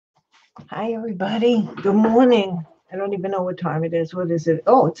Hi, everybody. Good morning. I don't even know what time it is. What is it?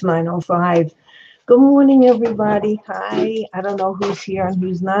 Oh, it's 9:05. Good morning, everybody. Hi. I don't know who's here and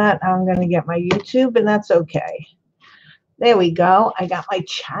who's not. I'm going to get my YouTube, and that's okay. There we go. I got my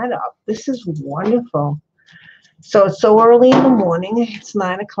chat up. This is wonderful. So it's so early in the morning. It's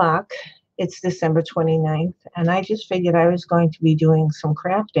 9 o'clock. It's December 29th, and I just figured I was going to be doing some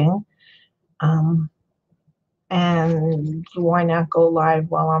crafting. Um, and why not go live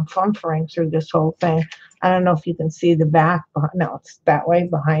while I'm fumfering through this whole thing? I don't know if you can see the back. No, it's that way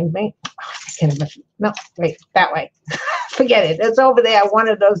behind me. Oh, I can't even. No, wait, that way. Forget it. It's over there. One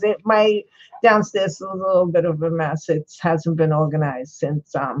of those. My downstairs is a little bit of a mess. It hasn't been organized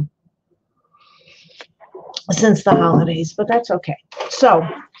since the holidays, but that's okay. So,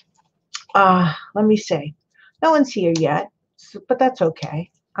 let me see. No one's here yet, but that's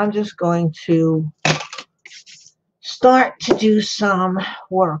okay. I'm just going to start to do some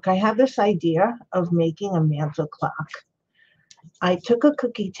work. I have this idea of making a mantle clock. I took a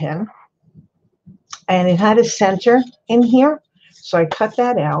cookie tin and it had a center in here. So I cut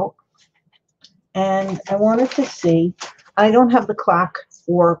that out and I wanted to see. I don't have the clock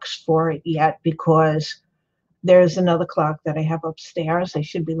works for it yet because there's another clock that I have upstairs. I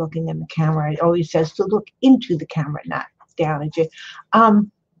should be looking in the camera. It always says to look into the camera, not down at you.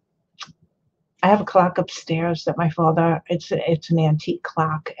 Um, I have a clock upstairs that my father. It's an antique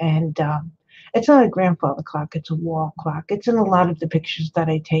clock, and it's not a grandfather clock. It's a wall clock. It's in a lot of the pictures that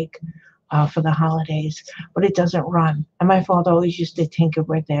I take for the holidays, but it doesn't run. And my father always used to tinker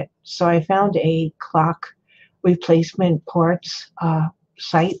with it. So I found a clock replacement parts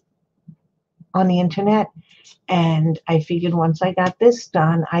site on the internet, and I figured once I got this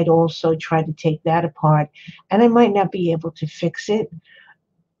done, I'd also try to take that apart. And I might not be able to fix it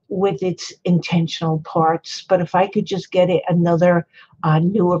with its intentional parts. But if I could just get it another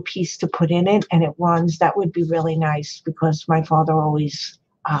newer piece to put in it and it runs, that would be really nice because my father always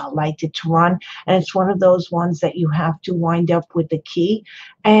liked it to run. And it's one of those ones that you have to wind up with the key.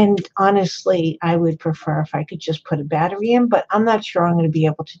 And honestly, I would prefer if I could just put a battery in, but I'm not sure I'm going to be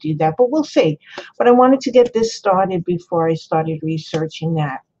able to do that, but we'll see. But I wanted to get this started before I started researching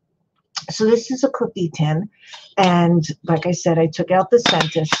that. So this is a cookie tin, and like I said, I took out the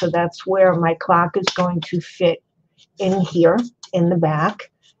center, so that's where my clock is going to fit in here in the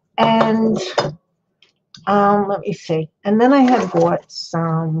back. And let me see. And then I had bought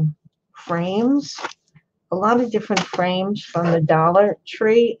some frames, a lot of different frames from the Dollar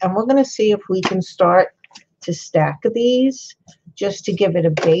Tree, and we're going to see if we can start to stack these just to give it a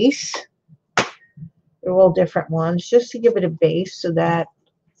base. They're all different ones, just to give it a base so that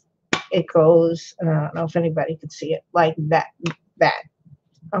it goes, I don't know if anybody could see it, like that.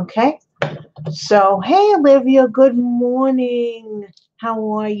 Okay. So, hey, Olivia, good morning.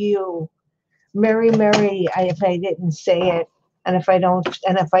 How are you? Mary, if I didn't say it, and if I don't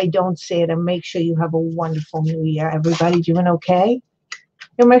say it, and make sure you have a wonderful new year. Everybody doing okay?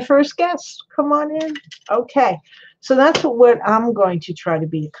 You're my first guest. Come on in. Okay. So that's what I'm going to try to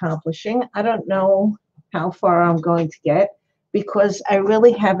be accomplishing. I don't know how far I'm going to get because I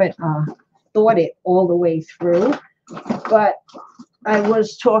really haven't thought it all the way through. But I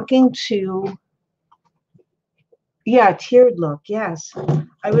was talking to, yeah, tiered look, yes.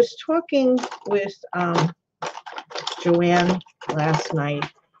 I was talking with Joanne last night,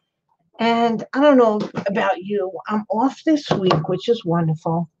 and I don't know about you. I'm off this week, which is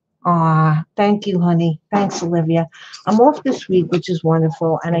wonderful. Thank you, honey. Thanks, Olivia. I'm off this week, which is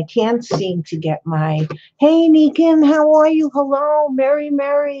wonderful, and I can't seem to get my hey, Negan, how are you? Hello,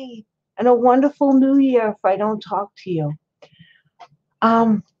 Mary, and a wonderful new year if I don't talk to you.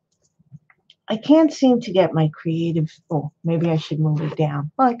 Um, I can't seem to get my creative. Oh, maybe I should move it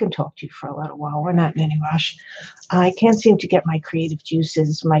down. Well, I can talk to you for a little while. We're not in any rush. I can't seem to get my creative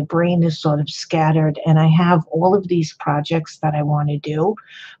juices. My brain is sort of scattered, and I have all of these projects that I want to do,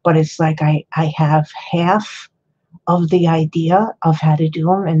 but it's like I have half of the idea of how to do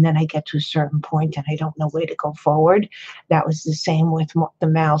them, and then I get to a certain point and I don't know where to go forward. That was the same with the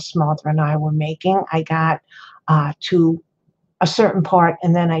mouse mother and I were making. I got to a certain part,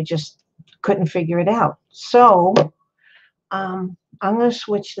 and then I just couldn't figure it out. So I'm going to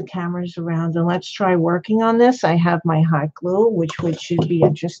switch the cameras around and let's try working on this. I have my hot glue, which should be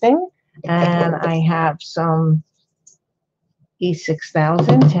interesting. And I have some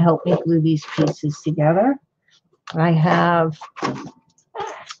E6000 to help me glue these pieces together. I have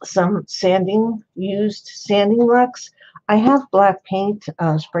some used sanding rocks. I have black paint,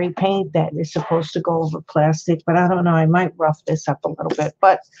 spray paint that is supposed to go over plastic, but I don't know. I might rough this up a little bit,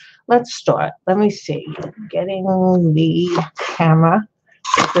 but let's start. Let me see. Getting the camera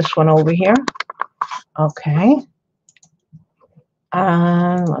Put this one over here. Okay.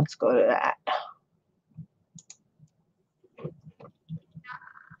 Let's go to that.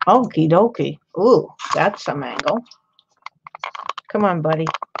 Okie dokie. Ooh, that's some angle. Come on, buddy.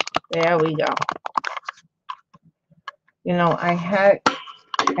 There we go. You know, I had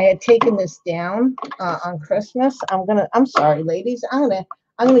taken this down on Christmas. I'm sorry, ladies. I'm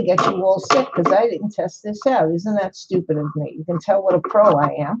gonna get you all sick because I didn't test this out. Isn't that stupid of me? You can tell what a pro I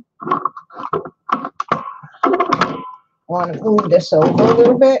am. Want to move this over a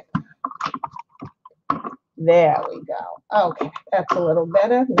little bit. There we go. Okay, that's a little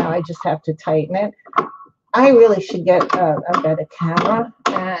better. Now I just have to tighten it. I really should get a better camera,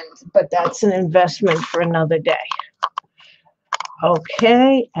 but that's an investment for another day.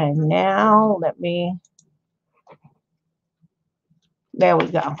 Okay, and now there we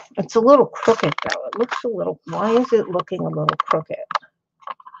go. It's a little crooked though. It looks a little, why is it looking a little crooked?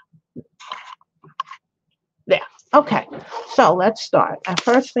 There, okay. So let's start. The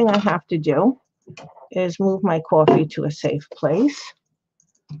first thing I have to do is move my coffee to a safe place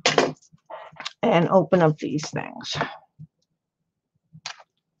and open up these things.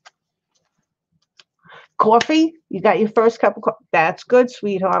 Coffee? You got your first cup of coffee? That's good,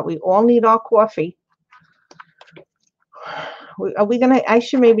 sweetheart. We all need our coffee. Are we gonna? I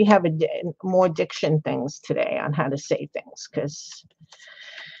should maybe have more diction things today on how to say things because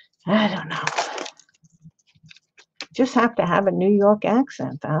I don't know. Just have to have a New York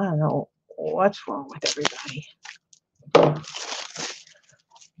accent. I don't know what's wrong with everybody.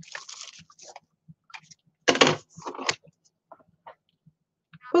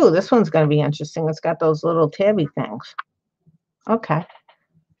 Ooh, this one's gonna be interesting. It's got those little tabby things. Okay,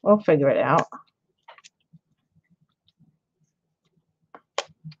 we'll figure it out.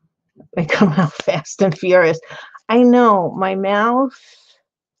 They come out fast and furious. I know, my mouth,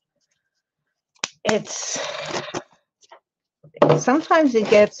 sometimes it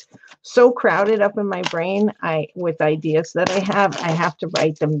gets so crowded up in my brain with ideas that I have to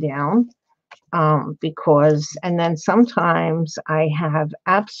write them down and then sometimes I have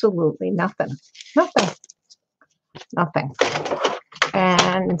absolutely nothing.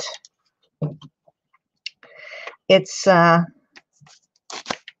 And it's,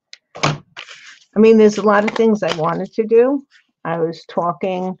 I mean, there's a lot of things I wanted to do. I was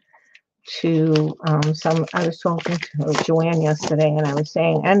talking to Joanne yesterday, and I was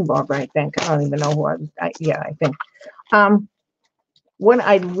saying, and Barbara, I think, I don't even know who I think. What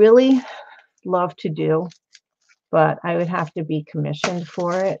I'd really love to do, but I would have to be commissioned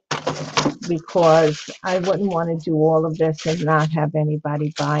for it because I wouldn't want to do all of this and not have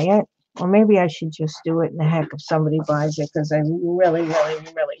anybody buy it. Or maybe I should just do it in the heck if somebody buys it because I really, really,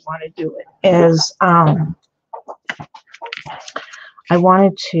 really want to do it. I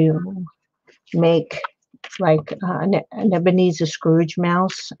wanted to make like an Ebenezer Scrooge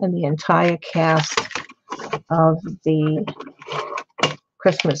mouse and the entire cast of the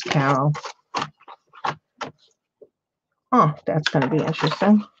Christmas Carol. Oh, that's going to be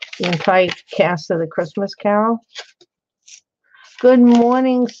interesting. The entire cast of the Christmas Carol. Good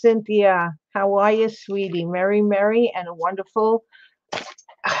morning, Cynthia. How are you, sweetie? Merry, and a wonderful.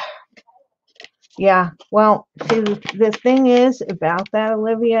 Yeah, well, see, the thing is about that,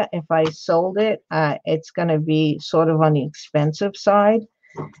 Olivia, if I sold it, it's going to be sort of on the expensive side,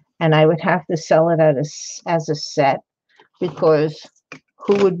 and I would have to sell it as a set because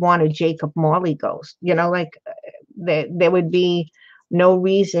who would want a Jacob Marley ghost? You know, like there would be no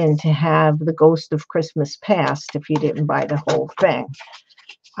reason to have the Ghost of Christmas Past if you didn't buy the whole thing.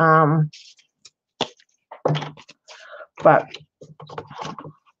 But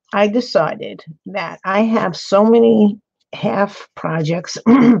I decided that I have so many half projects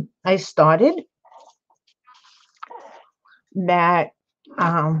I started that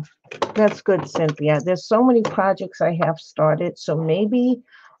that's good, Cynthia. There's so many projects I have started, so maybe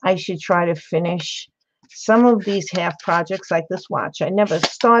I should try to finish some of these half projects like this watch. I never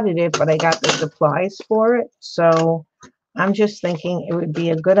started it, but I got the supplies for it. So I'm just thinking it would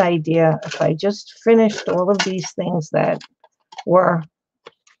be a good idea if I just finished all of these things that were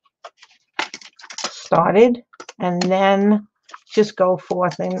started and then just go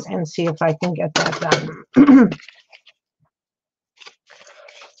forth and see if I can get that done.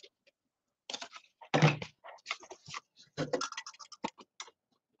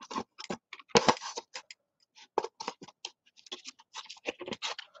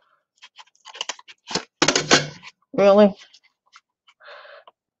 Really?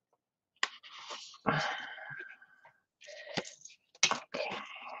 Okay.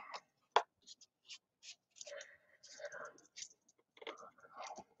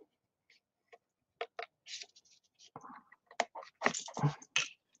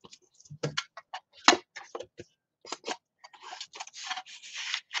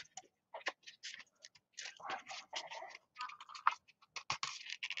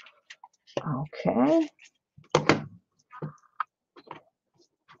 Okay.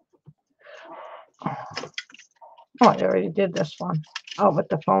 Oh, I already did this one. Oh, but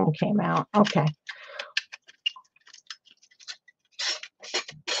the foam came out. Okay.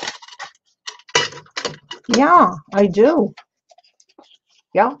 Yeah, I do.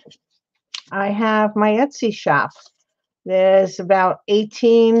 Yeah. I have my Etsy shop. There's about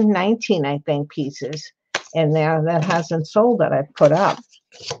 18, 19, I think, pieces in there that hasn't sold that I've put up.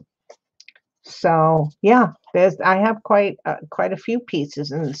 So yeah, I have quite a few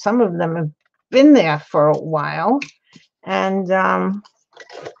pieces, and some of them have been there for a while. And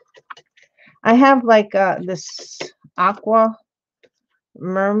I have like this aqua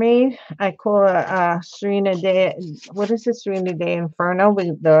mermaid. I call her Serena Day. What is it? Serena Day Inferno,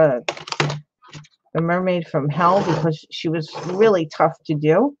 the mermaid from hell, because she was really tough to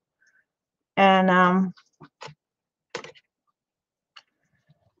do. And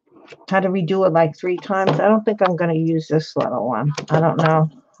had to redo it like 3 times. I don't think I'm going to use this little one. I don't know.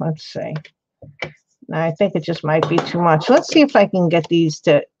 Let's see. I think it just might be too much. Let's see if I can get these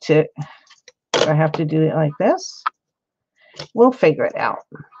to I have to do it like this. We'll figure it out.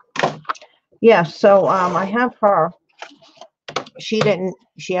 Yeah, so I have her. She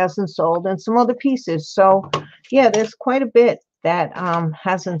hasn't sold, and some other pieces. So yeah, there's quite a bit that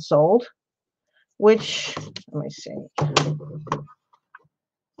hasn't sold, which, let me see.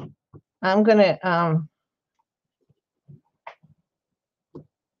 I'm gonna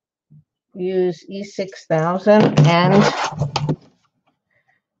use E6000 and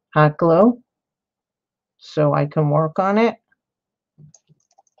hot glue so I can work on it.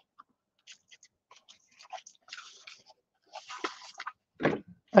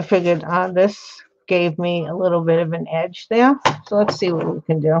 I figured this gave me a little bit of an edge there. So let's see what we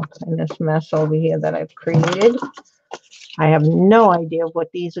can do in this mess over here that I've created. I have no idea what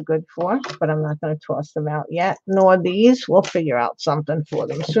these are good for, but I'm not going to toss them out yet, nor these. We'll figure out something for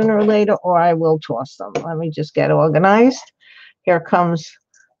them sooner or later, or I will toss them. Let me just get organized. Here comes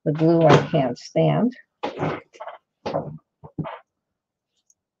the glue I can't stand.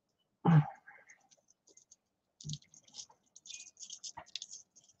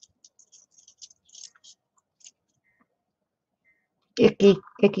 Icky,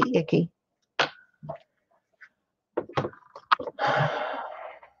 icky, icky.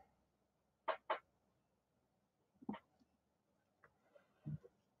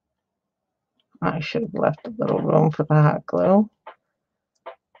 I should have left a little room for the hot glue.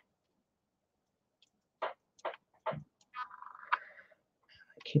 I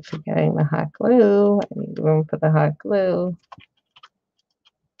keep forgetting the hot glue. I need room for the hot glue.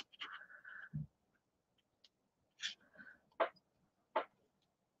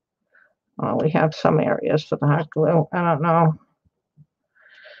 Well, we have some areas for the hot glue. I don't know.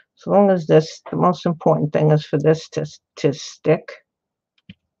 As long as the most important thing is for this to stick.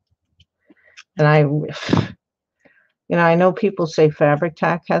 And I know people say fabric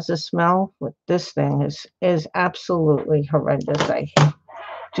tack has a smell, but this thing is absolutely horrendous. I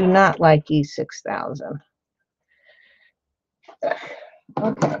do not like E6000.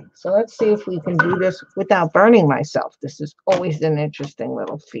 Okay, so let's see if we can do this without burning myself. This is always an interesting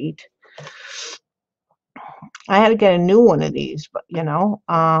little feat. I had to get a new one of these, but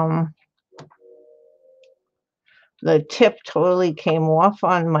the tip totally came off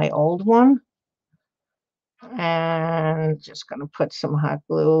on my old one. And just going to put some hot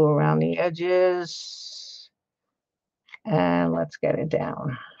glue around the edges. And let's get it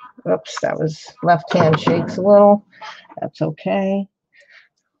down. Oops, that was left hand shakes a little. That's okay.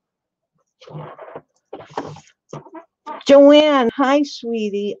 Joanne, hi,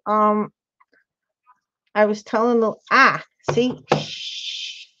 sweetie. I was telling see,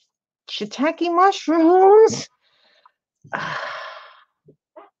 shiitake mushrooms.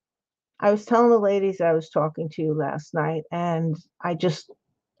 I was telling the ladies I was talking to last night, and I just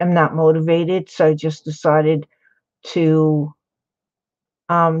am not motivated, so I just decided to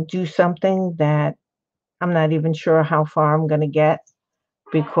do something that I'm not even sure how far I'm going to get,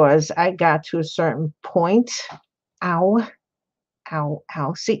 because I got to a certain point. Ow, ow,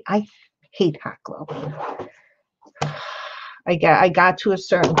 ow. See, I hate hot glue. I got to a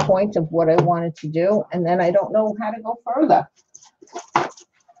certain point of what I wanted to do, and then I don't know how to go further.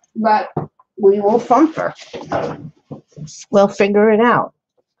 But we will thumper. We'll figure it out.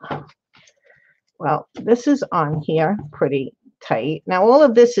 Well, this is on here pretty tight. Now, all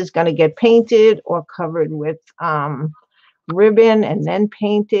of this is going to get painted or covered with ribbon and then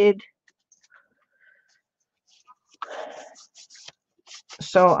painted.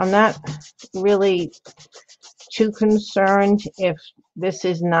 So I'm not really too concerned if this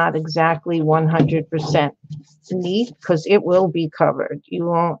is not exactly 100% neat because it will be covered. You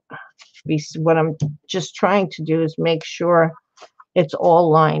won't be, what I'm just trying to do is make sure it's all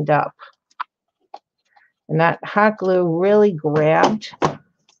lined up. And that hot glue really grabbed,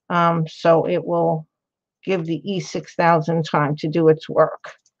 so it will give the E6000 time to do its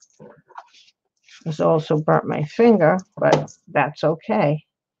work. It's also burnt my finger, but that's okay.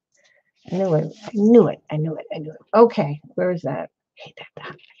 I knew it. I knew it. I knew it. I knew it. Okay, where is that?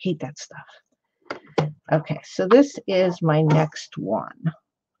 I hate that stuff. Okay, so this is my next one.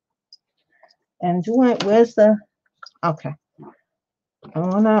 And where's the, okay. I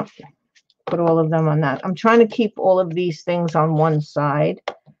want to put all of them on that. I'm trying to keep all of these things on one side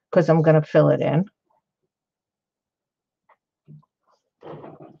because I'm going to fill it in.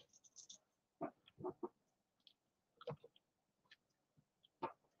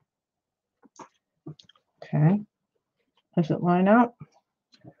 Okay. Does it line up?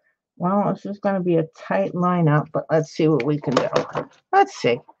 Well, this is going to be a tight lineup, but let's see what we can do. Let's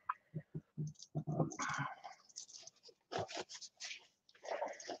see.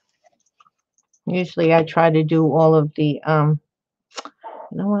 Usually I try to do all of the, you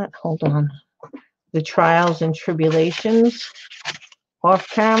know what? Hold on. The trials and tribulations off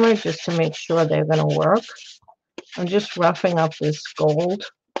camera just to make sure they're going to work. I'm just roughing up this gold.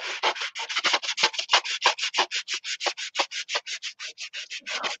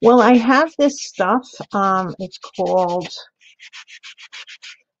 Well, I have this stuff. It's called,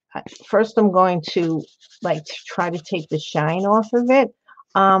 first I'm going to like to try to take the shine off of it.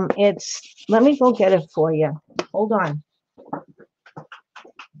 Let me go get it for you. Hold on.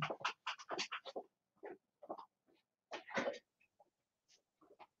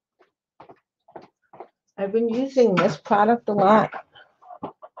 I've been using this product a lot.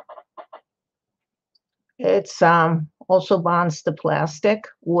 It's also bonds to plastic,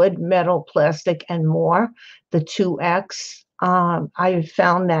 wood, metal, plastic, and more. The 2X. I've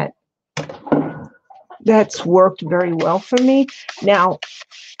found that that's worked very well for me. Now,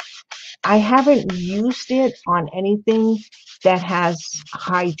 I haven't used it on anything that has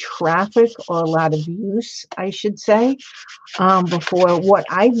high traffic or a lot of use, I should say. Before, what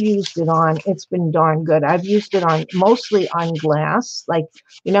I've used it on, it's been darn good. I've used it on mostly on glass. Like,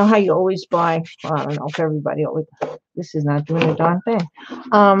 you know how you always buy, well, I don't know if everybody always, this is not doing a darn thing.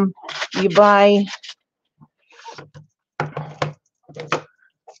 You buy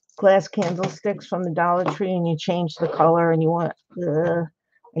glass candlesticks from the Dollar Tree and you change the color and you want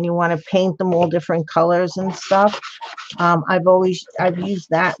to paint them all different colors and stuff. I've used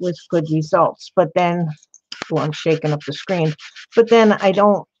that with good results, but then, oh, I'm shaking up the screen, but then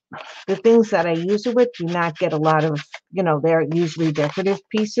the things that I use it with do not get a lot of, they're usually decorative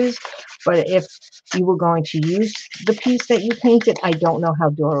pieces, but if you were going to use the piece that you painted, I don't know how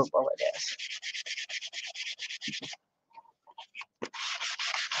durable it is.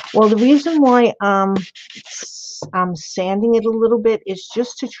 Well, the reason why I'm sanding it a little bit is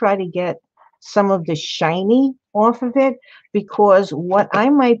just to try to get some of the shiny off of it, because what I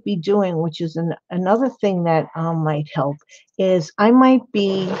might be doing, which is another thing that might help, is I might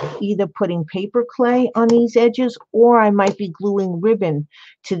be either putting paper clay on these edges or I might be gluing ribbon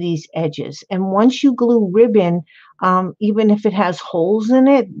to these edges. And once you glue ribbon, even if it has holes in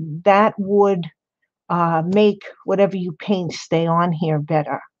it, that would make whatever you paint stay on here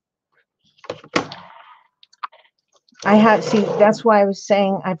better. That's why I was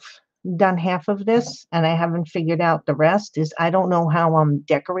saying I've done half of this and I haven't figured out the rest. I don't know how I'm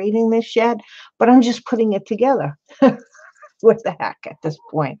decorating this yet, but I'm just putting it together. What the heck at this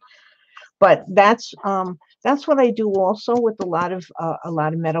point? But that's what I do also with a lot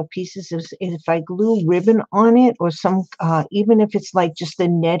of metal pieces is if I glue ribbon on it or some even if it's like just the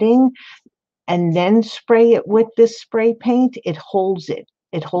netting and then spray it with this spray paint, it holds it.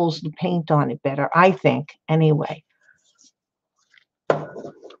 It holds the paint on it better, I think, anyway.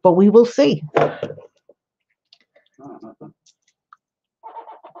 But we will see.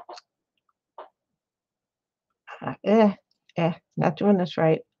 Not doing this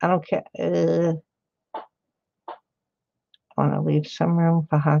right. I don't care. I want to leave some room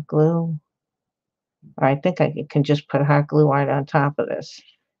for hot glue. Or I think I can just put hot glue right on top of this.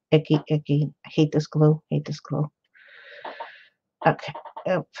 Icky, icky. I hate this glue. Hate this glue. Okay.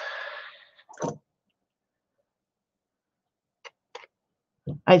 Yep.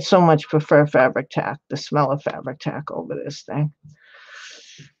 I'd so much prefer Fabri-Tac, the smell of Fabri-Tac over this thing.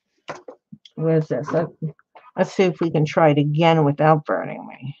 Where's this? Let's see if we can try it again without burning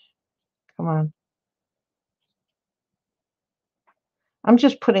me. Come on. I'm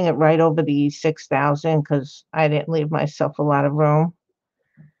just putting it right over the 6,000 because I didn't leave myself a lot of room.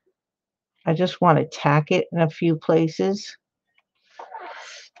 I just want to tack it in a few places.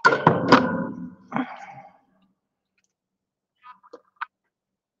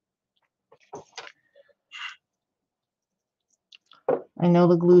 I know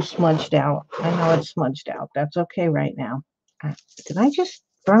the glue smudged out. I know it's smudged out. That's okay right now. Did I just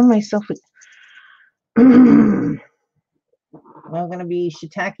burn myself with... We're going to be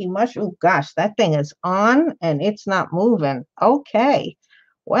shiitake mushroom. Oh, gosh, that thing is on and it's not moving. Okay.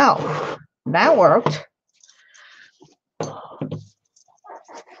 Well, that worked.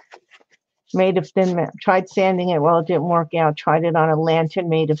 Made of thin metal. Tried sanding it. Well, it didn't work out. Tried it on a lantern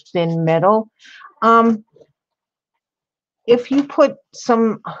made of thin metal. If you put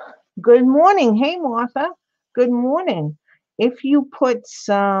some... Good morning. Hey, Martha. Good morning. If you put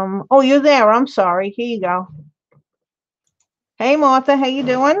some... Oh, you're there. I'm sorry. Here you go. Hey, Martha. How you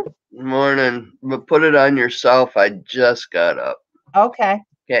doing? Morning. But put it on yourself. I just got up. Okay.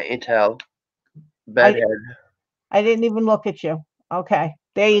 Can't you tell? Bedhead. I didn't even look at you. Okay.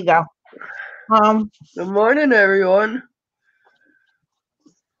 There you go. Good morning, everyone.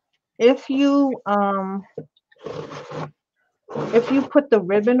 If you put the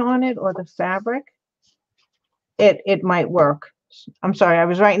ribbon on it or the fabric, it might work. I'm sorry, I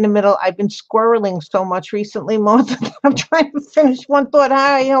was right in the middle. I've been squirreling so much recently, Martha. I'm trying to finish one thought.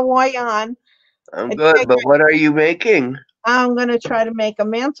 Hi, how are you on? I'm good, but what are you making? I'm gonna try to make a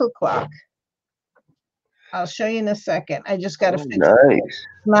mantle clock. I'll show you in a second. I just gotta fix it. It's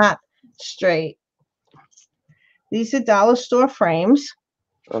not straight. These are dollar store frames.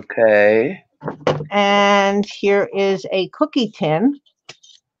 Okay. And here is a cookie tin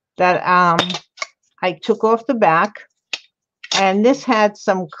that I took off the back, and this had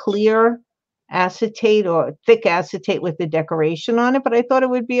some clear acetate or thick acetate with the decoration on it, but I thought it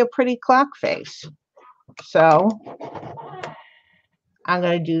would be a pretty clock face. So I'm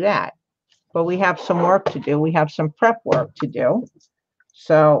going to do that. But we have some work to do. We have some prep work to do.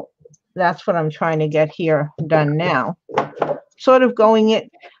 So that's what I'm trying to get here done now. Sort of going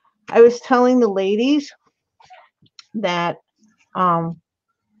it. I was telling the ladies that I'm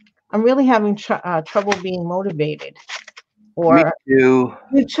really having trouble being motivated. Or me too.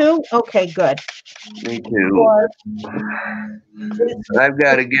 You too? Okay, good. Me too. I've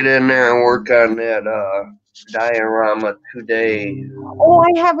got to get in there and work on that diorama today. Oh,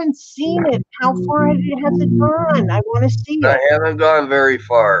 I haven't seen it. How far has it gone? I want to see it. I haven't gone very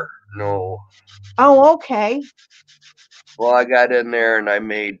far. No. Oh, okay. Well, I got in there and I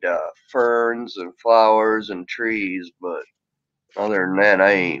made ferns and flowers and trees, but other than that,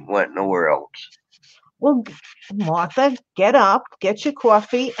 I ain't went nowhere else. Well, Martha, get up, get your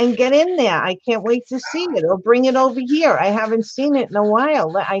coffee, and get in there. I can't wait to see it. Or bring it over here. I haven't seen it in a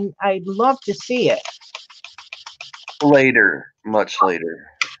while. I'd love to see it. Later, much later.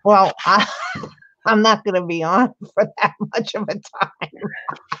 Well, I'm not going to be on for that much of a time.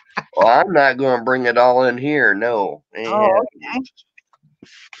 Well, I'm not going to bring it all in here. No. Oh, okay.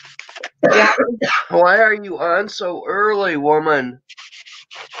 Yeah. Why are you on so early, woman?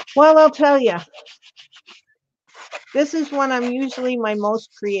 Well, I'll tell you. This is when I'm usually my most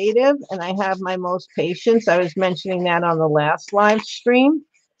creative and I have my most patience. I was mentioning that on the last live stream.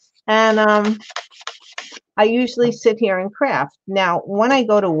 And I usually sit here and craft. Now, when I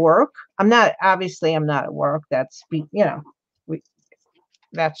go to work, I'm not at work. That's,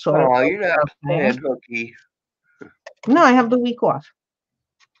 that's sort of. Oh, you're not playing hooky. No, I have the week off.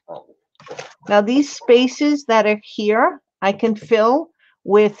 Oh. Now, these spaces that are here, I can fill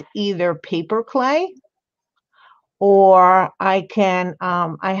with either paper clay, or I can,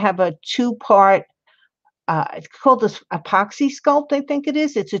 I have a 2-part, it's called this epoxy sculpt, I think it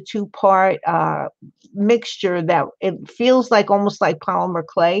is. It's a 2-part mixture that it feels like almost like polymer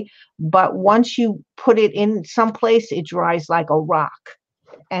clay, but once you put it in someplace, it dries like a rock,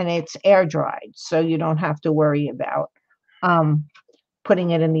 and it's air dried, so you don't have to worry about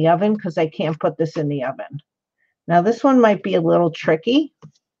putting it in the oven, because I can't put this in the oven. Now, this one might be a little tricky.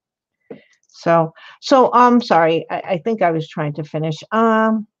 So I'm sorry. I think I was trying to finish.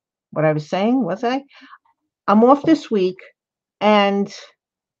 What I was saying, was I? I'm off this week, and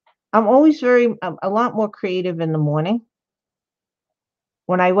I'm always a lot more creative in the morning.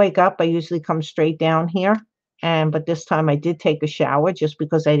 When I wake up, I usually come straight down here, but this time I did take a shower just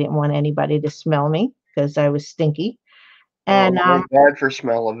because I didn't want anybody to smell me because I was stinky. And bad for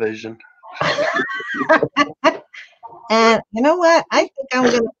smell-o-vision. And you know what? I think I'm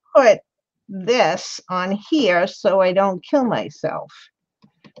going to put this on here so I don't kill myself.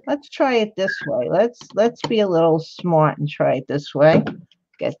 Let's try it this way. Let's be a little smart and try it this way.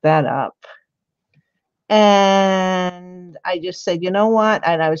 Get that up. And I just said, you know what?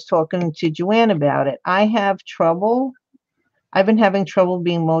 And I was talking to Joanne about it. I have trouble. I've been having trouble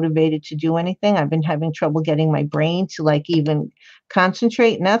being motivated to do anything. I've been having trouble getting my brain to like even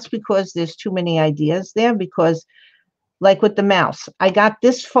concentrate. And that's because there's too many ideas there. Because, like with the mouse, I got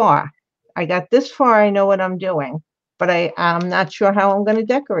this far. I know what I'm doing, but I'm not sure how I'm going to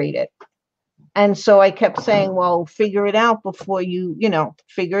decorate it. And so I kept saying, well, figure it out before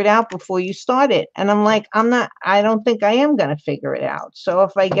figure it out before you start it. And I'm like, I don't think I am going to figure it out. So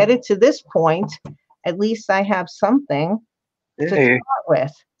if I get it to this point, at least I have something to Hey, start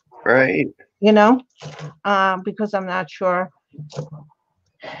with, right. because I'm not sure.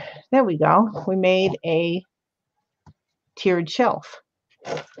 There we go. We made a tiered shelf.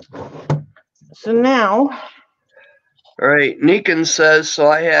 So now, All right. Nikan says, so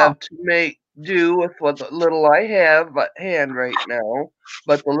I have to make do with what little I have at hand right now,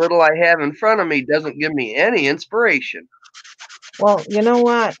 but the little I have in front of me doesn't give me any inspiration. well, you know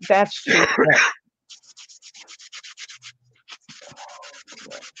what? That's true.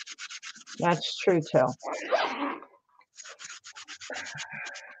 That's true too.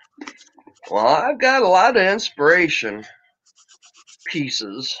 Well, I've got a lot of inspiration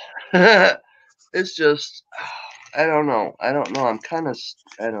pieces. It's just, I don't know. I'm kind of,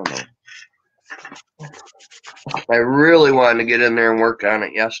 I don't know. I really wanted to get in there and work on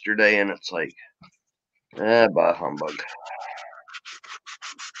it yesterday, and it's like, bah humbug.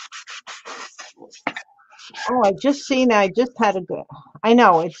 Oh, I just seen. I just had a good. I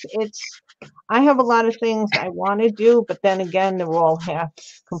know I have a lot of things I want to do, but then again, they're all half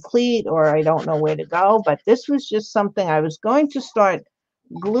complete, or I don't know where to go. But this was just something I was going to start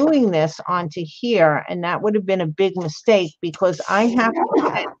gluing this onto here, and that would have been a big mistake because I have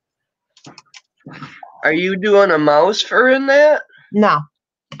to. Are you doing a mouse for in that? No,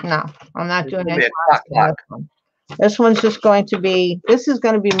 I'm not It's doing gonna any. be a clock clock. This one's just going to be. This is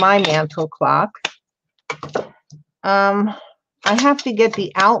going to be my mantle clock. I have to get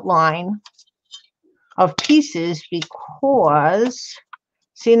the outline of pieces because,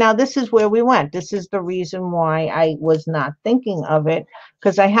 see, now this is where we went. This is the reason why I was not thinking of it,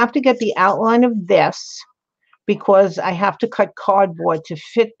 because I have to get the outline of this because I have to cut cardboard to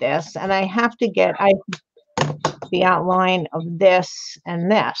fit this, and I have to get the outline of this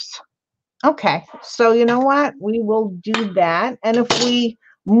and this. Okay, so you know what? We will do that, and if we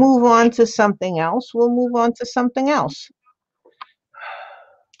move on to something else, we'll move on to something else.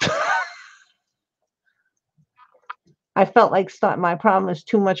 I felt like my problem is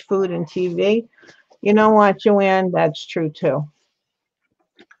too much food and TV. You know what, Joanne? That's true too.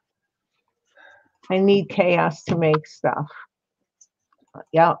 I need chaos to make stuff.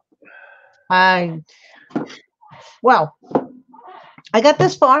 Yep. Well, I got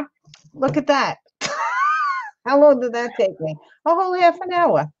this far. Look at that. How long did that take me? A whole half an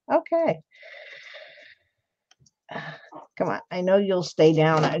hour. Okay. Come on. I know you'll stay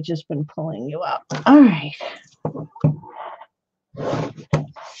down. I've just been pulling you up. All right.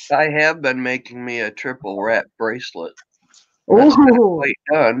 I have been making me a triple wrap bracelet. Ooh. That's not quite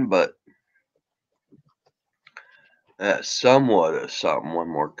done, but that's somewhat of something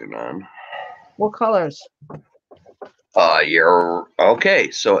I'm working on. What colors? You're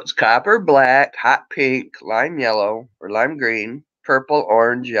okay. So it's copper black, hot pink, lime yellow or lime green, purple,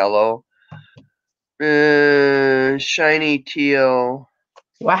 orange, yellow, shiny teal,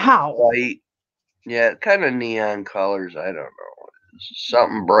 Wow. white. Yeah, kind of neon colors. I don't know. It's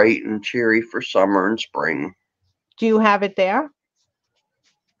something bright and cheery for summer and spring. Do you have it there?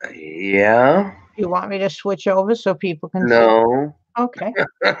 Yeah. You want me to switch over so people can see? No. Okay.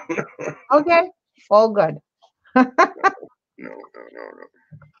 Okay. All good. No.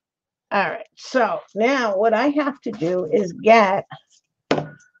 All right. So now what I have to do is get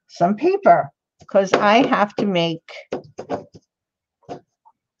some paper because I have to make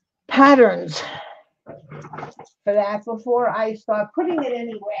patterns for that before I start putting it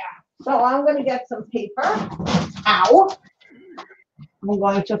anywhere. So I'm going to get some paper. Ow. I'm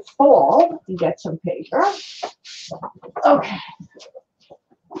going to fall and get some paper. Okay.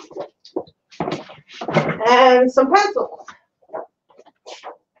 And some pencils.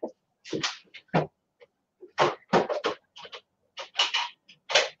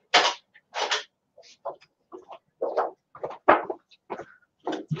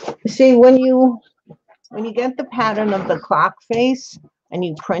 See, when you get the pattern of the clock face and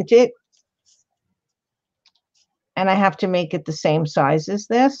you print it, and I have to make it the same size as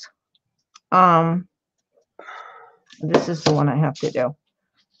this. This is the one I have to do.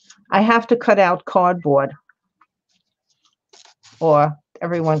 I have to cut out cardboard, or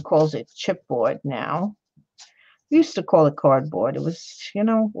everyone calls it chipboard now. We used to call it cardboard. It was,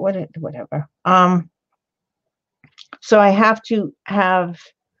 whatever. So I have to have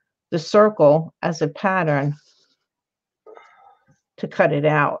the circle as a pattern to cut it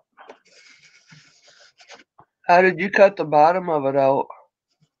out. How did you cut the bottom of it out?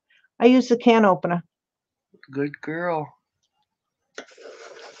 I used a can opener. Good girl.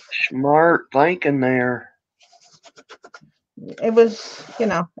 Smart thinking there. It was,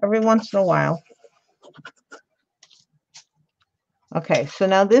 every once in a while. Okay, so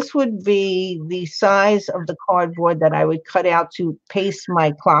now this would be the size of the cardboard that I would cut out to paste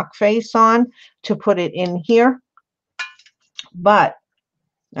my clock face on to put it in here. But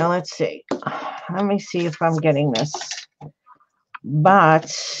now let's see. Let me see if I'm getting this.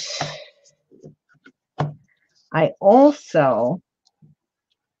 But I also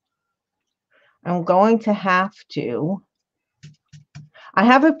am going to have to. I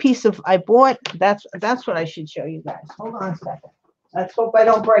have a piece of, I bought, that's what I should show you guys. Hold on a second. Let's hope I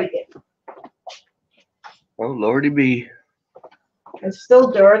don't break it. Oh, Lordy be. It's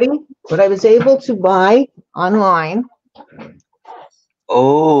still dirty, but I was able to buy online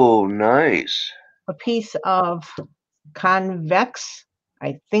Oh, nice. a piece of convex,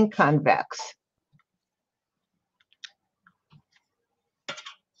 I think convex.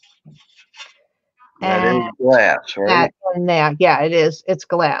 That is glass, right? In there. Yeah, it is. It's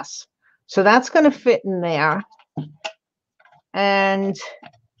glass. So that's going to fit in there. And I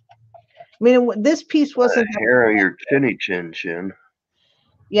mean, this piece wasn't hair of your chinny chin.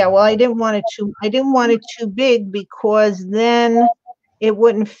 Yeah, well, I didn't want it too big because then it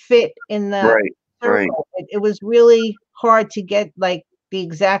wouldn't fit in the circle. Right. It was really hard to get like the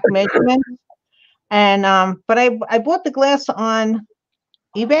exact measurement. And but I bought the glass on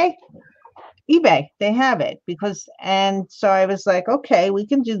eBay. They have it and so I was like, okay, we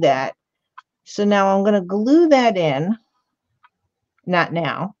can do that. So now I'm going to glue that in. Not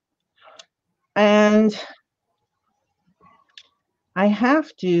now. And I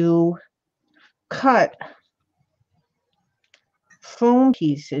have to cut foam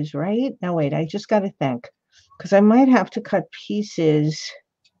pieces, right? Now, wait, I just got to think because I might have to cut pieces.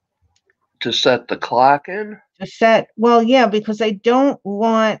 To set the clock in? Well, yeah, because I don't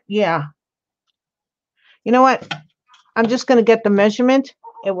want, yeah. You know what? I'm just going to get the measurement.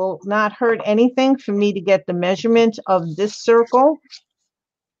 It will not hurt anything for me to get the measurement of this circle.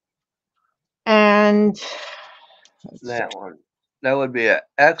 And that one. That would be an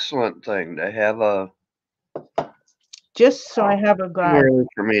excellent thing to have just so I have a guide.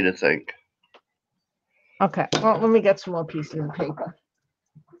 For me to think. Okay, well, let me get some more pieces of paper.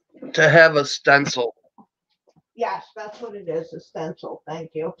 To have a stencil. Yes, that's what it is, a stencil.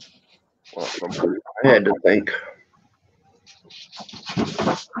 Thank you. Awesome. I had to think.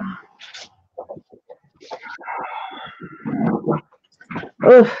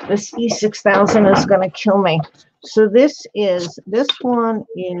 Oh, this E6000 is going to kill me. So this one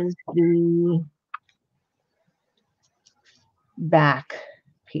is the back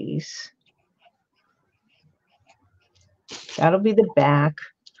piece. That'll be the back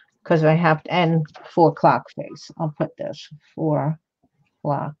because I have to, and 4 clock face. I'll put this 4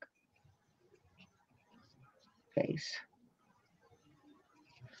 clock face.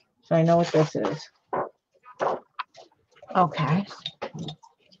 So I know what this is. Okay.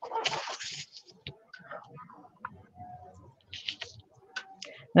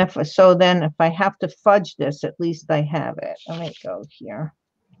 And if I have to fudge this, at least I have it. Let me go here.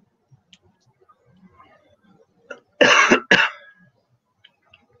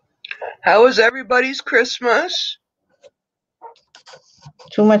 How was everybody's Christmas?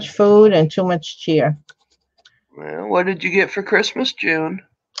 Too much food and too much cheer. Well, what did you get for Christmas, June?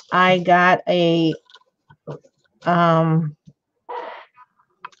 I got a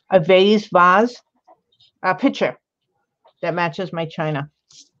vase, a pitcher that matches my china.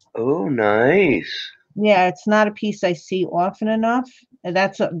 Oh, nice. Yeah, it's not a piece I see often enough.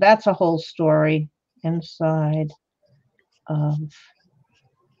 That's a whole story inside of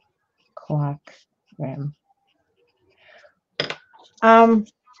clock rim. What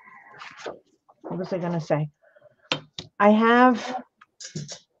was I gonna say? I have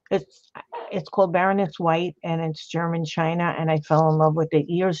it's called Baroness White and it's German china, and I fell in love with it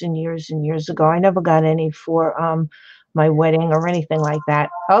years and years and years ago. I never got any for my wedding or anything like that.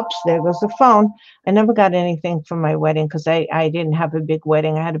 Oops, there goes the phone. I never got anything for my wedding because I didn't have a big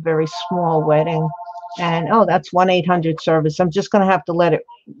wedding. I had a very small wedding. And oh, that's 1-800 service. I'm just gonna have to let it.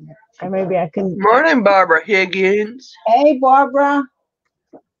 Maybe I can. Morning, Barbara Higgins. Hey, Barbara.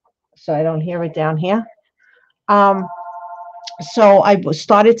 So I don't hear it down here. So I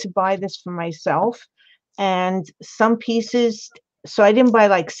started to buy this for myself, and some pieces. So I didn't buy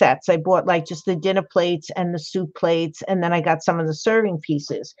like sets. I bought like just the dinner plates and the soup plates, and then I got some of the serving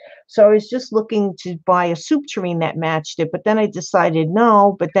pieces. So I was just looking to buy a soup tureen that matched it, but then I decided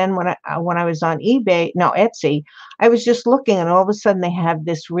no. But then when I was on eBay, no, Etsy, I was just looking, and all of a sudden they have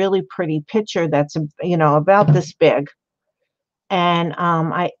this really pretty picture that's about this big. And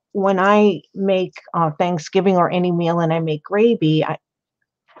I when I make Thanksgiving or any meal and I make gravy,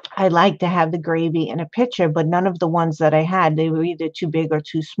 I like to have the gravy in a pitcher, but none of the ones that I had, they were either too big or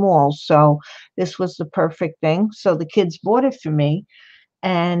too small. So this was the perfect thing. So the kids bought it for me.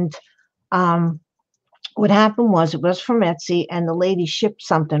 And um, what happened was it was from Etsy and the lady shipped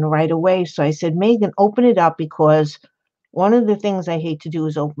something right away. So I said, Megan, open it up because one of the things I hate to do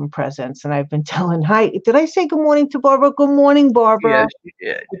is open presents. And I've been telling, hi, did I say good morning to Barbara? Good morning, Barbara. Yes, you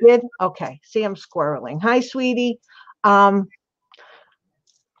did. I did? Okay. See, I'm squirreling. Hi, sweetie. Um,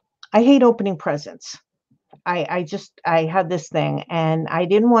 I hate opening presents. I had this thing and I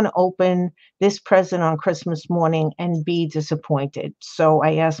didn't want to open this present on Christmas morning and be disappointed. So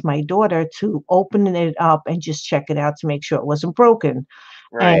I asked my daughter to open it up and just check it out to make sure it wasn't broken.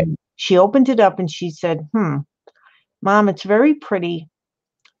 Right. And she opened it up and she said, Mom, it's very pretty,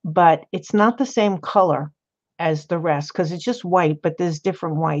 but it's not the same color as the rest because it's just white, but there's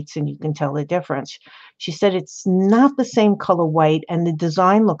different whites and you can tell the difference. She said it's not the same color white and the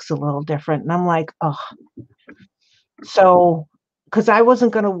design looks a little different. And I'm like, oh, so because I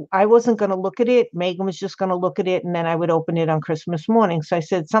wasn't gonna look at it. Megan was just gonna look at it and then I would open it on Christmas morning. So I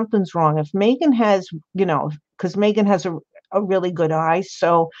said, something's wrong. If Megan has, because Megan has a really good eye.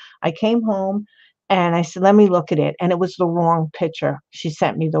 So I came home and I said, let me look at it. And it was the wrong picture. She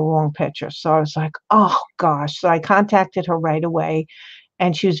sent me the wrong picture. So I was like, oh gosh. So I contacted her right away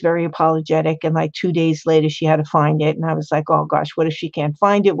and she was very apologetic. And like 2 days later, she had to find it. And I was like, oh gosh, what if she can't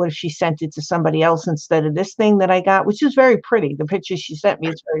find it? What if she sent it to somebody else instead of this thing that I got, which is very pretty. The picture she sent me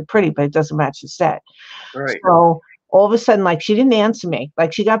is very pretty, but it doesn't match the set. Right. So all of a sudden, like she didn't answer me.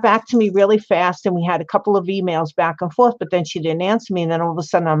 Like she got back to me really fast and we had a couple of emails back and forth, but then she didn't answer me. And then all of a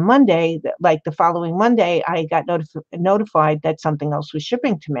sudden on Monday, like the following Monday, I got notified that something else was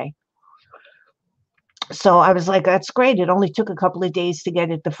shipping to me. So I was like, that's great. It only took a couple of days to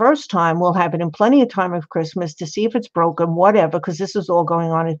get it the first time. We'll have it in plenty of time of Christmas to see if it's broken, whatever, because this is all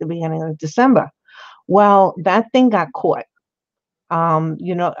going on at the beginning of December. Well, that thing got caught. I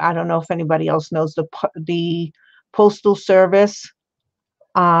don't know if anybody else knows the postal service.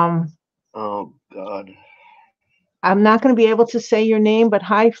 Um, Oh God. I'm not going to be able to say your name, but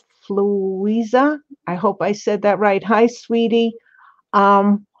hi, Fluiza. I hope I said that right. Hi, sweetie.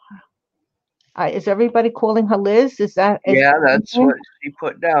 Um, is everybody calling her Liz? Is that Yeah, her that's name? what she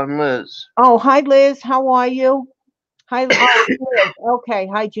put down, Liz. Oh, hi, Liz. How are you? Hi. Oh, Liz. Okay.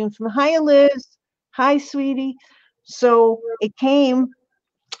 Hi, June. From hi, Liz. Hi, sweetie. So it came.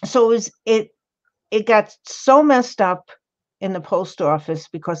 So it got so messed up in the post office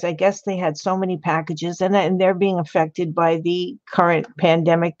because I guess they had so many packages and they're being affected by the current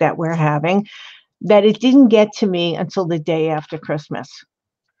pandemic that we're having that it didn't get to me until the day after Christmas.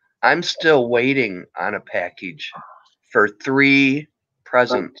 I'm still waiting on a package for 3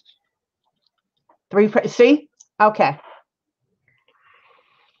 presents. See? Okay.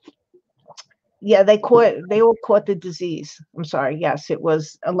 Yeah, they all caught the disease. I'm sorry. Yes, it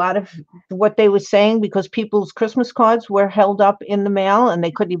was a lot of what they were saying because people's Christmas cards were held up in the mail and they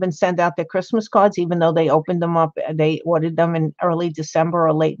couldn't even send out their Christmas cards, even though they opened them up. They ordered them in early December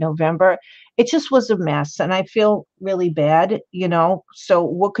or late November. It just was a mess. And I feel really bad. So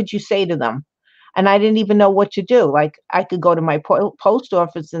what could you say to them? And I didn't even know what to do. Like I could go to my post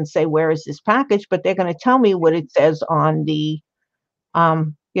office and say, where is this package? But they're going to tell me what it says on the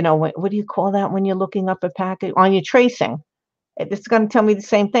what do you call that when you're looking up a packet on your tracing? It's going to tell me the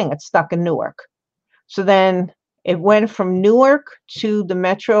same thing. It's stuck in Newark. So then it went from Newark to the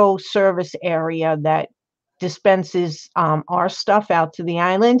Metro service area that dispenses our stuff out to the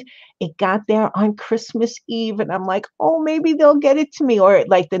island. It got there on Christmas Eve, and I'm like, oh, maybe they'll get it to me, or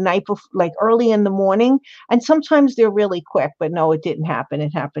like the night before, like early in the morning. And sometimes they're really quick, but no, it didn't happen.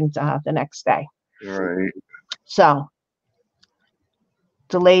 It happened the next day. Right. So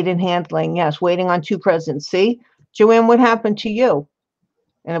delayed in handling, yes. Waiting on 2 presents. See, Joanne, what happened to you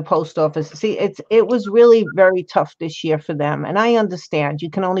in a post office? See, it was really very tough this year for them, and I understand. You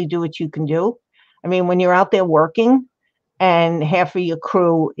can only do what you can do. I mean, when you're out there working and half of your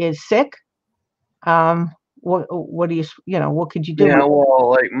crew is sick, what do what could you do? Yeah, well,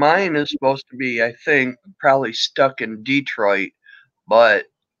 like mine is supposed to be, I think, probably stuck in Detroit, but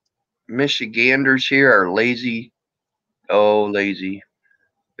Michiganders here are lazy. Oh, lazy.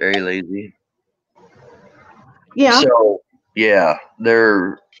 Very lazy. Yeah. So yeah,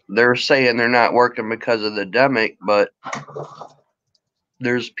 they're saying they're not working because of the demic, but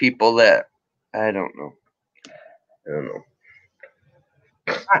there's people that I don't know. I don't know.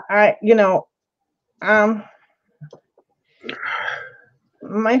 You know, um,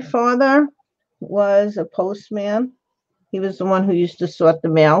 my father was a postman. He was the one who used to sort the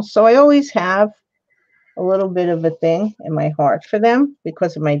mail. So I always have a little bit of a thing in my heart for them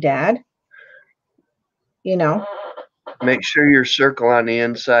because of my dad, you know. Make sure your circle on the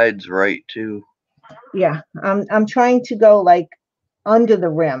inside's right too. Yeah. I'm trying to go like under the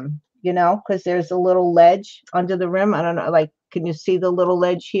rim, because there's a little ledge under the rim. I don't know, like, can you see the little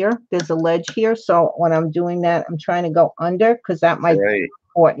ledge here? There's a ledge here. So when I'm doing that, I'm trying to go under because that might be Right,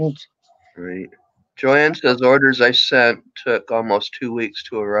 important. right. Joanne says orders I sent took almost 2 weeks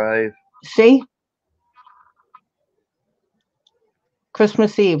to arrive. See?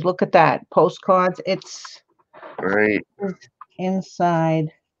 Christmas Eve. Look at that. Postcards. It's Right.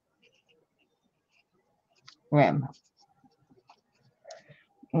 inside rim.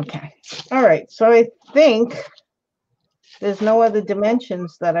 Okay. All right. So I think there's no other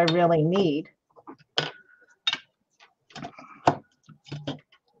dimensions that I really need.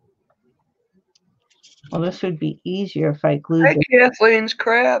 Well, this would be easier if I glued Hi, it. Kathleen's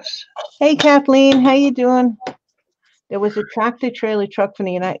Crafts. Hey, Kathleen, how you doing? There was a tractor trailer truck from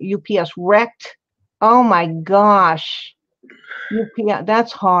the UPS wrecked. Oh my gosh. UPS,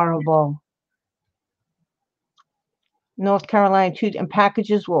 that's horrible. North Carolina too, and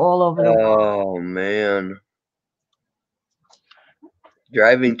packages were all over the. Oh man,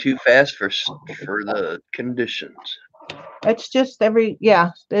 driving too fast for the conditions. It's just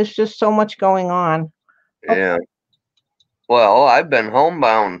there's just so much going on. Yeah. Well, I've been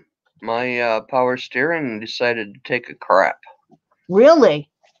homebound. My power steering decided to take a crap. Really?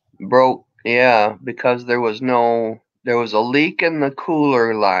 Broke. Yeah, because there was a leak in the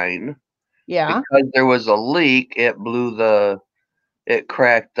cooler line. Yeah. Because there was a leak, it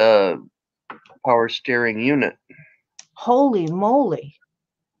cracked the power steering unit. Holy moly.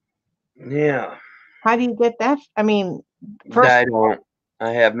 Yeah. How do you get that? I mean, I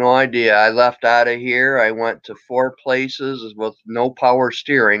have no idea. I left out of here. I went to 4 places with no power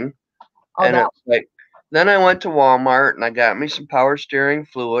steering. oh, And that, it's like, then I went to Walmart and I got me some power steering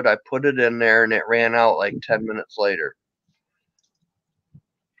fluid. I put it in there and it ran out like 10 minutes later.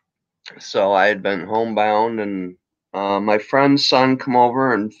 So I had been homebound, and my friend's son come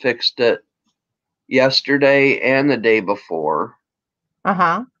over and fixed it yesterday and the day before.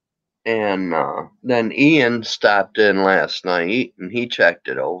 uh-huh. And then Ian stopped in last night and he checked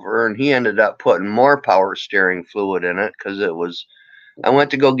it over and he ended up putting more power steering fluid in it because I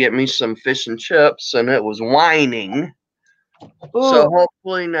went to go get me some fish and chips and it was whining. So Ooh.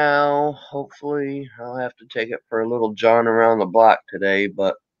 hopefully I'll have to take it for a little jaunt around the block today,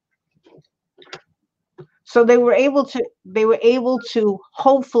 but So they were able to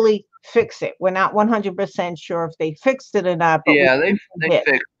hopefully fix it. We're not 100% sure if they fixed it or not, but we yeah, think they did.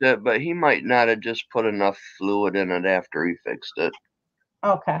 fixed it, but he might not have just put enough fluid in it after he fixed it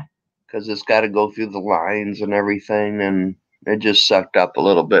Okay. because it's got to go through the lines and everything, and it just sucked up a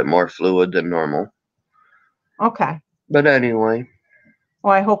little bit more fluid than normal. Okay. But anyway.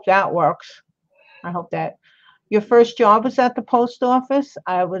 Well, I hope that works. I hope that. Your first job was at the post office?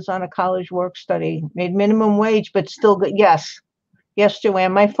 I was on a college work study, made minimum wage, but still good. Yes. Yes,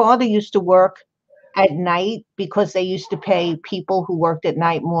 Joanne. My father used to work at night because they used to pay people who worked at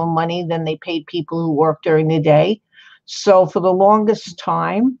night more money than they paid people who worked during the day. So for the longest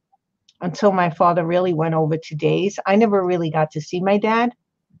time, until my father really went over to days, I never really got to see my dad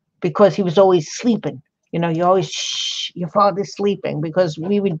because he was always sleeping. You always, shh, your father's sleeping, because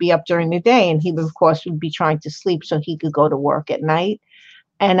we would be up during the day and he, of course, would be trying to sleep so he could go to work at night.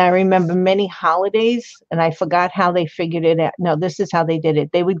 And I remember many holidays, and I forgot how they figured it out. No, this is how they did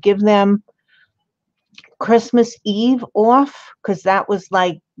it. They would give them Christmas Eve off because that was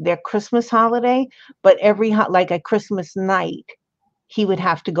like their Christmas holiday. But like at Christmas night, he would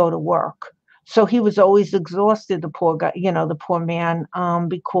have to go to work. So he was always exhausted, the poor guy, the poor man,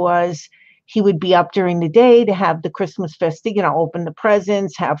 because he would be up during the day to have the Christmas festive, open the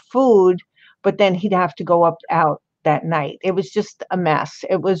presents, have food, but then he'd have to go out that night. It was just a mess.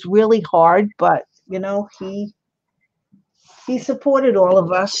 It was really hard, but he supported all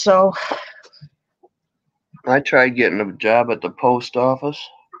of us. So I tried getting a job at the post office.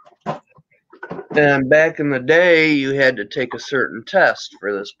 And back in the day, you had to take a certain test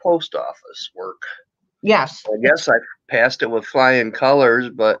for this post office work. yes, I guess I passed it with flying colors,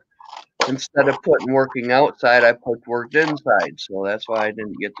 but instead of putting working outside, I put worked inside. So that's why I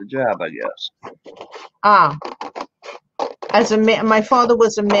didn't get the job, I guess. Ah, my father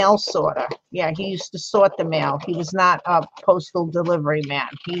was a mail sorter. Yeah, he used to sort the mail. He was not a postal delivery man.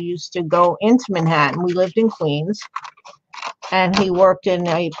 He used to go into Manhattan. We lived in Queens, and he worked in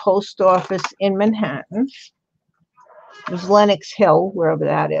a post office in Manhattan. It was Lenox Hill, wherever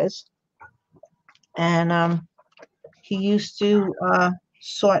that is. And he used to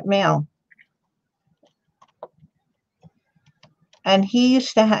sort mail. And he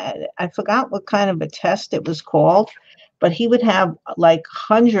used to have, I forgot what kind of a test it was called, but he would have like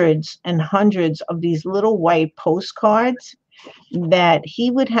hundreds and hundreds of these little white postcards that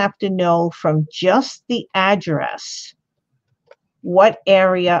he would have to know from just the address what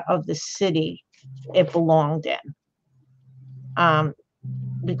area of the city it belonged in.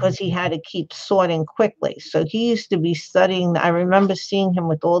 Because he had to keep sorting quickly. So he used to be studying. I remember seeing him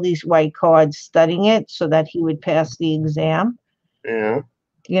with all these white cards studying it so that he would pass the exam. Yeah.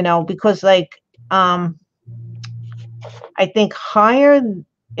 Because like I think higher,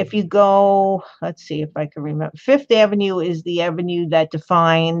 if you go, let's see if I can remember. Fifth Avenue is the avenue that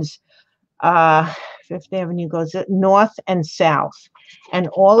defines Fifth Avenue goes north and south. And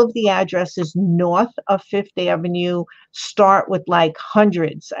all of the addresses north of Fifth Avenue start with like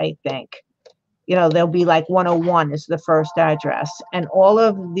hundreds, I think. There'll be like 101 is the first address. And all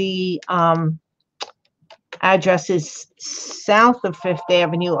of the addresses south of Fifth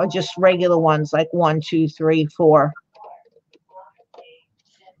Avenue are just regular ones, like 1, 2, 3, 4.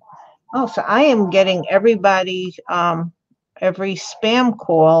 Oh, so I am getting everybody, every spam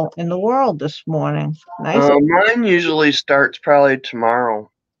call in the world this morning. Nice. Mine usually starts probably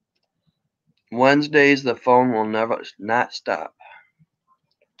tomorrow. Wednesdays, the phone will not stop.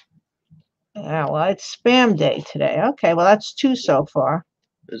 Yeah, well, it's spam day today. Okay, well, that's 2 so far.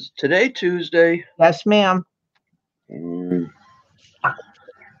 Is today Tuesday? Yes, ma'am.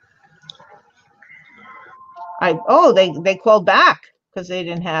 They called back because they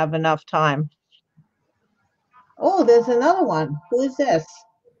didn't have enough time. Oh, there's another one. Who is this?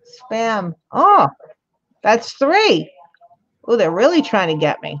 Spam. Oh, that's 3. Oh, they're really trying to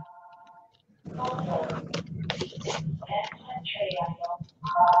get me.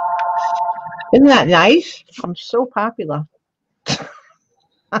 Isn't that nice? I'm so popular.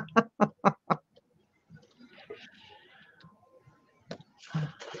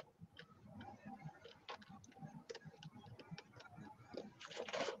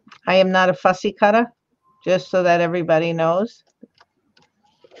 I am not a fussy cutter, just so that everybody knows.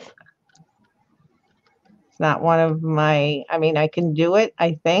 It's not one of my, I can do it,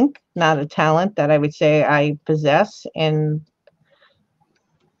 I think. Not a talent that I would say I possess. And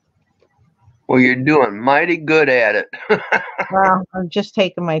well, you're doing mighty good at it. well, I'm just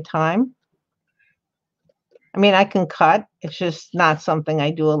taking my time. I can cut. It's just not something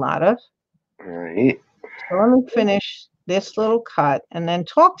I do a lot of. All right. So let me finish this little cut and then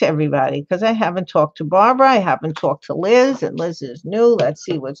talk to everybody because I haven't talked to Barbara. I haven't talked to Liz, and Liz is new. Let's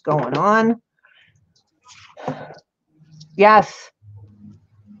see what's going on. Yes.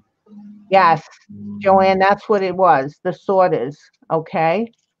 Yes, Joanne, that's what it was. The sorters.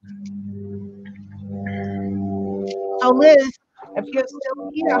 Okay. So Liz, if you're still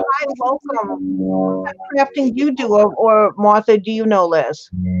here, hi, welcome. What crafting do you do, or Martha, do you know Liz?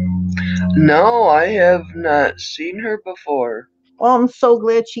 No, I have not seen her before. Well, I'm so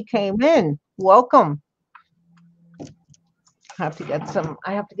glad she came in. Welcome. I have to get some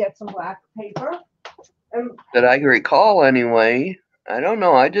black paper. That I recall anyway. I don't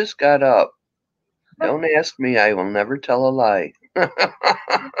know. I just got up. Don't ask me. I will never tell a lie.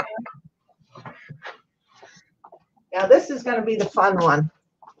 Now this is going to be the fun one.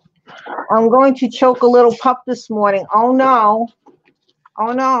 I'm going to choke a little pup this morning. Oh no.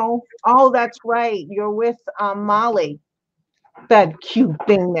 Oh no. Oh, that's right. You're with Molly. That cute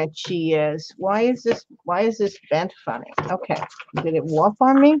thing that she is. Why is this bent funny? Okay. Did it warp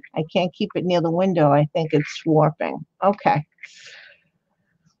on me? I can't keep it near the window. I think it's warping. Okay.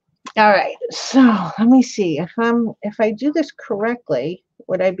 All right. So let me see. If I do this correctly,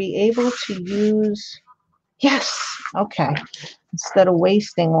 would I be able to use? Yes. Okay. Instead of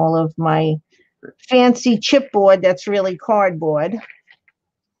wasting all of my fancy chipboard that's really cardboard.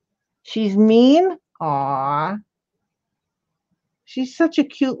 She's mean. Aw. She's such a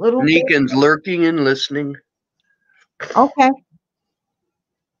cute little thing. Neekin's lurking and listening. Okay.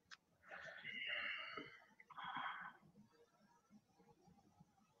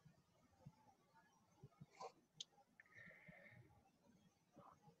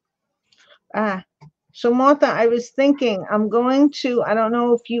 So Martha, I was thinking I don't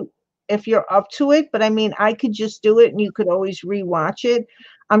know if you're up to it, but I mean, I could just do it and you could always rewatch it.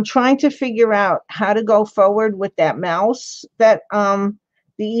 I'm trying to figure out how to go forward with that mouse that the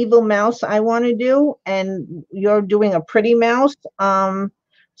evil mouse I want to do, and you're doing a pretty mouse.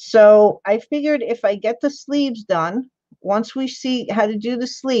 So I figured if I get the sleeves done, once we see how to do the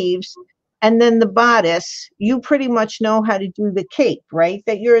sleeves and then the bodice, you pretty much know how to do the cape, right?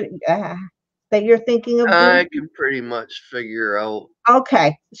 That you're thinking of doing. I can pretty much figure out.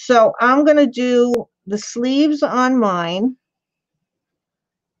 Okay, so I'm gonna do the sleeves on mine.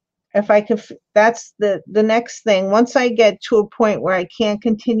 If I could, that's the next thing. Once I get to a point where I can't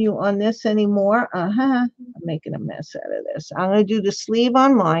continue on this anymore, I'm making a mess out of this. I'm gonna do the sleeve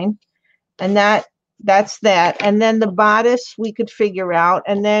on mine, and that's that. And then the bodice we could figure out,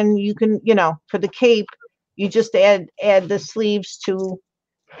 and then you can, for the cape, you just add the sleeves to.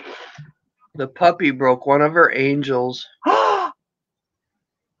 The puppy broke one of her angels.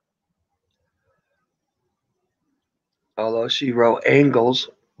 Although she wrote angles,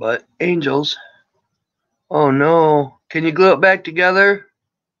 but angels. Oh no. Can you glue it back together?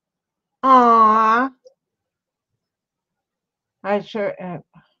 Aw. I sure,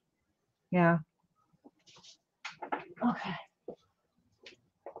 yeah. Okay.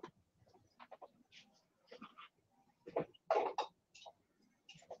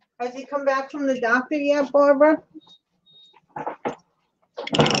 Has he come back from the doctor yet, Barbara?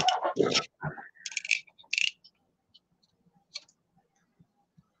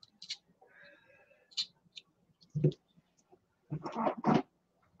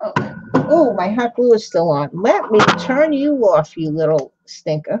 Oh, my hot glue is still on. Let me turn you off, you little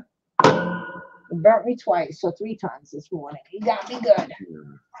stinker. You burnt me twice, so 3 times this morning. You got me good.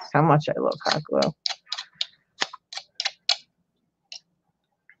 How much I love hot glue.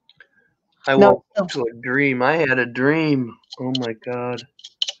 I woke up to a dream. I had a dream. Oh my God.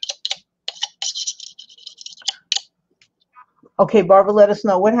 Okay, Barbara, let us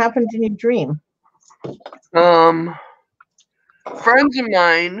know what happened in your dream. Friends of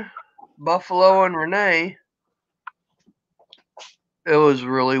mine, Buffalo and Renee, it was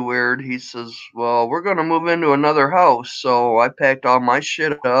really weird. He says, well, we're going to move into another house. So I packed all my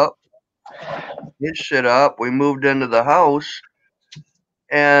shit up, his shit up. We moved into the house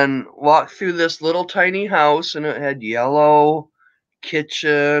and walked through this little tiny house, and it had yellow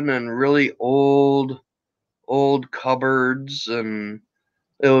kitchen and really old cupboards, and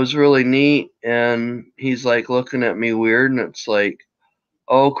it was really neat. And he's like looking at me weird, and it's like,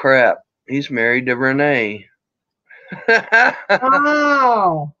 oh crap, he's married to Renee.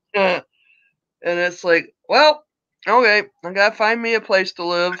 Oh. And it's like, well, okay, I gotta find me a place to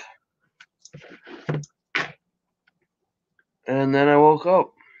live. And then I woke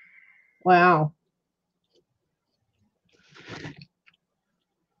up. Wow.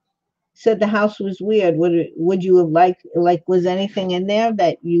 Said the house was weird. Would you have liked, was anything in there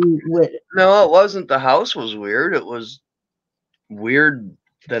that you would? No, it wasn't the house was weird. It was weird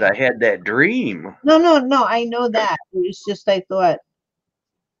that I had that dream. No, I know that. It was just, I thought.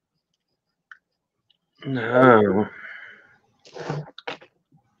 No.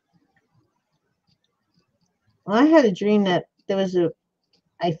 Well, I had a dream that there was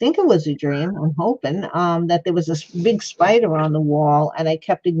I think it was a dream, I'm hoping, that there was this big spider on the wall and I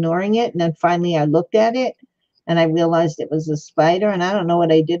kept ignoring it. And then finally I looked at it and I realized it was a spider, and I don't know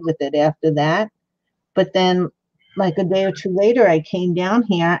what I did with it after that. But then like a day or 2 later, I came down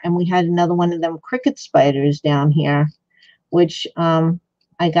here and we had another one of them cricket spiders down here, which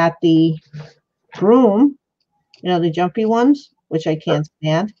I got the broom, the jumpy ones, which I can't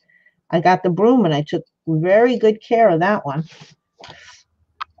stand. I got the broom and I took very good care of that one.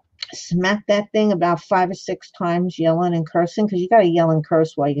 Smacked that thing about 5 or 6 times, yelling and cursing, because you got to yell and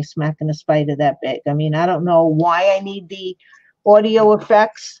curse while you're smacking a spider that big. I mean, I don't know why I need the audio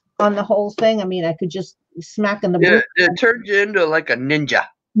effects on the whole thing. I mean, I could just smacking the broom. It turned you into like a ninja.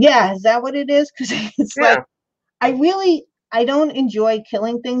 Yeah, is that what it is? Because it's like, I don't enjoy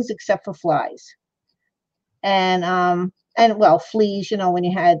killing things except for flies. And well, fleas, when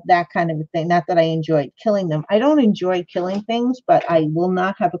you had that kind of a thing. Not that I enjoyed killing them. I don't enjoy killing things, but I will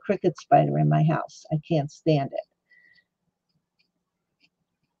not have a cricket spider in my house. I can't stand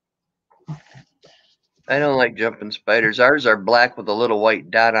it. I don't like jumping spiders. Ours are black with a little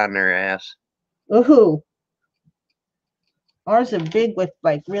white dot on their ass. Woohoo. Ours are big with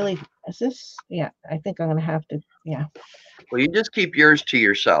like really, is this? Yeah, I think I'm going to have to, yeah. Well, you just keep yours to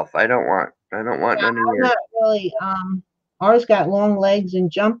yourself. I don't want none of yours. Not really, ours got long legs and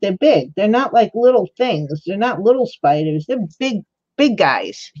jump. They're big. They're not like little things. They're not little spiders. They're big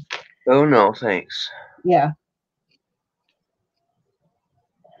guys. Oh no, thanks. Yeah.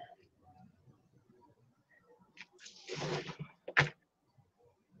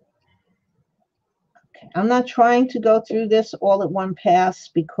 I'm not trying to go through this all at one pass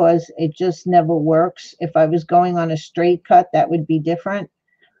because it just never works. If I was going on a straight cut, that would be different.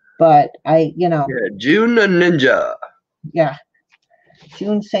 But Yeah, June the Ninja. yeah.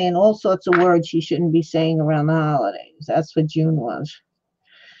 June saying all sorts of words she shouldn't be saying around the holidays. That's what June was.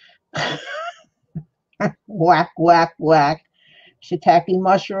 Whack, whack, whack. Shiitake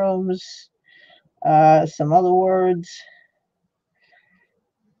mushrooms. Some other words.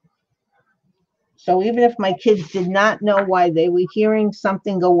 So even if my kids did not know why they were hearing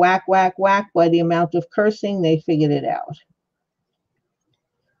something go whack, whack, whack by the amount of cursing, they figured it out.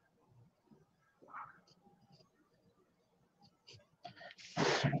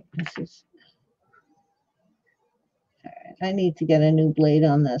 I need to get a new blade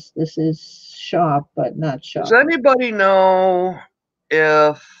on this. This is sharp, but not sharp. Does anybody know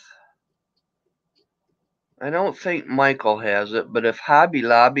if, I don't think Michael has it, but if Hobby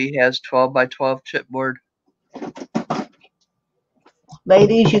Lobby has 12 by 12 chipboard?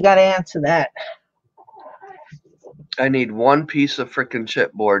 Ladies, you got to answer that. I need one piece of frickin'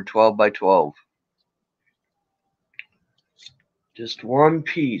 chipboard, 12 by 12. Just one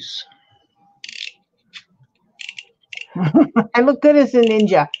piece. I look good as a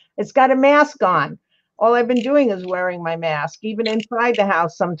ninja. It's got a mask on. All I've been doing is wearing my mask, even inside the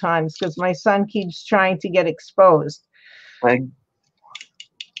house sometimes, because my son keeps trying to get exposed. I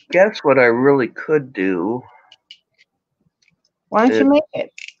guess what I really could do. Why don't you make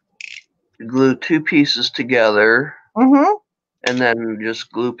it? Glue two pieces together. Mm-hmm. And then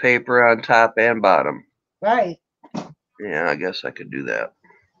just glue paper on top and bottom. Right. Yeah, I guess I could do that.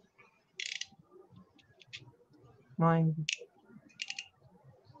 Mine.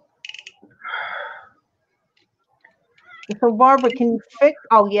 So Barbara, can you fix?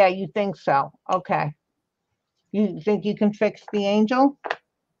 Oh yeah, you think so? Okay. You think you can fix the angel?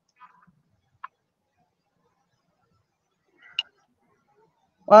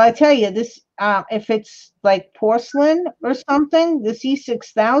 Well, I tell you, this if it's like porcelain or something, this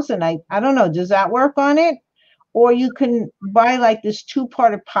E6000, I don't know, does that work on it? Or you can buy like this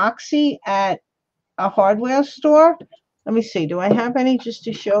 2-part epoxy at a hardware store. Let me see. Do I have any just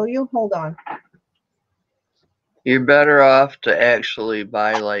to show you? Hold on. You're better off to actually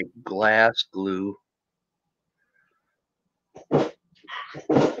buy like glass glue. But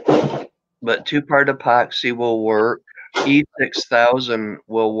 2-part epoxy will work. E6000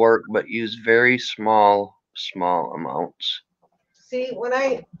 will work, but use very small amounts. See, when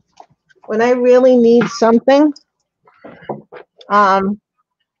I really need something, I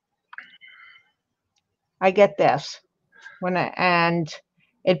get this. And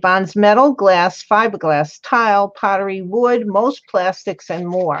it bonds metal, glass, fiberglass, tile, pottery, wood, most plastics, and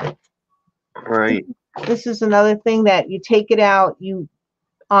more. Right. This is another thing that you take it out, you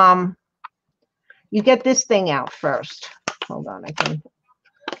get this thing out first. Hold on, I can.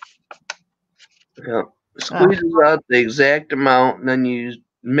 Yeah. Squeezes out the exact amount, and then you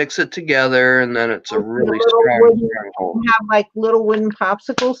mix it together, and then it's a really strong stronghold. You have like little wooden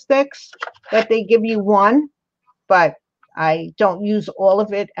popsicle sticks that they give you one, but I don't use all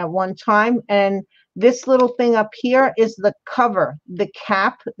of it at one time. And this little thing up here is the cover, the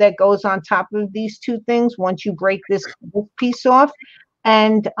cap that goes on top of these two things once you break this piece off.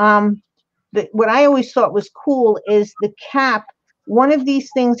 And what I always thought was cool is the cap. One of these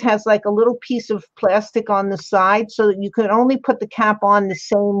things has like a little piece of plastic on the side so that you can only put the cap on the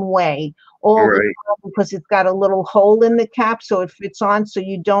same way all the time, because it's got a little hole in the cap so it fits on, so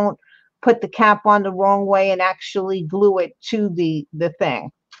you don't put the cap on the wrong way and actually glue it to the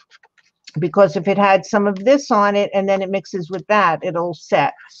thing. Because if it had some of this on it and then it mixes with that, it'll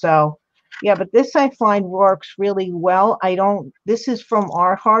set. So yeah, but this I find works really well. This is from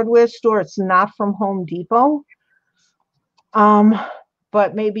our hardware store. It's not from Home Depot.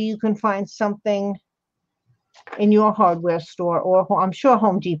 But maybe you can find something in your hardware store, or I'm sure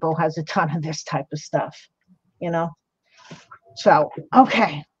Home Depot has a ton of this type of stuff, you know. So,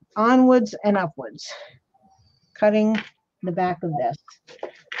 okay, onwards and upwards. Cutting the back of this.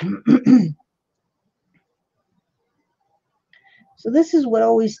 So this is what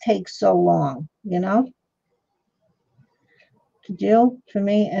always takes so long, you know, to do for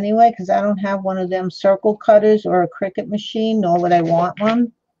me anyway, because I don't have one of them circle cutters or a Cricut machine, nor would I want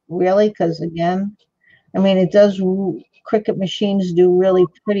one, really, because again, I mean, Cricut machines do really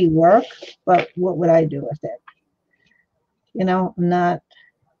pretty work, but what would I do with it? You know, I'm not,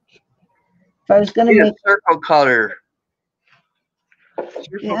 if I was going to make a circle cutter.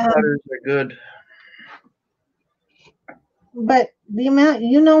 Circle cutters are good. But the amount,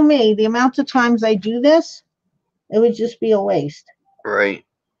 you know me, the amount of times I do this, it would just be a waste. Right.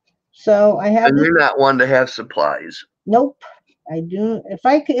 So I have And this. you're not one to have supplies. Nope. I do.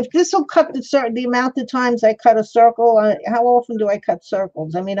 If this will cut the amount of times I cut a circle, how often do I cut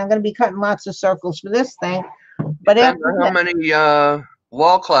circles? I mean, I'm going to be cutting lots of circles for this thing, but Depends after on how that, many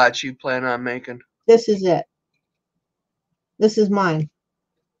wall clots you plan on making. this is it. This is mine.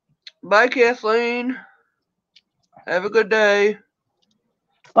 Bye, Kathleen. Have a good day.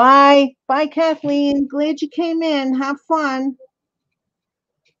 Bye. Bye, Kathleen. Glad you came in. Have fun.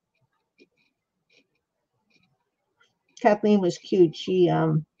 Kathleen was cute. She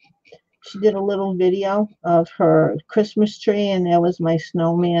did a little video of her Christmas tree, and there was my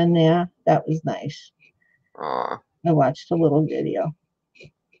snowman there. That was nice. Aw. I watched a little video.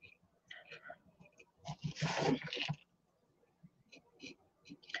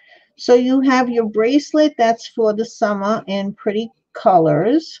 So you have your bracelet that's for the summer in pretty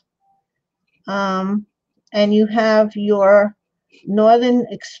colors. And you have your northern,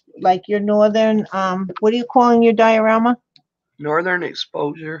 what are you calling your diorama? Northern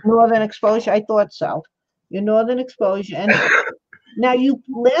exposure. Northern exposure. I thought so. Your northern exposure. And now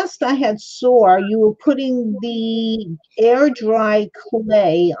last I had saw you were putting the air dry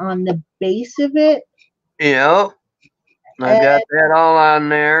clay on the base of it. Yeah. I got that all on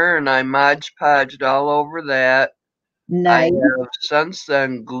there, and I Mod Podged all over that. Nice. I have since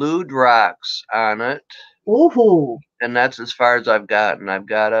then glued rocks on it. Woohoo. And that's as far as I've gotten. I've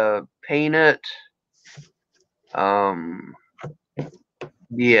got to paint it.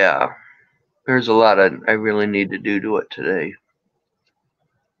 Yeah. There's a lot I really need to do to it today.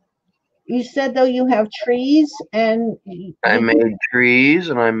 You said though you have trees and I made trees,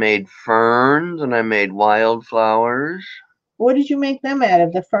 and I made ferns, and I made wildflowers. What did you make them out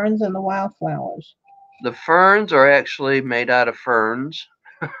of, the ferns and the wildflowers? The ferns are actually made out of ferns.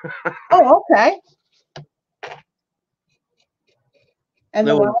 Oh, okay. And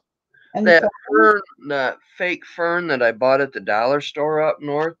that fake fern that I bought at the dollar store up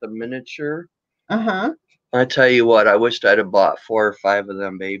north, the miniature. Uh-huh. I tell you what, I wished I'd have bought 4 or 5 of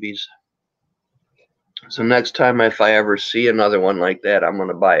them babies. So next time, if I ever see another one like that, I'm going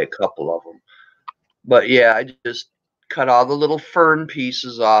to buy a couple of them. But yeah, I just cut all the little fern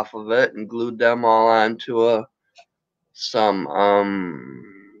pieces off of it and glued them all onto some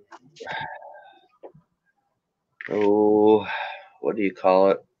what do you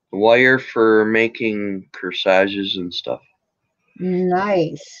call it? Wire for making corsages and stuff.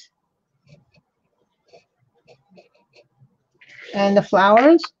 Nice. And the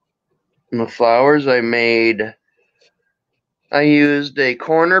flowers? And the flowers I used a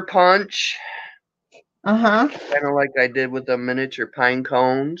corner punch. Uh-huh. Kind of like I did with the miniature pine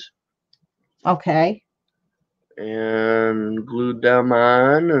cones. Okay. And glued them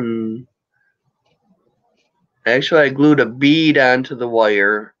on, and actually I glued a bead onto the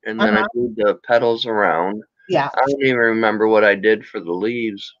wire, and then I glued the petals around. Yeah. I don't even remember what I did for the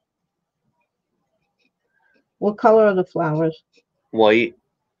leaves. What color are the flowers? White.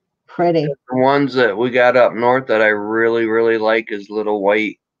 Pretty. The ones that we got up north that I really, really like is little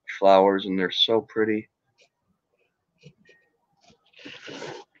white flowers, and they're so pretty.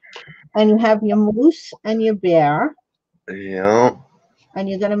 And you have your moose and your bear. Yeah. And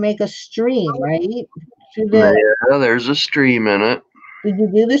you're going to make a stream, right? Yeah, there's a stream in it. Did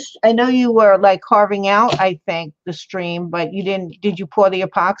you do this? I know you were like carving out, I think, the stream, but you didn't. Did you pour the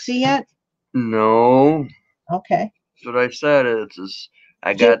epoxy yet? No. Okay. That's what I said.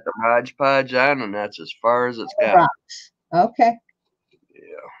 I got the Mod Podge on, and that's as far as it's got. Rocks. Okay.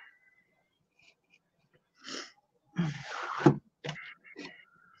 Yeah.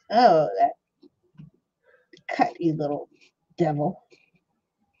 Oh, that cut, you little devil.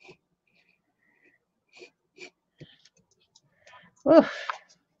 Oof.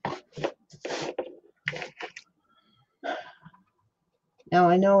 Now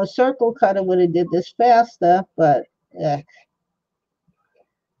I know a circle cutter would have did this faster, but yeah.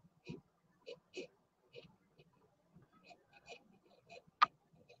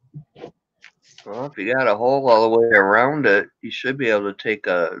 Well, if you got a hole all the way around it, you should be able to take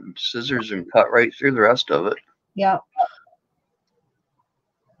scissors and cut right through the rest of it. Yeah.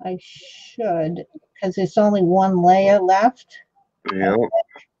 I should, because there's only one layer left. Yeah.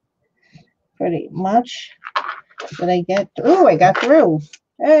 Pretty much. Did I get? Oh, I got through.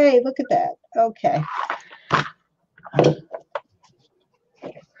 Hey, look at that. Okay.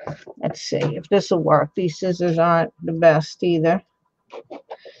 Let's see if this will work. These scissors aren't the best either.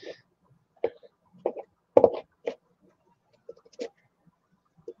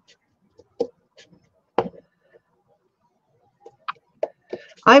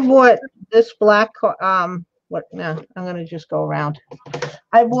 I bought this black, no, I'm going to just go around.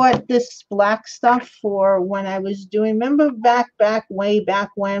 I bought this black stuff for when I was doing, remember way back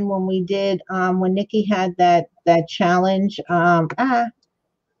when we did, when Nikki had that challenge,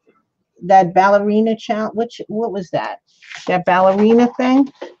 that ballerina challenge, what was that? That ballerina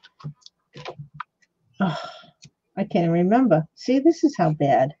thing? Oh, I can't remember. See, this is how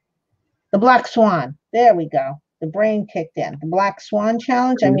bad. The Black Swan. There we go. The brain kicked in. The Black Swan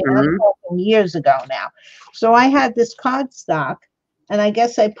challenge. I mean, I'm talking years ago now. So I had this cardstock, and I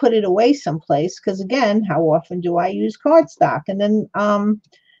guess I put it away someplace because, again, how often do I use cardstock? And then a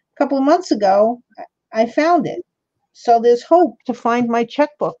couple of months ago, I found it. So there's hope to find my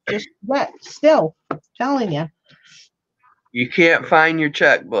checkbook. Just what? Still telling you. You can't find your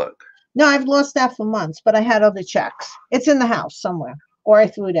checkbook. No, I've lost that for months, but I had other checks. It's in the house somewhere, or I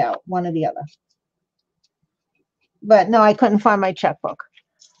threw it out, one or the other. But no, I couldn't find my checkbook.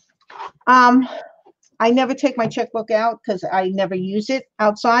 I never take my checkbook out because I never use it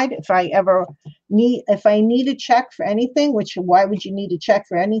outside. If I need a check for anything, which why would you need a check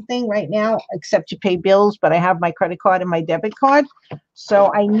for anything right now except to pay bills? But I have my credit card and my debit card, so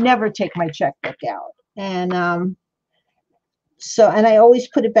I never take my checkbook out. And and I always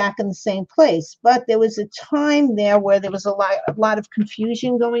put it back in the same place. But there was a time there where there was a lot of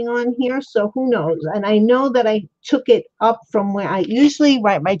confusion going on here. So who knows? And I know that I took it up from where I usually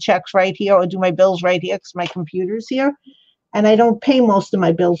write my checks right here or do my bills right here because my computer's here. And I don't pay most of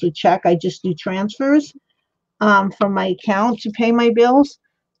my bills with check. I just do transfers from my account to pay my bills.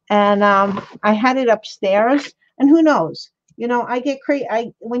 And I had it upstairs. And who knows? You know, I get crazy.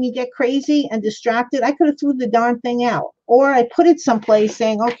 When you get crazy and distracted, I could have threw the darn thing out, or I put it someplace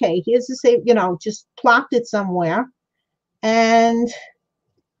saying, "Okay, here's the save." You know, just plopped it somewhere, and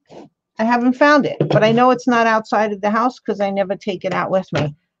I haven't found it. But I know it's not outside of the house because I never take it out with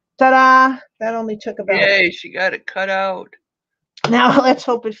me. Ta-da! That only took about. Yay! She got it cut out. Now let's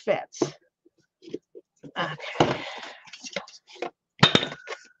hope it fits. Okay.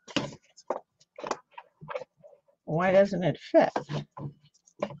 Why doesn't it fit?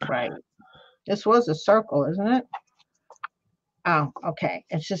 Right. This was a circle, isn't it? Oh, okay.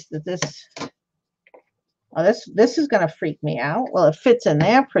 It's just that this is going to freak me out. Well, it fits in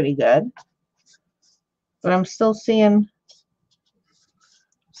there pretty good. But I'm still seeing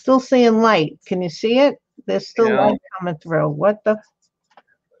light. Can you see it? There's still light coming through. What the?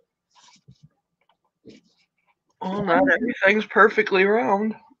 Well, not everything's perfectly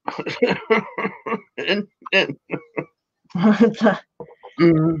round. Does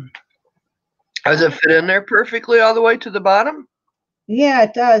it fit in there perfectly all the way to the bottom? Yeah,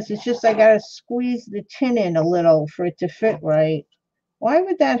 it does. It's just I gotta squeeze the tin in a little for it to fit right. Why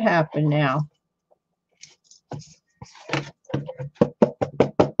would that happen now?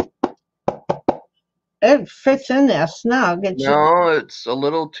 It fits in there snug. No, it's a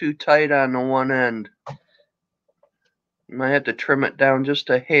little too tight on the one end. You might have to trim it down just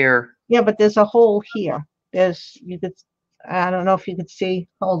a hair. Yeah, but there's a hole here. I don't know if you could see.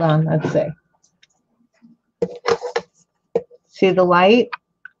 Hold on, let's see. See the light?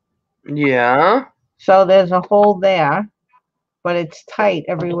 Yeah. So there's a hole there, but it's tight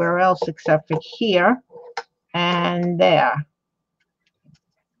everywhere else except for here and there.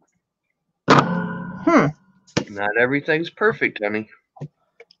 Not everything's perfect, honey.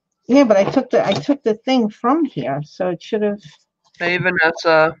 Yeah, but I took the thing from here, so it should have. Hey,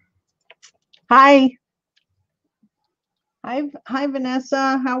 Vanessa. Hi. Hi,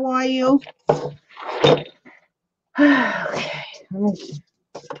 Vanessa. How are you? Okay.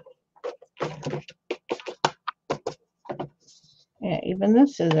 Yeah, even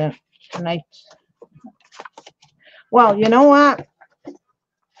this isn't nice. Well, you know what?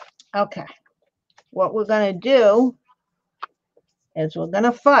 Okay. What we're going to do is we're going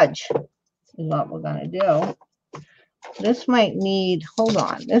to fudge is what we're going to do. This might need, hold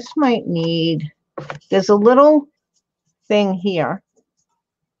on. This might need, there's a little thing here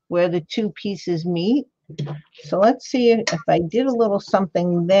where the two pieces meet. So let's see if I did a little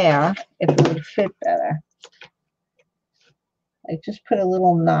something there, if it would fit better. I just put a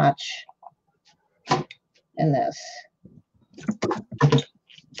little notch in this.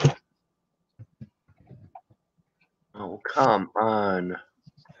 Oh, come on.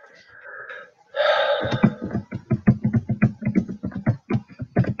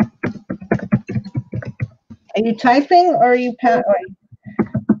 Are you typing or are you?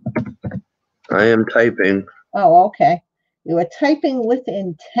 I am typing. Oh, okay. You were typing with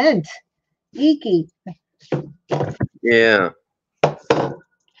intent. Eeky. Yeah.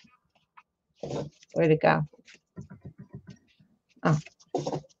 Where'd it go? Oh.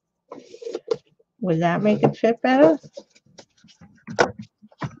 Would that make it fit better?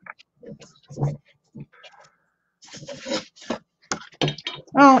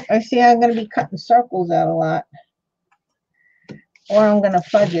 Oh, I see. I'm going to be cutting circles out a lot. Or I'm going to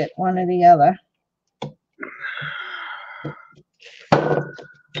fudge it, one or the other.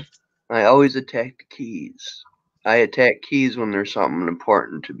 I always attack the keys. I attack keys when there's something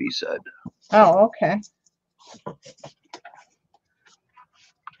important to be said. Oh, okay.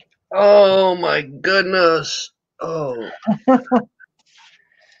 Oh my goodness. Oh.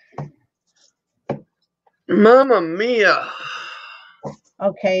 Mamma mia.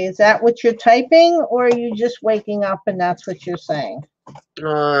 Okay, is that what you're typing, or are you just waking up and that's what you're saying?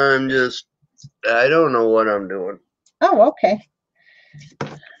 I don't know what I'm doing. Oh, okay.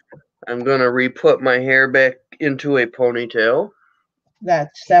 I'm gonna re-put my hair back into a ponytail.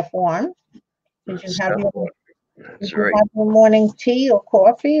 That's step one. Did you have your, That's right. have your morning tea or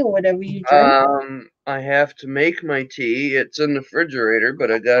coffee or whatever you drink? I have to make my tea. It's in the refrigerator,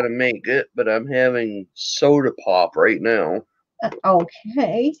 but I gotta make it. But I'm having soda pop right now.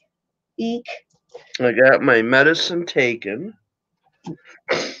 Okay. Eek. I got my medicine taken.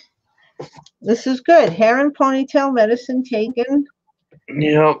 This is good. Hair and ponytail, medicine taken.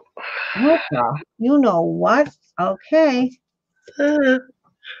 Yep. You know what? Okay. I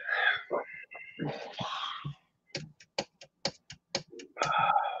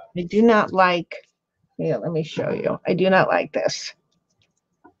do not like, here, let me show you. I do not like this.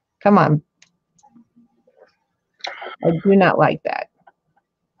 Come on. I do not like that.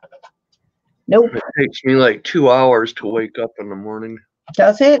 Nope. It takes me like 2 hours to wake up in the morning.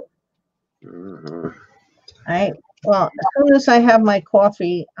 Does it? Mm-hmm. Well, as soon as I have my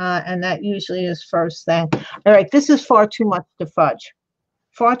coffee, and that usually is first thing. All right, this is far too much to fudge.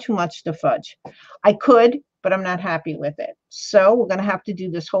 Far too much to fudge. I could, but I'm not happy with it. So we're going to have to do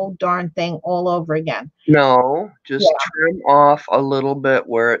this whole darn thing all over again. No, just trim off a little bit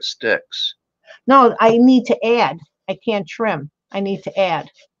where it sticks. No, I need to add. I can't trim. I need to add.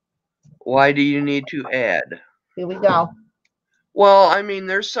 Why do you need to add? Here we go. Well, I mean,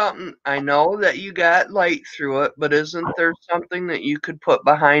 there's something, I know that you got light through it, but isn't there something that you could put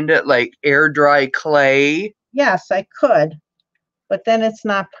behind it, like air dry clay? Yes, I could, but then it's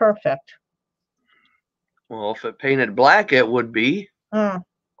not perfect. Well, if it painted black, it would be. I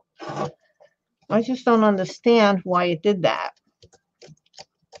just don't understand why it did that.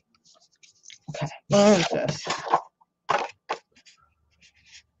 Okay, where is this?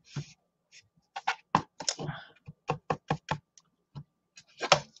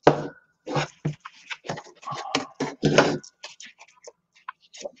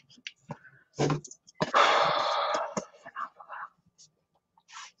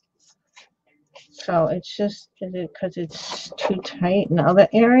 So it's just, is it because it's too tight in other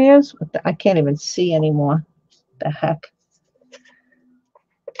areas? I can't even see anymore. The heck.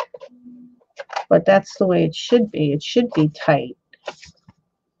 But that's the way it should be. It should be tight.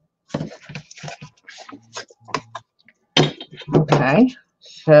 Okay,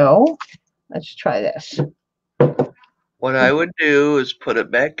 so let's try this. What I would do is put it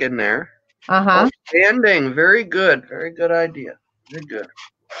back in there. Outstanding. Very good. Very good idea. Very good.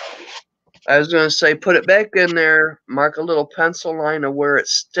 I was going to say, put it back in there, mark a little pencil line of where it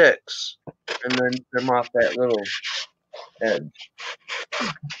sticks, and then trim off that little edge.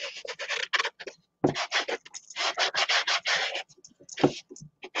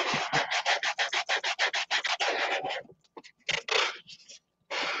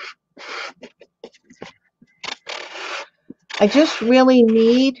 I just really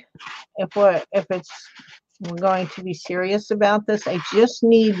need, if we're going to be serious about this, I just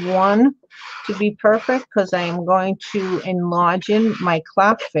need one to be perfect because I am going to enlarge in my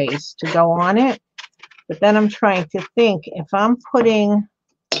clock face to go on it. But then I'm trying to think if I'm putting,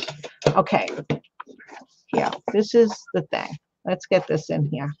 okay, yeah, this is the thing. Let's get this in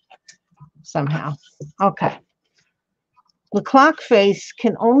here somehow. Okay. The clock face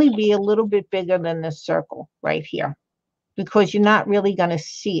can only be a little bit bigger than this circle right here because you're not really going to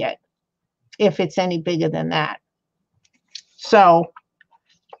see it if it's any bigger than that. So,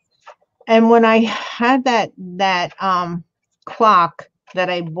 and when I had that clock that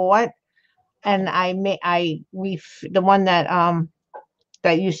I bought, and the one that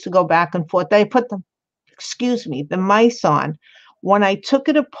that used to go back and forth, I put the mice on. When I took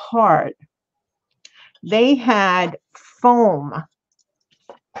it apart, they had foam.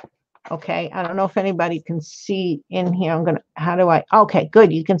 Okay, I don't know if anybody can see in here. Okay,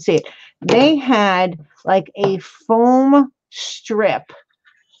 good, you can see it. They had like a foam strip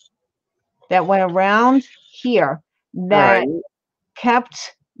that went around here that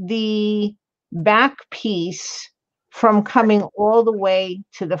kept the back piece from coming all the way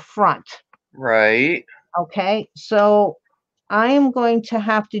to the front. Right. Okay, so I am going to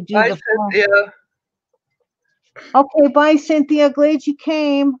have to do Bye, the phone. Cynthia. Okay, bye, Cynthia. Glad you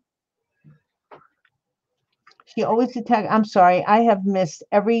came. She always attacks. I'm sorry, I have missed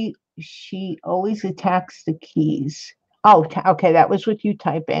every. She always attacks the keys. Oh, okay, that was with you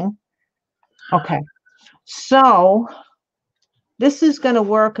typing. Okay, so this is going to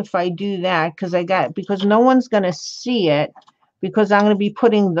work if I do that because no one's going to see it because I'm going to be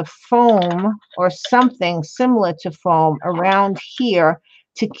putting the foam or something similar to foam around here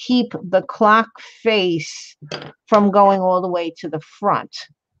to keep the clock face from going all the way to the front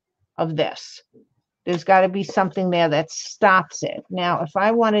of this. There's got to be something there that stops it. Now, if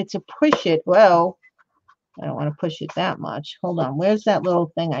I wanted to push it, well, I don't want to push it that much. Hold on. Where's that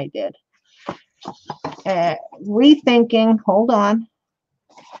little thing I did? Rethinking. Hold on.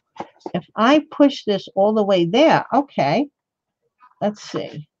 If I push this all the way there, okay. Let's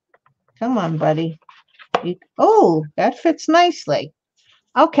see. Come on, buddy. Oh, that fits nicely.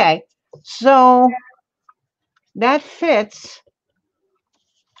 Okay. So that fits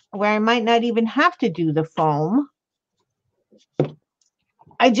where I might not even have to do the foam.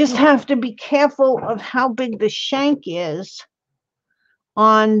 I just have to be careful of how big the shank is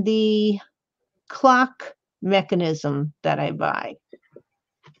on the clock mechanism that I buy.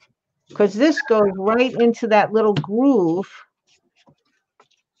 Because this goes right into that little groove.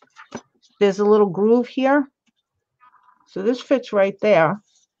 There's a little groove here. So this fits right there.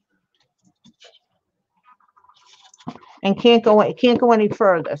 And it can't go any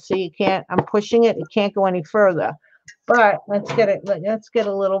further. See, you can't, I'm pushing it, it can't go any further. But let's get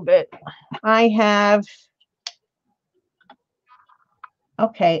a little bit. I have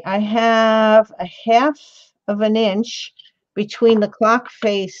a half of an inch between the clock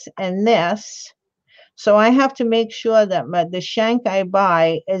face and this. So I have to make sure that the shank I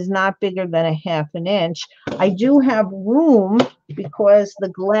buy is not bigger than a half an inch. I do have room because the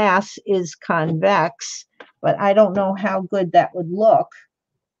glass is convex, but I don't know how good that would look.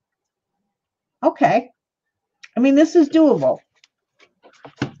 Okay. I mean, this is doable.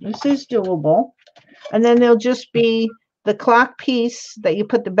 This is doable. And then there'll just be the clock piece that you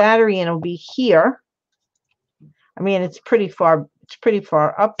put the battery in will be here. I mean, it's pretty far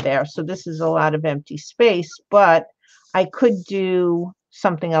up there. So this is a lot of empty space, but I could do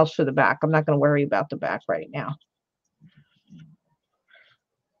something else for the back. I'm not going to worry about the back right now.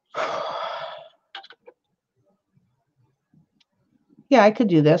 Yeah, I could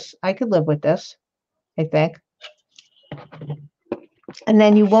do this. I could live with this, I think. And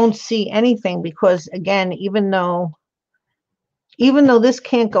then you won't see anything because, again, even though this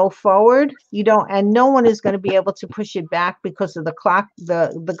can't go forward, and no one is going to be able to push it back because of the clock,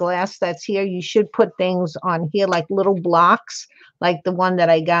 the glass that's here. You should put things on here like little blocks, like the one that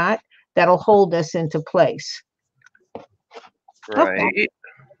I got, that'll hold this into place. Right. Okay.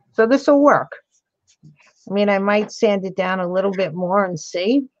 So this will work. I mean, I might sand it down a little bit more and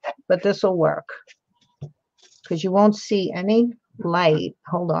see, but this will work because you won't see any light.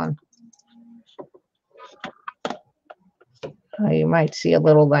 Hold on. You might see a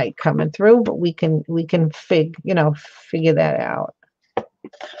little light coming through, but we can figure that out.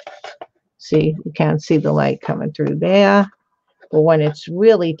 See, you can't see the light coming through there, but when it's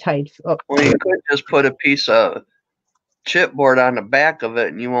really tight. Oh. Well, you could just put a piece of chipboard on the back of it,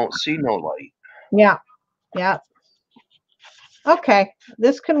 and you won't see no light. Yeah, yeah. Okay,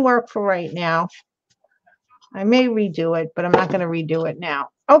 this can work for right now. I may redo it, but I'm not going to redo it now.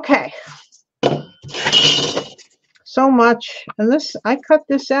 Okay. So much, and this, I cut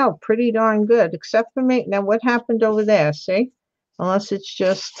this out pretty darn good, except for me. Now, what happened over there? See, unless it's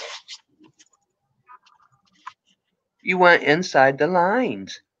just. You went inside the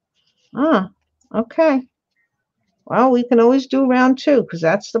lines. Okay. Well, we can always do round two because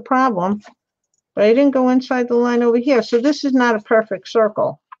that's the problem. But I didn't go inside the line over here, so this is not a perfect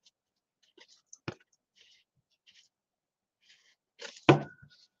circle.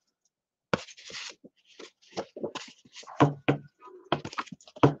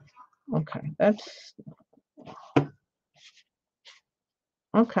 Okay, that's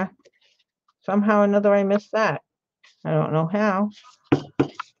okay. Somehow or another I missed that. I don't know how.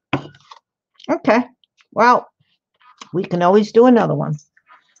 Okay, well, we can always do another one.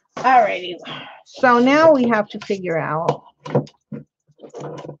 Alrighty, so now we have to figure out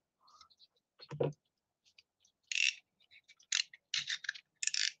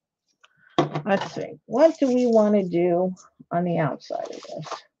let's see, what do we want to do on the outside of this?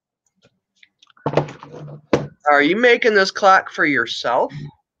 Are you making this clock for yourself?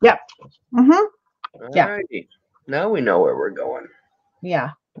 Yep. Yeah. Alrighty. Now we know where we're going. Yeah.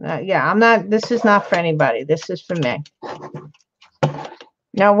 Yeah, I'm not, this is not for anybody. This is for me.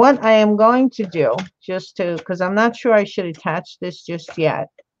 Now, what I am going to do, just to, because I'm not sure I should attach this just yet,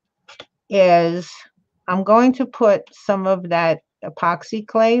 is I'm going to put some of that epoxy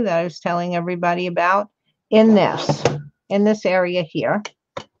clay that I was telling everybody about in this area here.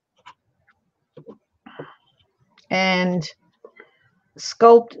 And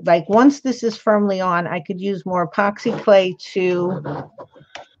sculpt, like once this is firmly on, I could use more epoxy clay to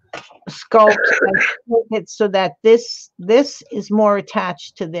sculpt and make it so that this is more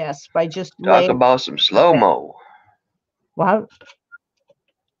attached to this by just Talk about some slow-mo. Well,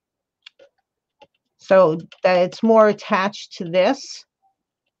 so that it's more attached to this,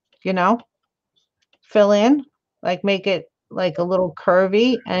 you know, fill in, like make it like a little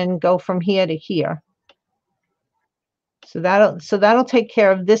curvy and go from here to here. So that'll take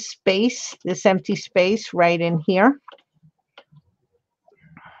care of this space, this empty space right in here.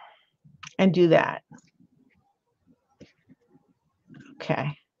 And do that.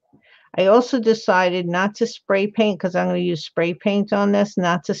 Okay. I also decided not to spray paint because I'm going to use spray paint on this,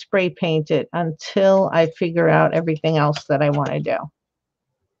 not to spray paint it until I figure out everything else that I want to do.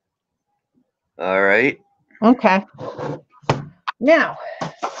 All right. Okay. Now,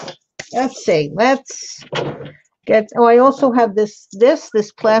 let's see. Let's get, oh, I also have this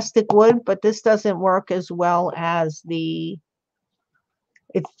plastic wood, but this doesn't work as well as the,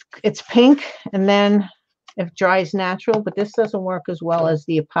 it's pink and then it dries natural, but this doesn't work as well as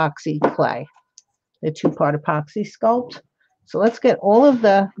the epoxy clay, the 2-part epoxy sculpt. So let's get all of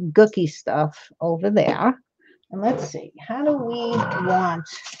the gooky stuff over there. And let's see, how do we want,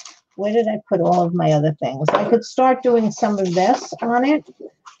 where did I put all of my other things? I could start doing some of this on it.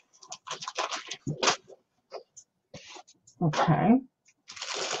 Okay.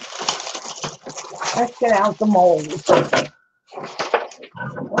 Let's get out the molds.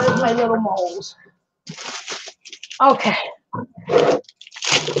 Where's my little molds? Okay.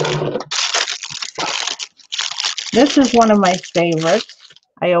 This is one of my favorites.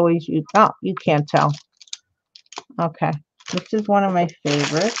 I always use, oh, you can't tell. Okay. This is one of my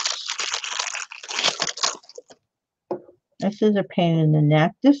favorites. This is a pain in the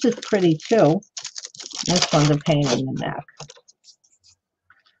neck. This is pretty too. This one's a pain in the neck.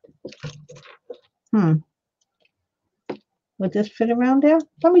 Would this fit around there?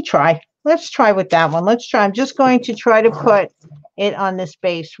 Let me try. Let's try with that one. Let's try. I'm just going to try to put it on this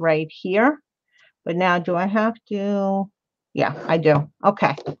base right here. But now do I have to? Yeah, I do.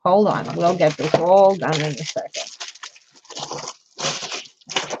 Okay, hold on. We'll get this all done in a second.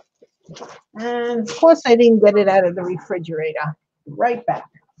 And of course, I didn't get it out of the refrigerator. Right back.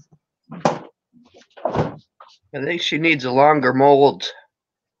 I think she needs a longer mold.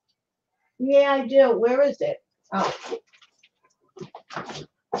 Yeah, I do. Where is it? Oh.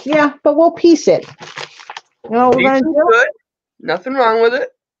 Yeah, but we'll piece it. You know what we're going to do? Good. Nothing wrong with it.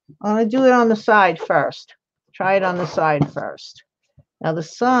 I'm going to do it on the side first. Try it on the side first. Now the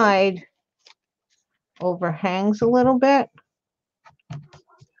side overhangs a little bit.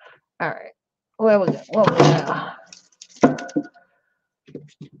 All right. Where we go? Where we go?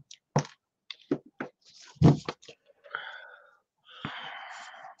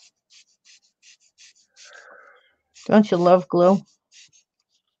 Don't you love glue?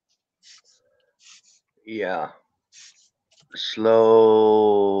 Yeah.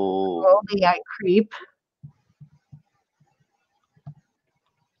 Slowly I creep.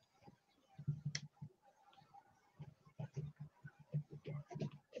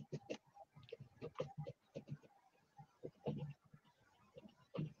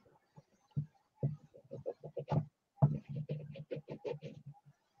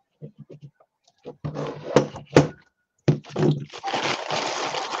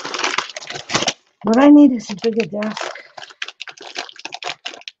 What I need is a bigger desk.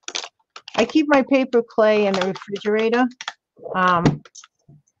 I keep my paper clay in the refrigerator,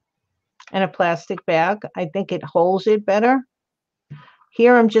 in a plastic bag. I think it holds it better.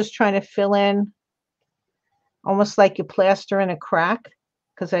 Here I'm just trying to fill in almost like you plaster in a crack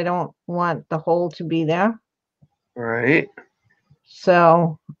because I don't want the hole to be there. Right.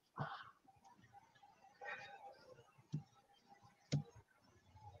 So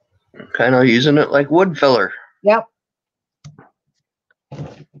kind of using it like wood filler. Yep.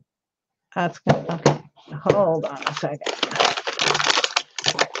 That's good. Okay. Hold on a second.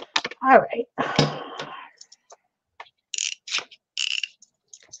 All right.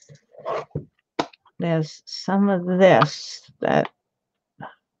 There's some of this that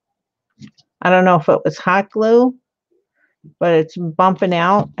I don't know if it was hot glue, but it's bumping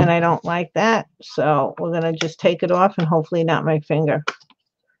out and I don't like that. So we're going to just take it off and hopefully not my finger.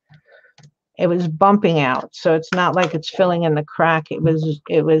 it was bumping out. So it's not like it's filling in the crack. It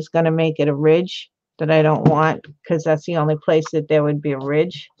was going to make it a ridge that I don't want, because that's the only place that there would be a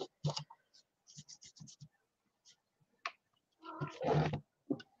ridge.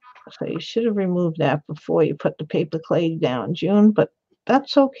 So you should have removed that before you put the paper clay down, June, but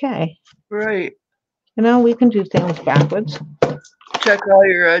that's okay. Right. You know, we can do things backwards. Check all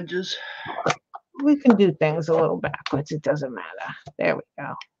your edges. We can do things a little backwards. It doesn't matter. There we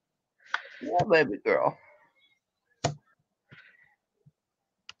go. Yeah, baby girl.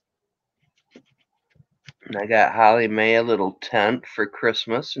 And I got Holly Mae a little tent for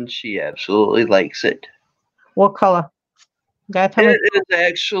Christmas, and she absolutely likes it. What color? It is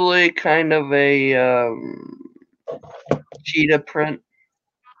actually kind of a cheetah print.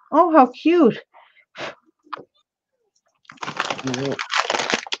 Oh, how cute. Yeah.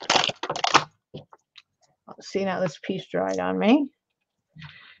 See, now this piece dried on me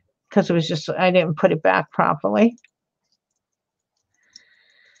because it was just, I didn't put it back properly.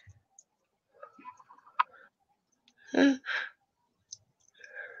 Probably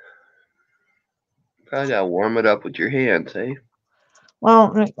gotta warm it up with your hands, eh?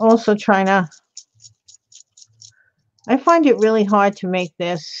 Well, I'm also trying to, I find it really hard to make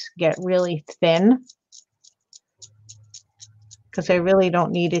this get really thin because I really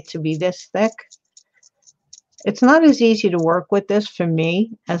don't need it to be this thick. It's not as easy to work with this for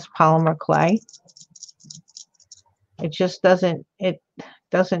me as polymer clay. It just doesn't, it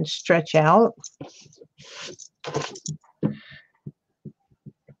doesn't stretch out.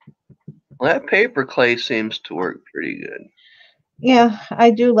 Well, that paper clay seems to work pretty good. Yeah,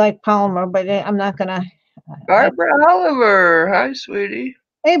 I do like polymer, but I'm not gonna. Barbara Oliver, hi, sweetie.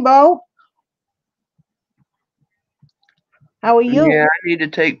 Hey, Bo. How are you? Yeah, I need to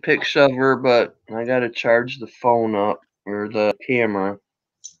take pics of her, but I gotta charge the phone up or the camera.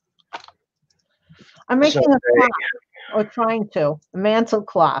 I'm making a clock, or trying to, a mantle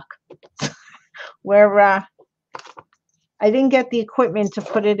clock, where I didn't get the equipment to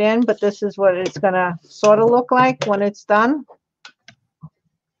put it in, but this is what it's gonna sort of look like when it's done.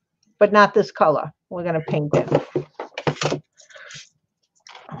 But not this color. We're gonna paint it.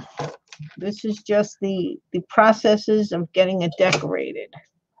 This is just the processes of getting it decorated.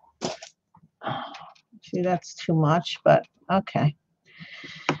 See, that's too much, but okay.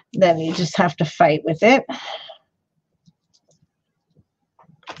 Then you just have to fight with it.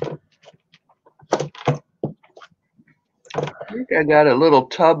 I think I got a little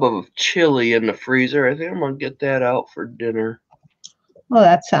tub of chili in the freezer. I think I'm gonna get that out for dinner. Well,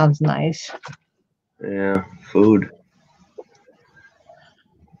 that sounds nice. Yeah, food.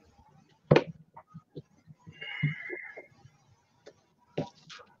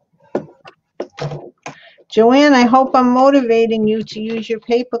 Joanne, I hope I'm motivating you to use your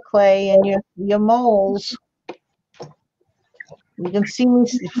paper clay and your molds. You can see me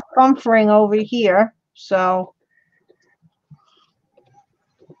comforting over here, so.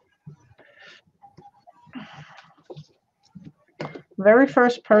 Very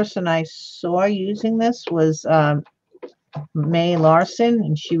first person I saw using this was May Larson,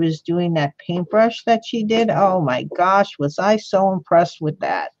 and she was doing that paintbrush that she did. Oh my gosh, was I so impressed with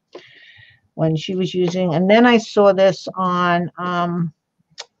that when she was using. And then I saw this on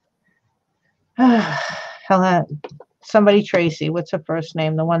somebody Tracy. What's her first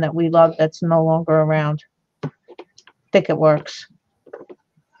name? The one that we love that's no longer around. Think It Works.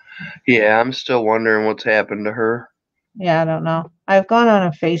 Yeah, I'm still wondering what's happened to her. Yeah, I don't know. I've gone on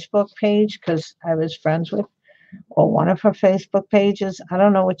a Facebook page because I was friends with, or one of her Facebook pages. I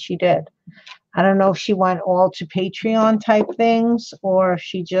don't know what she did. I don't know if she went all to Patreon type things or if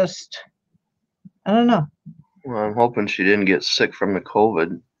she just, I don't know. Well, I'm hoping she didn't get sick from the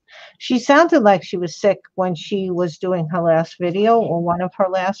COVID. She sounded like she was sick when she was doing her last video or one of her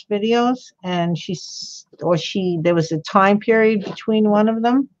last videos. And there was a time period between one of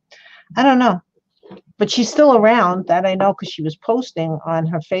them. I don't know. But she's still around, that I know, because she was posting on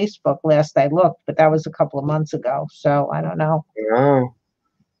her Facebook last I looked, but that was a couple of months ago. So I don't know. Oh.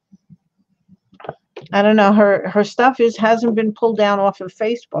 I don't know. Her stuff hasn't been pulled down off of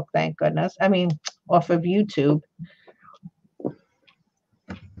Facebook, thank goodness. I mean, off of YouTube.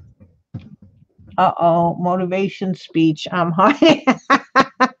 Uh-oh, motivation speech. I'm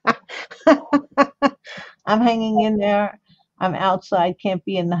hanging in there. I'm outside, can't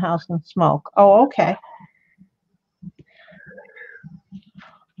be in the house and smoke. Oh, okay.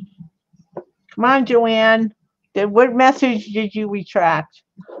 Come on, Joanne. What message did you retract?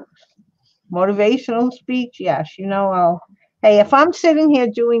 Motivational speech? Yes, hey, if I'm sitting here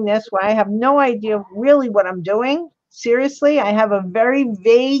doing this where I have no idea really what I'm doing, seriously, I have a very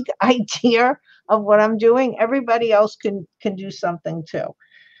vague idea of what I'm doing. Everybody else can do something too.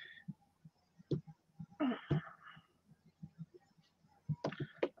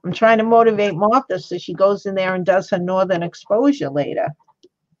 I'm trying to motivate Martha so she goes in there and does her northern exposure later.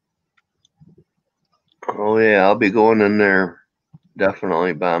 Oh yeah, I'll be going in there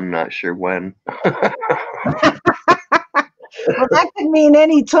definitely, but I'm not sure when. Well, that could mean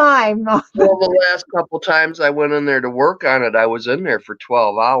any time. Well, the last couple times I went in there to work on it, I was in there for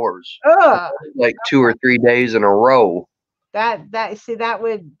 12 hours, Ugh, like 2 or 3 days in a row. that see that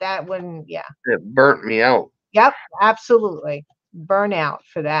wouldn't yeah. It burnt me out, Yep, absolutely. Burnout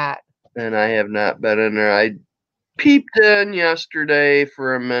for that. and I have not been in there. I peeped in yesterday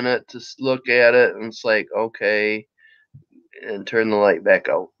for a minute to look at it, and it's like, okay, and turn the light back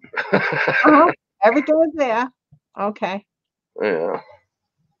out. Uh-huh. Everything was there. Okay. Yeah.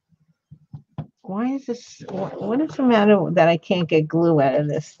 Why is this? What is the matter that I can't get glue out of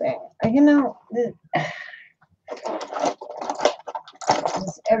this thing? You know,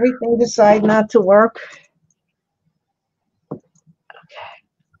 does everything decide not to work?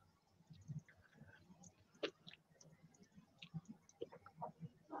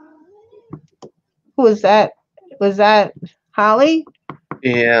 Who was that? Was that Holly?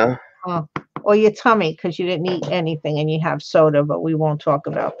 Yeah. Oh, or your tummy because you didn't eat anything and you have soda, but we won't talk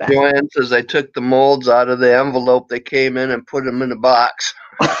about that. Joanne says I took the molds out of the envelope they came in and put them in a box.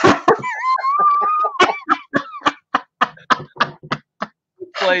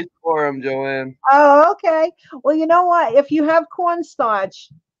 Place for them, Joanne. Oh, okay. Well, you know what? If you have cornstarch,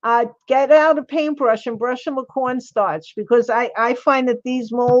 get out a paintbrush and brush them with cornstarch because I find that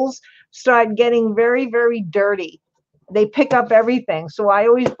these molds start getting very, very dirty. They pick up everything. So I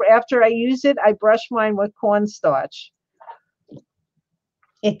always, after I use it, I brush mine with cornstarch.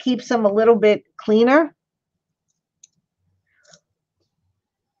 It keeps them a little bit cleaner.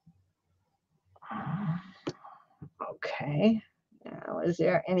 Okay. Now, is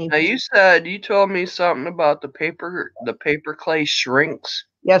there any? Now you told me something about the paper clay shrinks.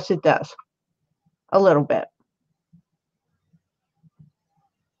 Yes, it does. A little bit.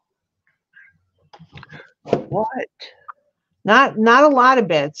 What? Not a lot of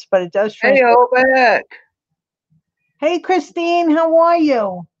bits, but it does shrink. Hey, oh back. Hey, Christine, how are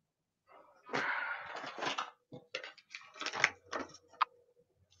you?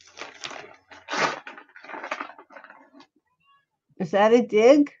 Is that a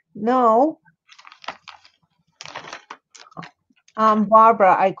dig? No.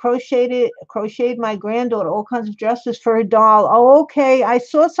 Barbara, I crocheted my granddaughter all kinds of dresses for her doll. Oh, okay. I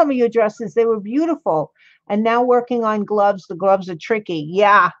saw some of your dresses. They were beautiful. And now working on gloves. The gloves are tricky.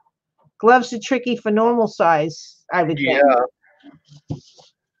 Yeah. Gloves are tricky for normal size, I would think. Yeah.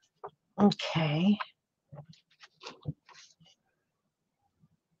 Okay.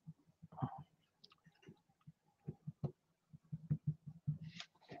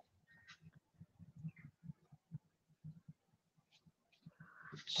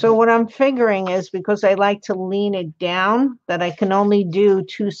 So what I'm figuring is because I like to lean it down, that I can only do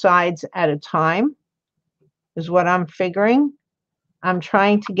 2 sides at a time, is what I'm figuring. I'm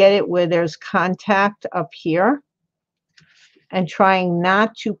trying to get it where there's contact up here and trying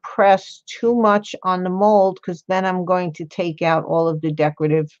not to press too much on the mold because then I'm going to take out all of the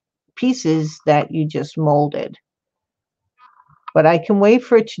decorative pieces that you just molded. But I can wait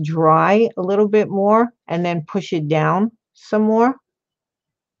for it to dry a little bit more and then push it down some more.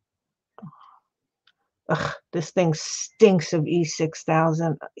 Ugh, this thing stinks of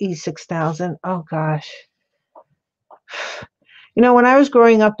E6000. E6000. Oh gosh. You know, when I was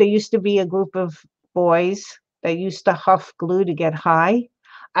growing up, there used to be a group of boys that used to huff glue to get high.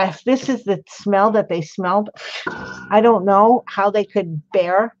 If this is the smell that they smelled, I don't know how they could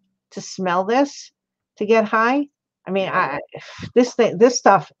bear to smell this to get high. I mean, this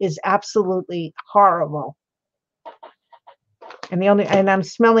stuff is absolutely horrible. And I'm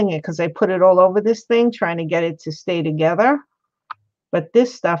smelling it because I put it all over this thing, trying to get it to stay together. But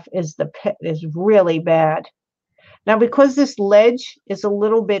this stuff is really bad. Now, because this ledge is a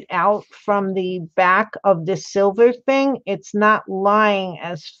little bit out from the back of this silver thing, it's not lying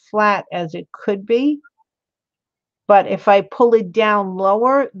as flat as it could be. But if I pull it down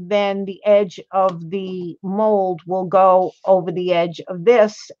lower, then the edge of the mold will go over the edge of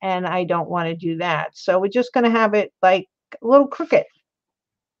this, and I don't want to do that. So we're just going to have it like a little crooked.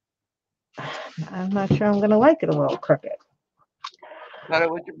 I'm not sure I'm going to like it a little crooked. Got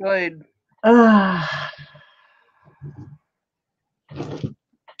it with your blade.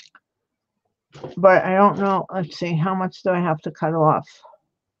 But I don't know. Let's see. How much do I have to cut off?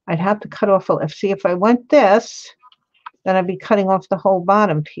 I'd have to cut off. See, if I went this, then I'd be cutting off the whole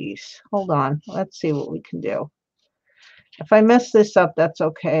bottom piece. Hold on. Let's see what we can do. If I mess this up, that's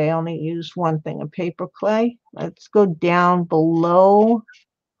okay. I only used one thing of paper clay. Let's go down below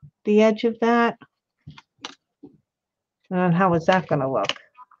the edge of that. And how is that going to look?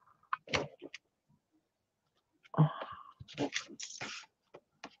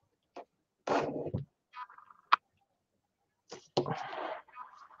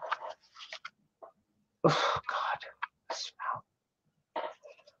 Oh, God. Smell.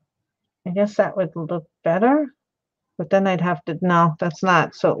 I guess that would look better. But then I'd have to, no, that's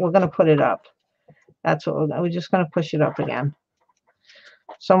not. So we're going to put it up. That's what we're just going to push it up again.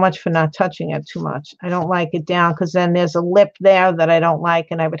 So much for not touching it too much. I don't like it down because then there's a lip there that I don't like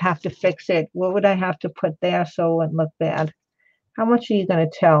and I would have to fix it. What would I have to put there so it wouldn't look bad? How much are you going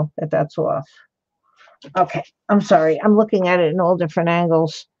to tell that that's off? Okay, I'm sorry. I'm looking at it in all different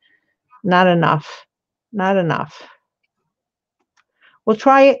angles. Not enough. Not enough. We'll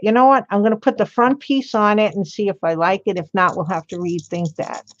try it. You know what? I'm going to put the front piece on it and see if I like it. If not, we'll have to rethink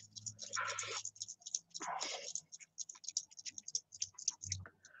that.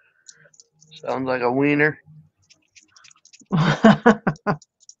 Sounds like a wiener.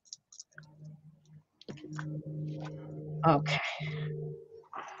 Okay.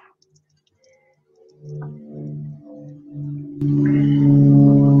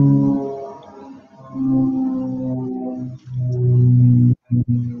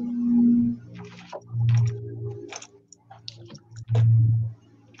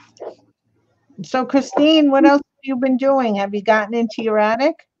 So, Christine, what else have you been doing? Have you gotten into your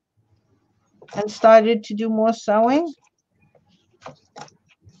attic and started to do more sewing?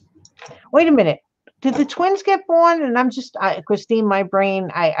 Wait a minute. Did the twins get born? And Christine, my brain,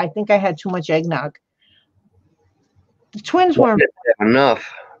 I think I had too much eggnog. The twins weren't.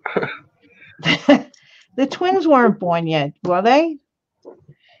 Enough. The twins weren't born yet, were they?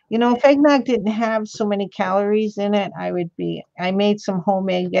 You know, if eggnog didn't have so many calories in it, I made some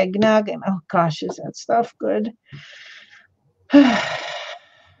homemade eggnog and oh gosh, is that stuff good?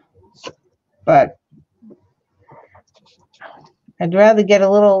 But I'd rather get a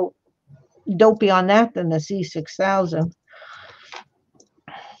little dopey on that than the C6000.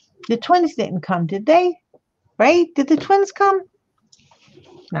 The twins didn't come, did they? Right? Did the twins come?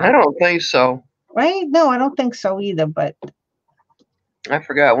 No. I don't think so. Right? No, I don't think so either, but I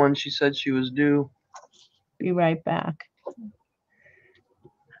forgot when she said she was due. be right back.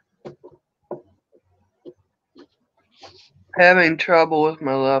 Having trouble with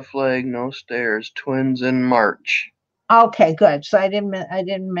my left leg, no stairs. Twins in March. Okay, good. So I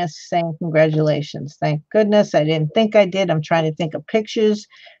didn't miss saying congratulations. Thank goodness. I didn't think I did. I'm trying to think of pictures.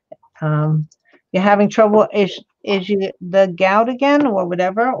 You're having trouble. Is you the gout again or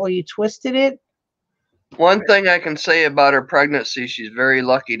whatever, or you twisted it? One thing I can say about her pregnancy, she's very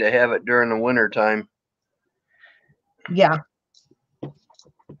lucky to have it during the winter time. Yeah.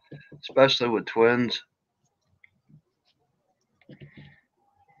 Especially with twins.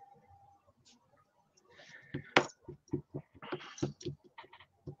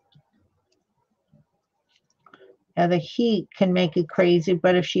 Yeah, the heat can make it crazy,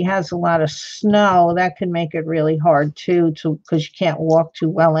 but if she has a lot of snow, that can make it really hard too, because you can't walk too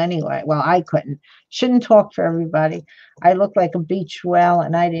well anyway. Well, I couldn't. Shouldn't talk for everybody. I look like a beach whale,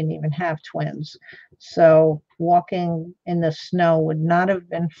 and I didn't even have twins. So walking in the snow would not have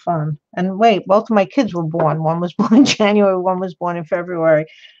been fun. And wait, both of my kids were born. One was born in January, one was born in February.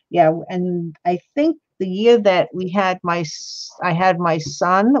 Yeah, and I think the year that I had my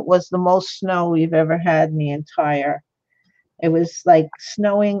son was the most snow we've ever had in the entire. It was like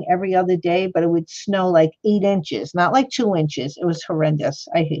snowing every other day, but it would snow like 8 inches, not like 2 inches. It was horrendous.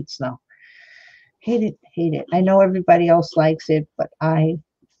 I hate snow. Hate it, hate it. I know everybody else likes it, but I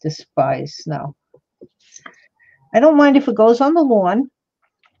despise snow. I don't mind if it goes on the lawn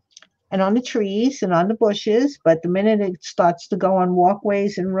and on the trees and on the bushes, but the minute it starts to go on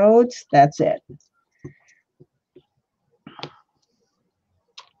walkways and roads, that's it.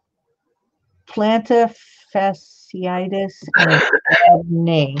 Plantar fasciitis and a bad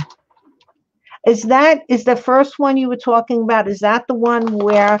knee. Is the first one you were talking about? Is that the one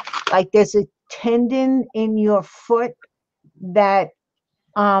where like there's a tendon in your foot that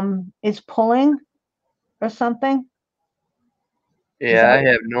is pulling or something? Yeah, I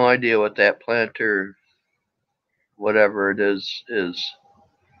have no idea what that plantar, whatever it is.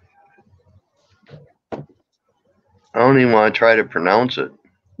 I don't even want to try to pronounce it.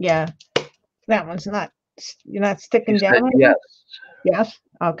 Yeah, that one's not. You're not sticking You down. said yes. Yes.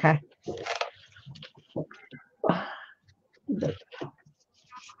 Okay.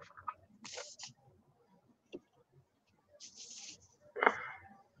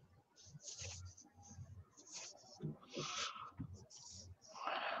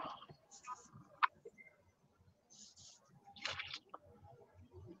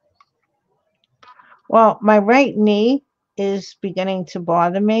 Well, my right knee is beginning to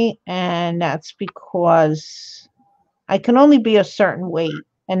bother me, and that's because I can only be a certain weight,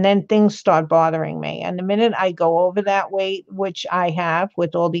 and then things start bothering me. And the minute I go over that weight, which I have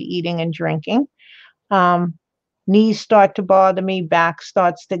with all the eating and drinking, um, knees start to bother me, back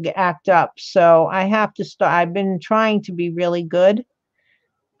starts to act up. So I have to start. I've been trying to be really good,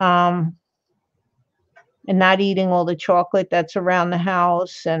 um, and not eating all the chocolate that's around the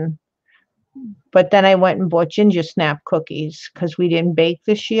house. And but then I went and bought ginger snap cookies because we didn't bake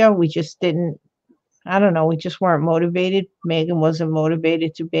this year. We just didn't. I don't know. We just weren't motivated. Megan wasn't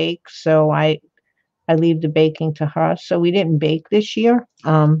motivated to bake, so I leave the baking to her. So we didn't bake this year.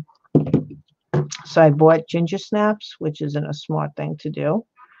 So I bought ginger snaps, which isn't a smart thing to do.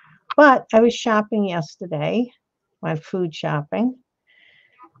 But I was shopping yesterday, went food shopping,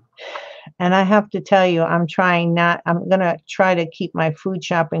 and I have to tell you, I'm going to try to keep my food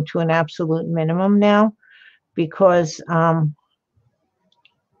shopping to an absolute minimum now because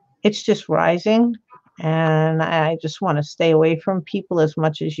it's just rising. And I just want to stay away from people as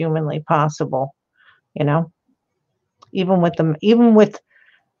much as humanly possible, you know, even with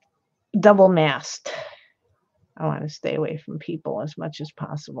double masked. I want to stay away from people as much as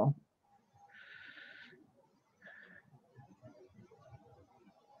possible.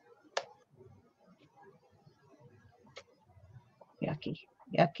 Yucky,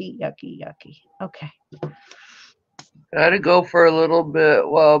 yucky, yucky, yucky. Okay. Gotta go for a little bit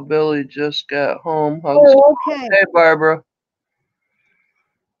while Billy just got home. Oh, okay. Hey, Barbara.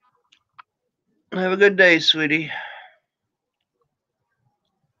 Have a good day, sweetie.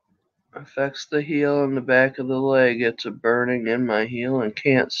 Affects the heel and the back of the leg. It's a burning in my heel and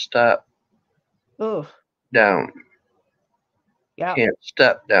can't stop Ooh. down. Yeah. Can't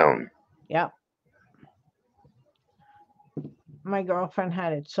step down. Yeah. My girlfriend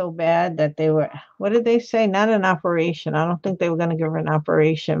had it so bad that what did they say? Not an operation. I don't think they were going to give her an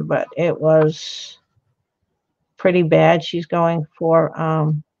operation, but it was pretty bad. She's going for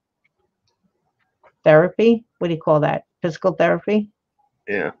therapy. What do you call that? Physical therapy?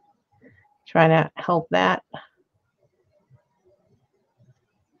 Yeah. Trying to help that.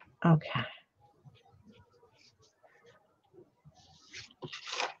 Okay.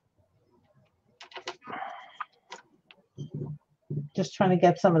 Just trying to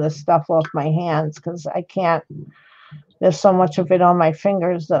get some of the stuff off my hands because I can't. There's so much of it on my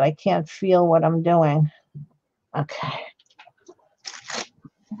fingers that I can't feel what I'm doing. Okay.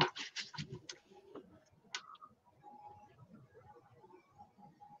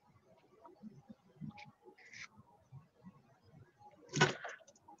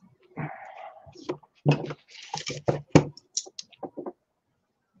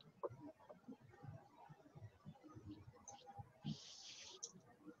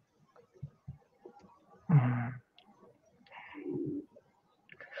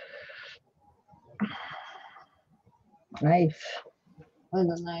 Knife. Where's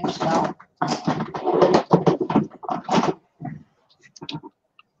the knife go?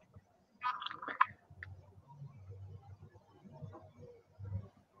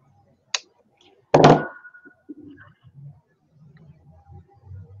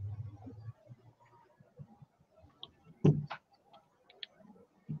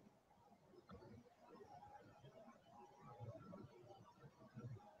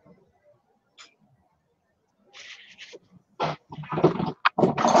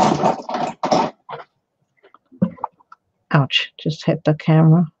 Ouch, just hit the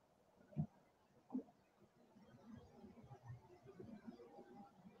camera.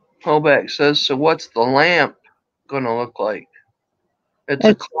 Hoback says, so what's the lamp going to look like? It's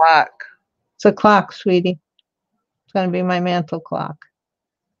a clock. It's a clock, sweetie. It's going to be my mantle clock.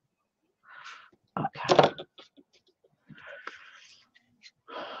 Okay.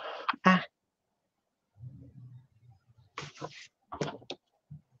 Ah.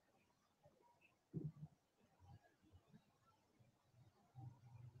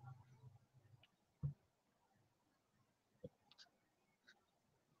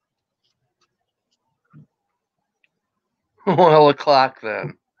 Well, a clock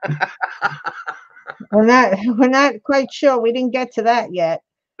then. We're not quite sure. We didn't get to that yet.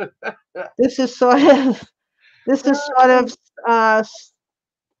 This is sort of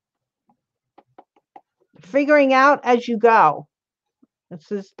figuring out as you go.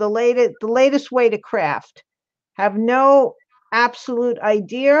 This is the latest way to craft. Have no absolute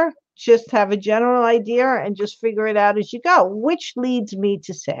idea, just have a general idea and just figure it out as you go, which leads me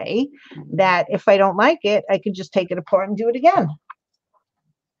to say that if I don't like it, I can just take it apart and do it again.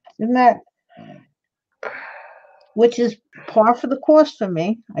 Isn't that, which is par for the course for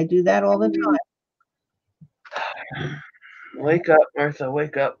me. I do that all the time. Wake up, Martha.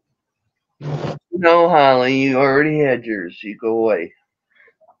 Wake up. No, Holly, you already had yours. You go away.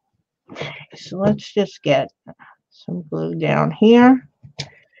 So let's just get some glue down here.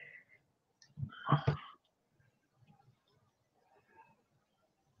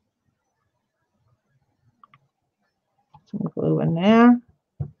 Some glue in there.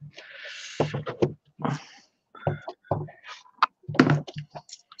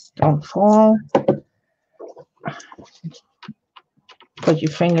 Don't fall. Put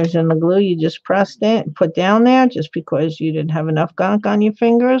your fingers in the glue you just pressed it and put down there just because you didn't have enough gunk on your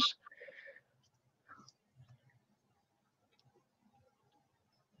fingers.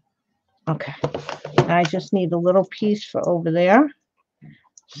 Okay. I just need a little piece for over there.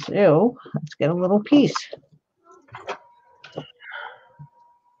 So let's get a little piece.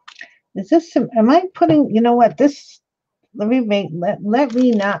 Is this some, am I putting, you know what, this, let me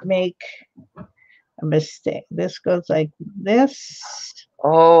not make a mistake. This goes like this.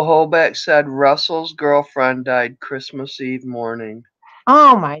 Oh, Holbeck said Russell's girlfriend died Christmas Eve morning.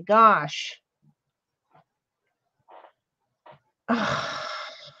 Oh my gosh.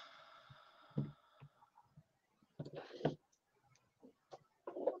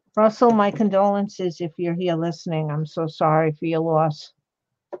 Russell, my condolences if you're here listening. I'm so sorry for your loss.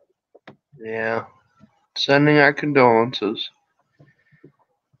 Yeah. Sending our condolences.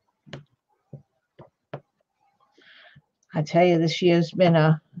 I tell you, this year's been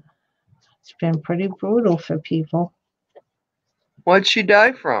it's been pretty brutal for people. What'd she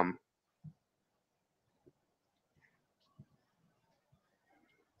die from?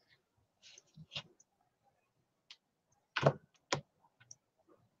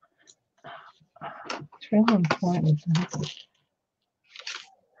 It's really important.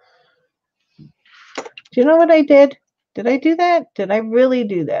 Do you know what I did? Did I do that? Did I really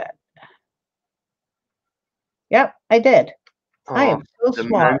do that? Yep, I did. I am so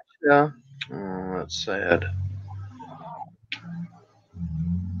smart. Dementia. Oh, that's sad.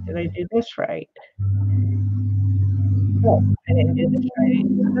 Did I do this right? Oh, I didn't do this right. I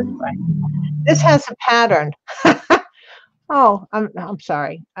didn't do this right. This has a pattern. Oh, I'm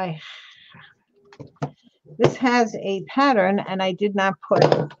sorry. This has a pattern, and I did not put.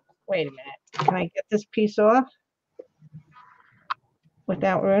 Wait a minute. Can I get this piece off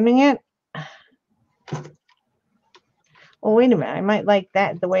without ruining it? Well, wait a minute. I might like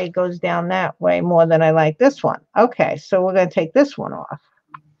that the way it goes down that way more than I like this one. Okay, so we're going to take this one off.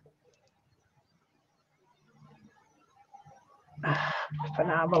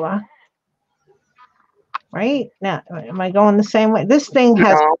 Phenomenal. Right? Now, am I going the same way? This thing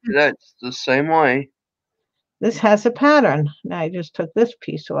has... No, that's the same way. This has a pattern. Now, I just took this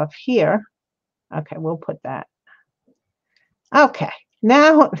piece off here. Okay, we'll put that. Okay,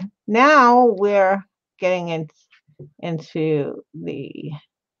 now we're getting into the...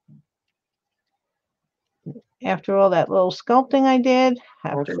 After all that little sculpting I did,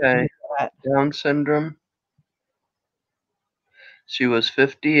 Okay. Down syndrome. She was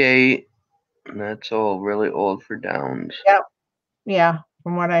 58, and that's old, really old for Downs. Yep. Yeah,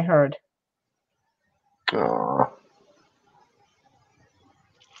 from what I heard. Oh.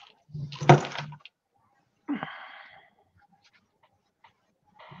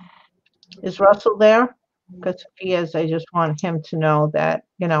 Is Russell there? Because if he is, I just want him to know that,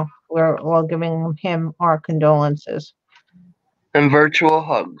 you know, we're all giving him our condolences. And virtual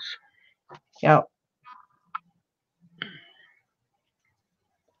hugs. Yep.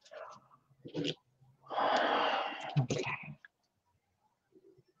 Okay.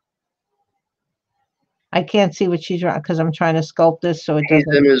 I can't see what she's because I'm trying to sculpt this so it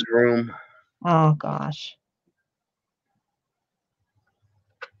doesn't. He's in his room. Oh gosh.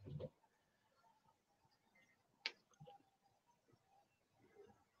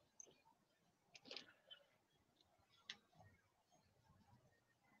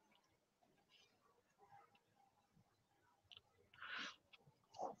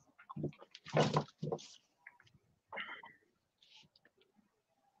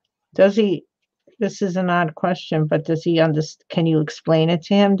 Does he, this is an odd question, but does he understand? Can you explain it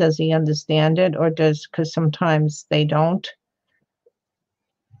to him? Does he understand it, or because sometimes they don't,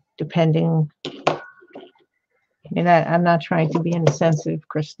 depending. I mean, I'm not trying to be insensitive,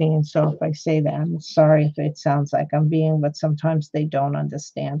 Christine, so if I say that, I'm sorry if it sounds like I'm being, but sometimes they don't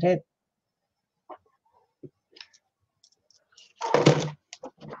understand it.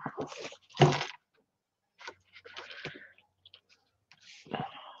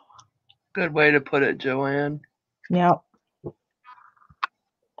 Good way to put it, Joanne. Yep.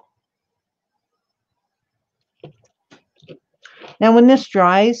 Now, when this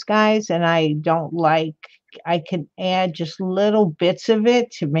dries, guys, and I don't like, I can add just little bits of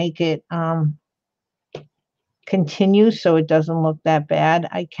it to make it continue so it doesn't look that bad.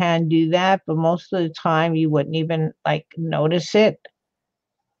 I can do that, but most of the time you wouldn't even like notice it.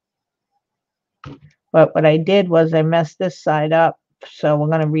 But what I did was I messed this side up. So we're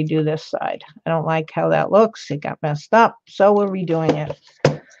going to redo this side. I don't like how that looks. It got messed up. So we're redoing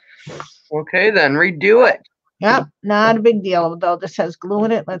it. Okay, then redo it. Yep, not a big deal, though this has glue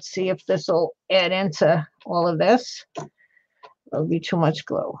in it. Let's see if this will add into all of this. It'll be too much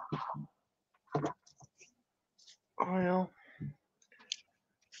glue. Well,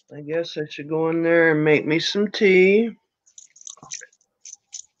 I guess I should go in there and make me some tea,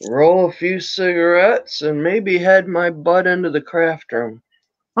 roll a few cigarettes, and maybe head my butt into the craft room.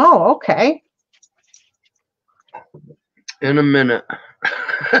 Oh, okay. In a minute.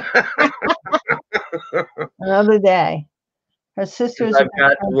 Another day. Her sister's. I've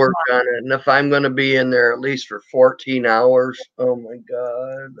got to work on it, and if I'm going to be in there at least for 14 hours, oh my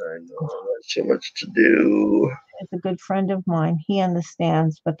God, I know that's so much to do. It's a good friend of mine. He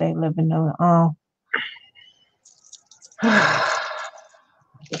understands, but they live in no. Oh.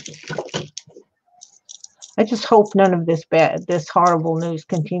 I just hope none of this horrible news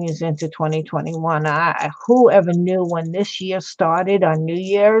continues into 2021. Whoever knew when this year started on New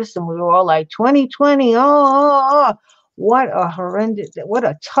Year's, and we were all like 2020. Oh, what a horrendous, what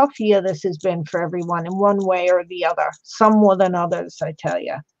a tough year this has been for everyone in one way or the other. Some more than others, I tell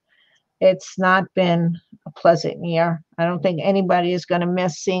you. It's not been a pleasant year. I don't think anybody is going to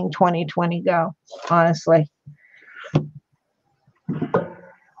miss seeing 2020 go, honestly.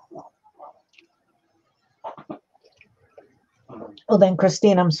 Well, then,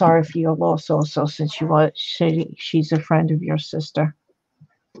 Christine, I'm sorry for your loss also, since she's a friend of your sister.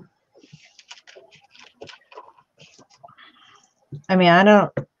 I mean, I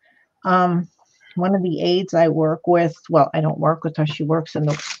don't, one of the aides I work with, well, I don't work with her. She works in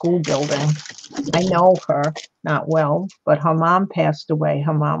the school building. I know her, not well, but her mom passed away.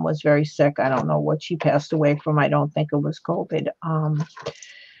 Her mom was very sick. I don't know what she passed away from. I don't think it was COVID.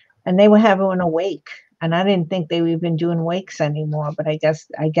 And they were having a wake. And I didn't think they were even doing wakes anymore, but I guess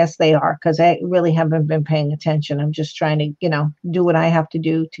they are, because I really haven't been paying attention. I'm just trying to, do what I have to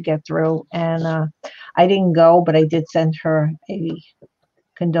do to get through. And I didn't go, but I did send her a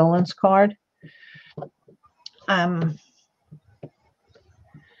condolence card. I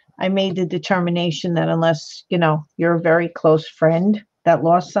made the determination that unless, you're a very close friend that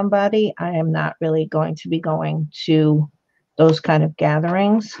lost somebody, I am not really going to be going to those kind of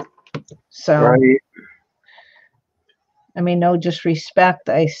gatherings. So. Right. I mean, no disrespect.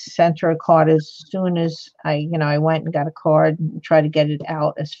 I sent her a card as soon as I went and got a card and tried to get it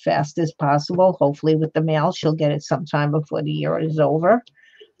out as fast as possible. Hopefully with the mail, she'll get it sometime before the year is over.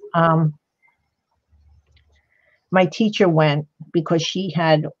 My teacher went because she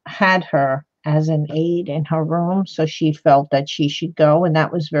had her as an aide in her room. So she felt that she should go. And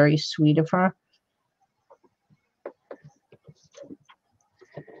that was very sweet of her.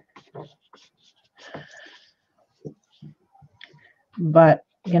 But,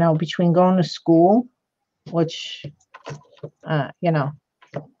 between going to school, which,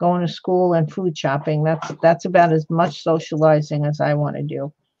 going to school and food shopping, that's about as much socializing as I want to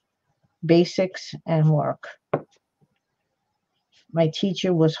do. Basics and work. My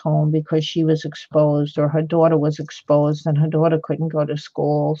teacher was home because she was exposed, or her daughter was exposed, and her daughter couldn't go to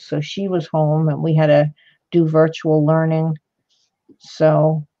school. So she was home, and we had to do virtual learning.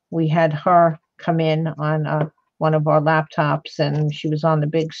 So we had her come in on one of our laptops, and she was on the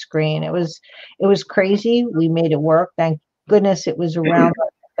big screen. It was crazy. We made it work. Thank goodness it was around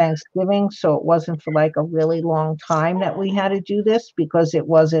Thanksgiving, so it wasn't for like a really long time that we had to do this, because it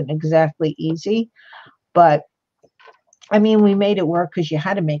wasn't exactly easy. But I mean, we made it work because you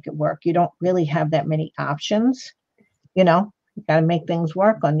had to make it work. You don't really have that many options. You got to make things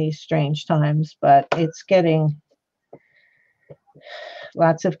work on these strange times, but it's getting.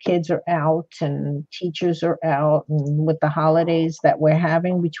 Lots of kids are out and teachers are out, and with the holidays that we're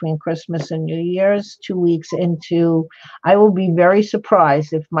having between Christmas and New Year's, 2 weeks into, I will be very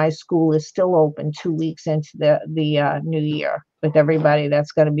surprised if my school is still open 2 weeks into the new year with everybody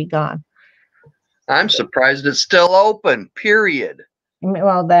that's going to be gone. I'm surprised it's still open, period.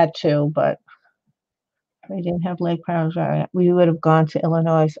 Well, that too, but we didn't have Lake Powers. We would have gone to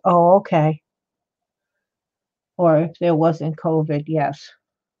Illinois. Oh, okay. Or if there wasn't COVID, yes.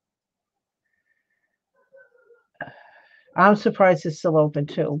 I'm surprised it's still open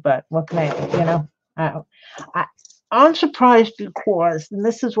too, but what can I I'm surprised because, and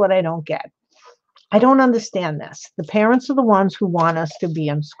this is what I don't get. I don't understand this. The parents are the ones who want us to be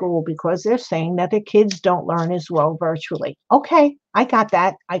in school because they're saying that their kids don't learn as well virtually. Okay, I got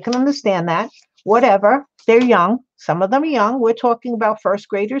that. I can understand that. Whatever. They're young. Some of them are young. We're talking about first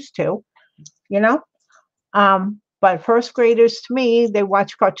graders too, you know? But first graders to me, they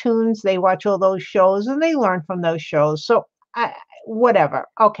watch cartoons, they watch all those shows, and they learn from those shows. So whatever.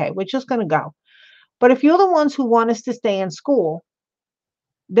 Okay, we're just gonna go. But if you're the ones who want us to stay in school,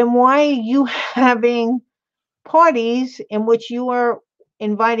 then why are you having parties in which you are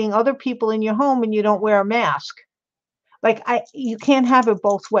inviting other people in your home and you don't wear a mask? Like you can't have it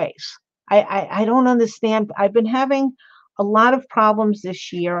both ways. I don't understand. I've been having a lot of problems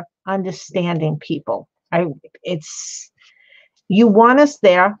this year understanding people. I it's You want us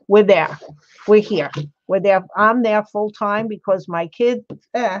there, we're there. We're here. We're there. I'm there full time because my kids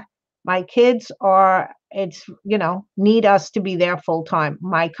are, it's, need us to be there full time.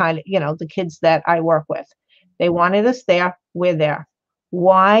 My kind of, the kids that I work with. They wanted us there, we're there.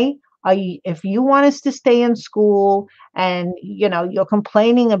 Why are you, if you want us to stay in school and you're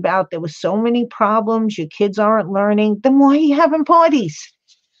complaining about there was so many problems, your kids aren't learning, then why are you having parties?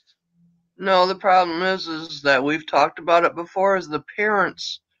 No, the problem is that we've talked about it before, is the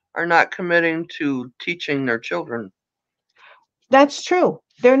parents are not committing to teaching their children. That's true.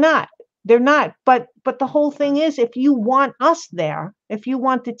 They're not. They're not. But the whole thing is, if you want us there, if you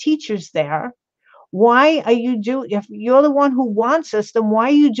want the teachers there, why are you if you're the one who wants us, then why are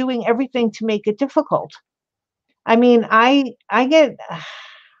you doing everything to make it difficult? I mean, I get.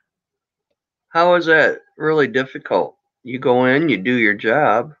 How is that really difficult? You go in, you do your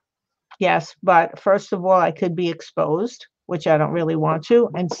job. Yes, but first of all, I could be exposed, which I don't really want to.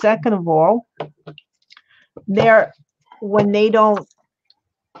 And second of all, they're when they don't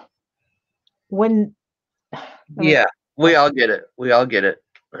when Yeah, we all get it. We all get it.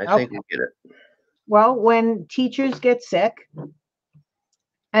 I think we get it. Well, when teachers get sick,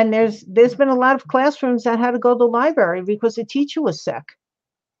 and there's been a lot of classrooms that had to go to the library because the teacher was sick.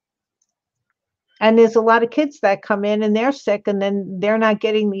 And there's a lot of kids that come in and they're sick and then they're not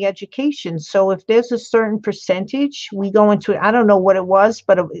getting the education. So if there's a certain percentage, we go into, I don't know what it was,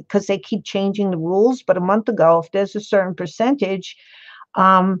 but because they keep changing the rules, but a month ago, if there's a certain percentage,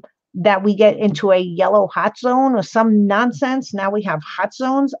 that we get into a yellow hot zone or some nonsense, now we have hot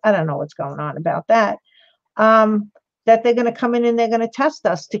zones. I don't know what's going on about that. That they're going to come in and they're going to test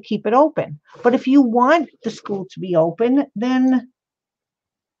us to keep it open. But if you want the school to be open, then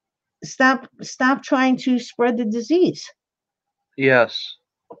stop trying to spread the disease. Yes.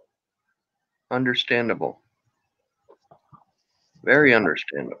 Understandable. Very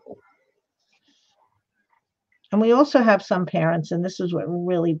understandable. And we also have some parents, and this is what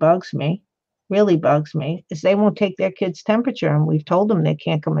really bugs me, is they won't take their kids' temperature. And we've told them they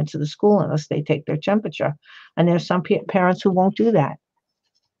can't come into the school unless they take their temperature. And there's some parents who won't do that.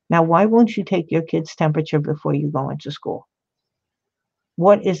 Now, why won't you take your kid's temperature before you go into school?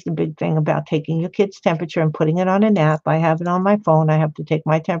 What is the big thing about taking your kid's temperature and putting it on an app? I have it on my phone. I have to take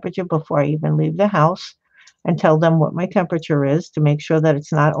my temperature before I even leave the house and tell them what my temperature is to make sure that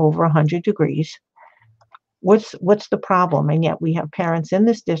it's not over 100 degrees. What's the problem? And yet we have parents in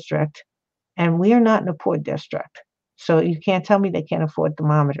this district, and we are not in a poor district. So you can't tell me they can't afford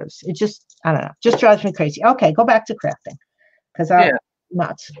thermometers. It just, I don't know, just drives me crazy. Okay, go back to crafting. Because I'm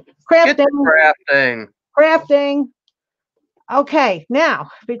nuts. Crafting. Okay,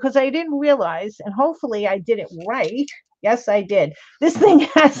 now, because I didn't realize, and hopefully I did it right. Yes, I did. This thing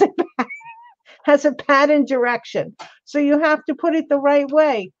has a pattern direction. So you have to put it the right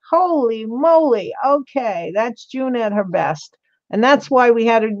way. Holy moly. Okay, that's June at her best. And that's why we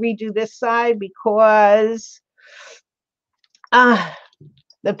had to redo this side, because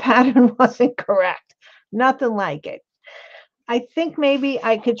the pattern wasn't correct. Nothing like it. I think maybe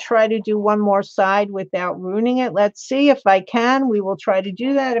I could try to do one more side without ruining it. Let's see if I can. We will try to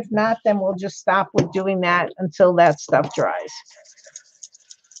do that. If not, then we'll just stop with doing that until that stuff dries.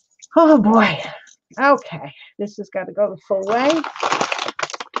 Oh boy. Okay. This has got to go the full way.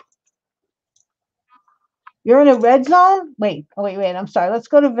 You're in a red zone? Wait. I'm sorry. Let's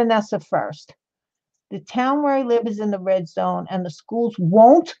go to Vanessa first. The town where I live is in the red zone and the schools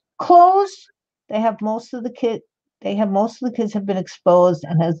won't close. They have most of the kids have been exposed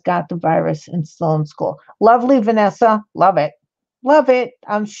and has got the virus and still in school. Lovely, Vanessa. Love it. Love it.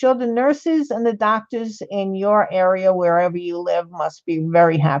 I'm sure the nurses and the doctors in your area, wherever you live, must be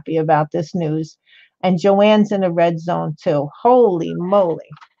very happy about this news. And Joanne's in a red zone too. Holy moly.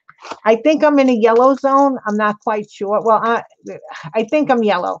 I think I'm in a yellow zone. I'm not quite sure. Well, I think I'm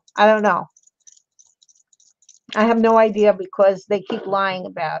yellow. I don't know. I have no idea because they keep lying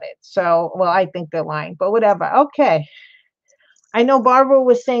about it. So, well, I think they're lying, but whatever. Okay. I know Barbara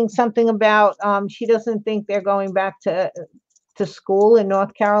was saying something about she doesn't think they're going back to school in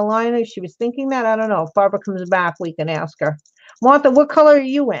North Carolina. She was thinking that. I don't know. If Barbara comes back, we can ask her. Martha, what color are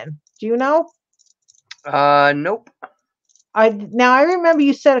you in? Do you know? Nope. I remember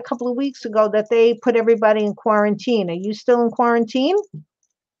you said a couple of weeks ago that they put everybody in quarantine. Are you still in quarantine?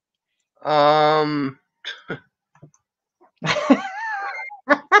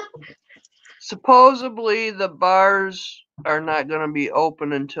 Supposedly the bars are not going to be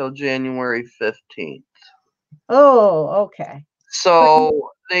open until January 15th. Oh, okay.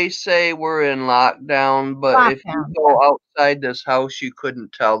 So they say we're in lockdown, but if you Lockdown, yeah. go outside this house, you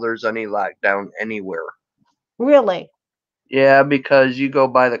couldn't tell there's any lockdown anywhere. Really? Yeah, because you go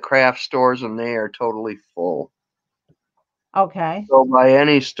by the craft stores and they are totally full. Okay. Go by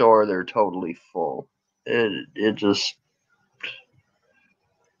any store, they're totally full. It just.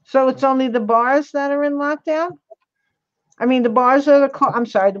 So it's only the bars that are in lockdown? I mean, the bars that are I'm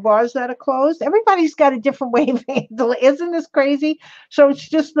sorry, the bars that are closed. Everybody's got a different way of handling. Isn't this crazy? So it's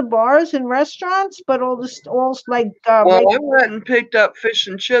just the bars and restaurants, but all like Well, I went and picked up fish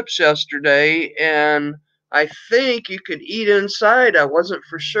and chips yesterday, and I think you could eat inside. I wasn't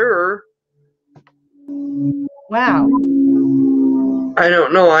for sure. Wow. I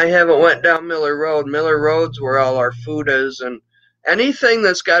don't know. I haven't went down Miller Road. Miller Road's where all our food is, and anything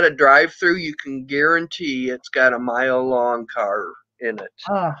that's got a drive-through, you can guarantee it's got a mile-long car in it.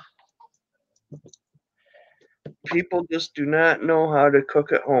 People just do not know how to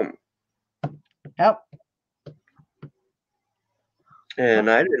cook at home. Yep. And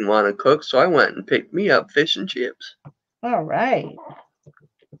I didn't want to cook, so I went and picked me up fish and chips. All right.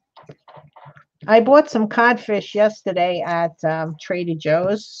 I bought some codfish yesterday at Trader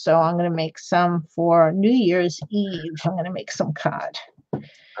Joe's, so I'm going to make some for New Year's Eve. I'm going to make some cod.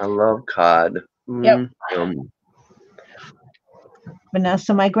 I love cod. Yep.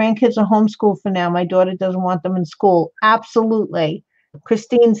 Vanessa, my grandkids are homeschooled for now. My daughter doesn't want them in school. Absolutely.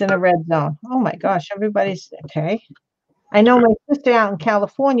 Christine's in a red zone. Oh my gosh, everybody's okay. I know my sister out in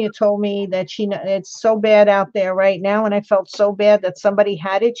California told me that it's so bad out there right now, and I felt so bad that somebody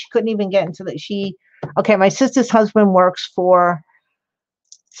had it. She couldn't even get into okay, my sister's husband works for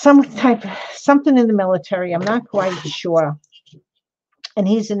something in the military. I'm not quite sure. And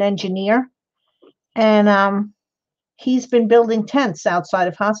he's an engineer. And he's been building tents outside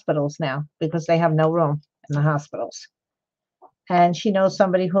of hospitals now because they have no room in the hospitals. And she knows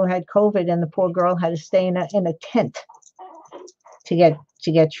somebody who had COVID, and the poor girl had to stay in a tent to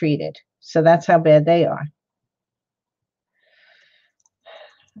get treated. So that's how bad they are.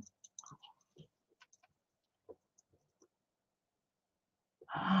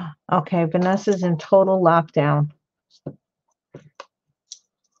 Okay, Vanessa's in total lockdown.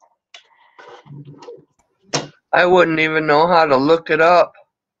 I wouldn't even know how to look it up.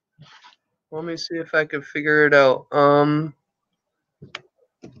 Let me see if I can figure it out.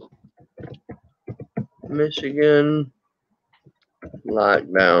 Michigan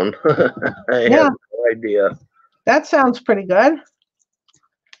lockdown. I have no idea. That sounds pretty good.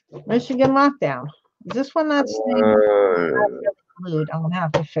 Michigan lockdown. Is this one not saying? I'm gonna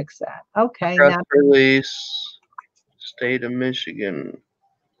have to fix that. Okay. Press release. State of Michigan.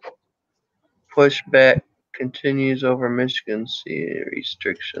 Pushback continues over Michigan Sea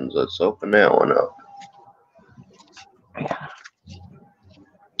restrictions. Let's open that one up.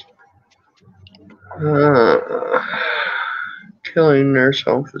 Killing nurse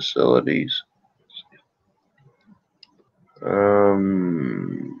home facilities.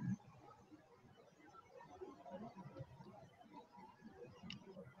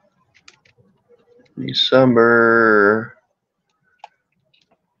 December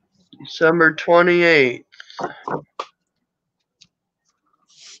 28th.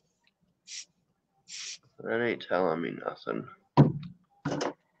 That ain't telling me nothing.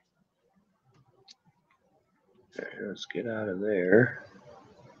 Okay, let's get out of there.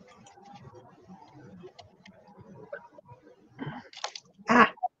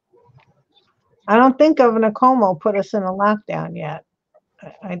 I don't think Governor Cuomo put us in a lockdown yet.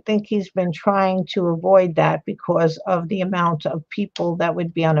 I think he's been trying to avoid that because of the amount of people that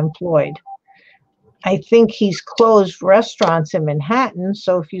would be unemployed. I think he's closed restaurants in Manhattan.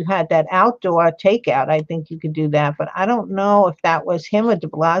 So if you had that outdoor takeout, I think you could do that. But I don't know if that was him or de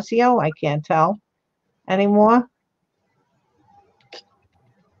Blasio. I can't tell anymore.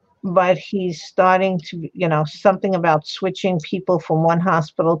 But he's starting to, something about switching people from one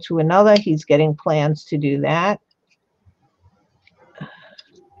hospital to another. He's getting plans to do that.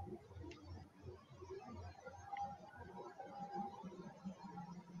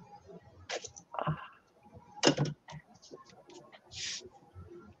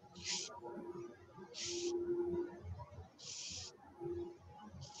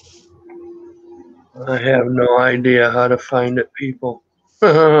 I have no idea how to find it, people.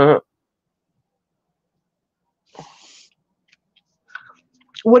 I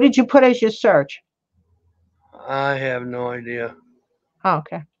What did you put as your search? have no idea. Oh,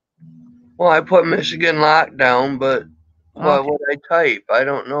 okay. Well, I put Michigan lockdown, but what Okay. would I type? I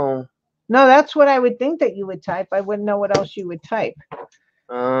don't know. No, that's what I would think that you would type. I wouldn't know what else you would type.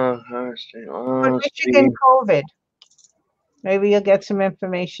 Let's see. Put Let's Michigan see. COVID. Maybe you'll get some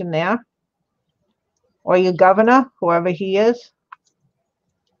information there. Or your governor, whoever he is.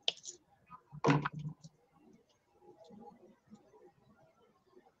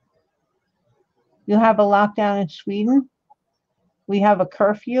 You have a lockdown in Sweden. We have a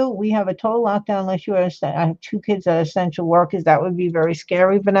curfew. We have a total lockdown unless you are. I have 2 kids that are essential workers. That would be very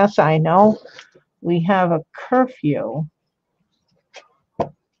scary, Vanessa. I know. We have a curfew.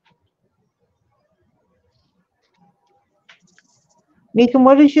 Meekin,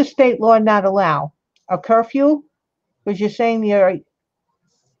 what does your state law not allow? A curfew? Because you're saying you're.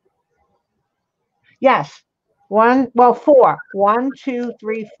 Yes. 4. 1, 2,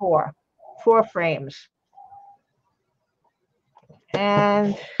 3, 4. 4 frames.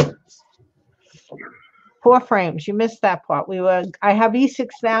 And 4 frames. You missed that part. I have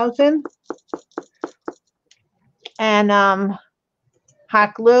E6000 and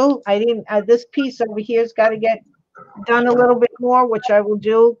hot glue. I didn't. This piece over here's got to get done a little bit more, which I will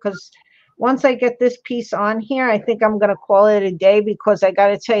do, because once I get this piece on here, I think I'm going to call it a day, because I got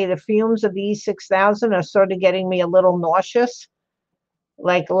to tell you, the fumes of the E6000 are sort of getting me a little nauseous,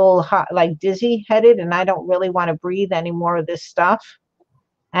 like a little hot, like dizzy headed, and I don't really want to breathe any more of this stuff.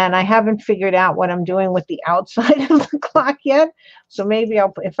 And I haven't figured out what I'm doing with the outside of the clock yet. So maybe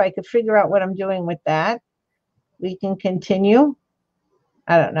if I could figure out what I'm doing with that, we can continue.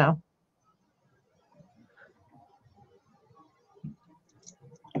 I don't know.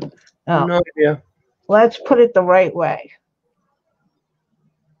 Oh, No idea. let's put it the right way.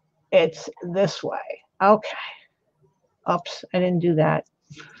 It's this way. Okay. Oops, I didn't do that.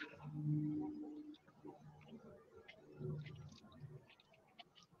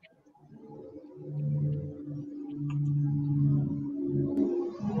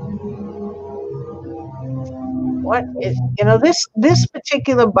 What is, this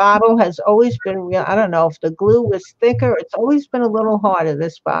particular bottle has always been real. I don't know if the glue was thicker. It's always been a little harder,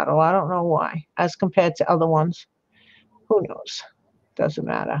 this bottle. I don't know why, as compared to other ones. Who knows? Doesn't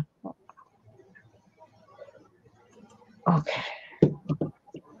matter. Okay.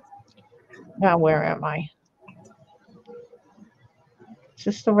 Now, where am I? Is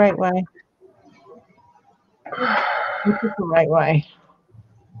this the right way? This is the right way.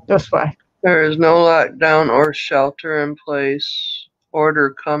 This way. There is no lockdown or shelter in place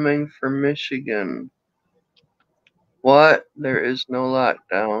order coming for Michigan. What? There is no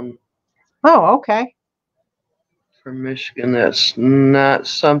lockdown Oh, okay. for Michigan. That's not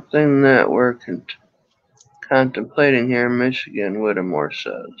something that we're contemplating here in Michigan, Whittemore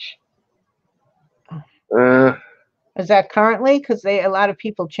says. Is that currently? Because a lot of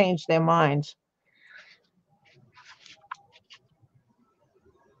people changed their minds.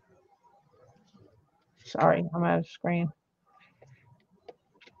 Sorry, I'm out of screen.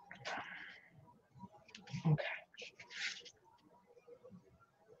 Okay.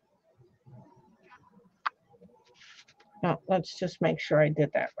 No, let's just make sure I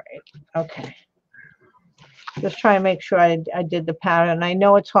did that right. Okay. Just try and make sure I did the pattern. I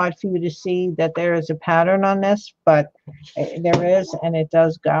know it's hard for you to see that there is a pattern on this, but there is, and it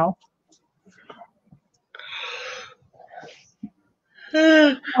does go.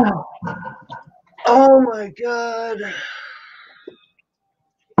 Oh my God.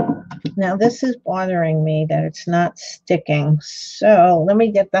 Now this is bothering me that it's not sticking. So let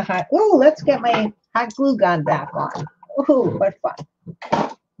me get the hot. Oh, let's get my hot glue gun back on. Ooh, what fun!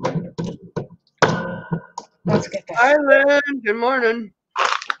 Let's get that. Hi, Lynn. Good morning.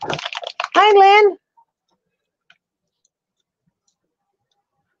 Hi, Lynn.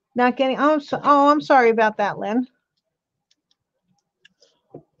 Not getting. Oh, I'm sorry about that, Lynn.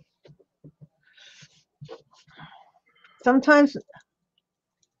 Sometimes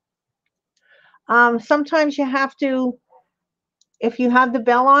you have to, if you have the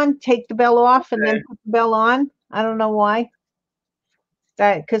bell on, take the bell off and then put the bell on. I don't know why.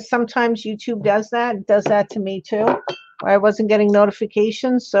 Because sometimes YouTube does that. It does that to me too. I wasn't getting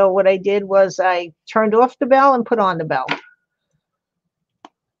notifications. So what I did was I turned off the bell and put on the bell.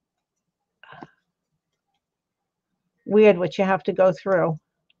 Weird what you have to go through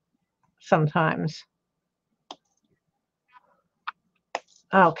sometimes.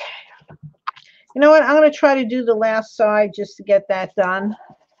 Okay. You know what? I'm going to try to do the last side just to get that done.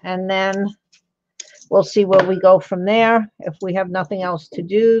 And then we'll see where we go from there. If we have nothing else to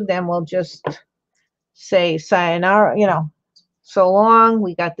do, then we'll just say sayonara, so long.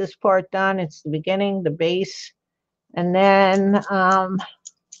 We got this part done. It's the beginning, the base. And then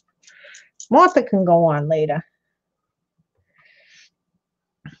Martha can go on later.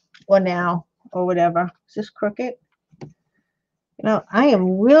 Or now, or whatever. Is this crooked? I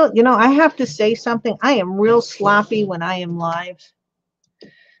am real, I have to say something. I am real sloppy when I am live.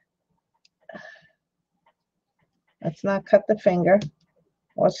 Let's not cut the finger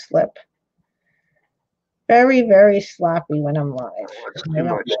or slip. Very, very sloppy when I'm live. It's too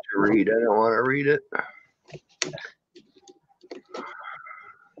much to read. I don't want to read it.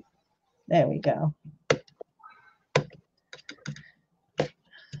 There we go.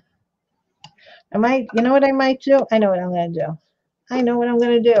 You know what I might do? I know what I'm going to do. I know what I'm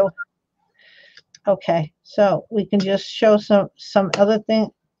going to do. Okay, so we can just show some other thing.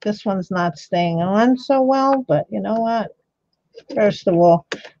 This one's not staying on so well, but you know what? First of all,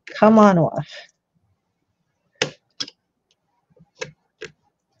 come on off.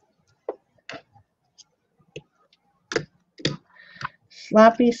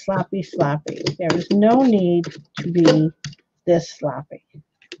 Sloppy, sloppy, sloppy. There is no need to be this sloppy.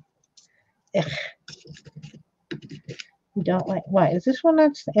 Ugh. You don't like, why? Is this one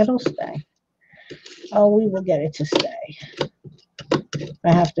not, it'll stay. Oh, we will get it to stay. If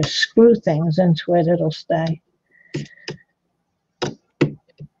I have to screw things into it, it'll stay.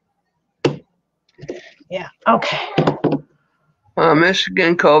 Yeah, okay.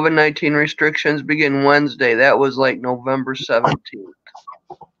 Michigan COVID-19 restrictions begin Wednesday. That was like November 17th.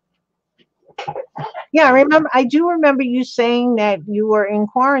 Yeah, I do remember you saying that you were in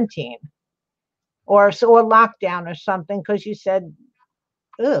quarantine or lockdown or something, because you said,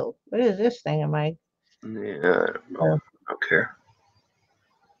 "Ooh, what is this thing?" Am I? Yeah, I don't know. I don't care.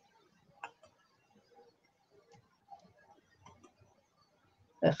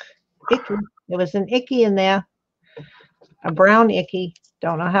 Ugh, icky. There was an icky in there. A brown icky.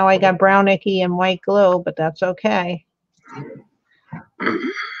 Don't know how I got brown icky and white glue, but that's okay.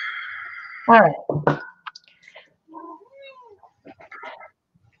 All right.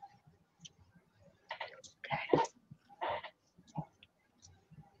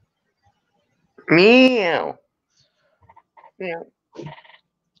 Meow. Meow.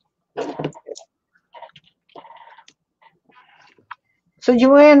 So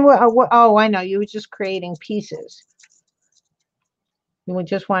Joanne, oh, I know. You were just creating pieces. You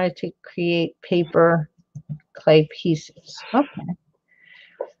just wanted to create paper clay pieces. Okay.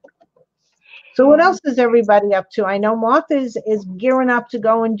 So what else is everybody up to? I know Martha is gearing up to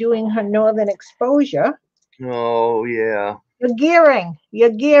go and doing her northern exposure. Oh, yeah. You're gearing. You're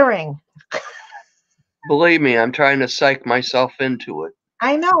gearing. Believe me, I'm trying to psych myself into it.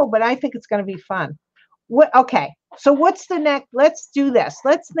 I know, but I think it's going to be fun. Okay. So what's the next? Let's do this.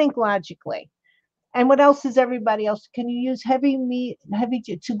 Let's think logically. And what else is everybody else? Can you use heavy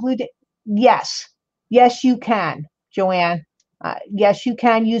to glue it? Yes. Yes, you can, Joanne. Yes, you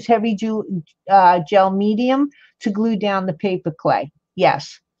can use heavy gel medium to glue down the paper clay.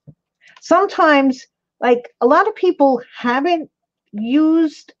 Yes. Sometimes, like a lot of people haven't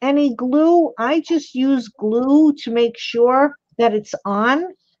used any glue. I just use glue to make sure that it's on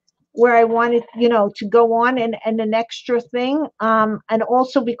where I want it, to go on, and an extra thing. And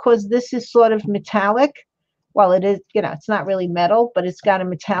also because this is sort of metallic. Well, it is, it's not really metal, but it's got a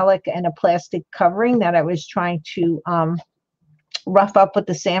metallic and a plastic covering that I was trying to rough up with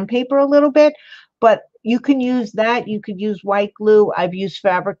the sandpaper a little bit. But you can use that. You could use white glue. I've used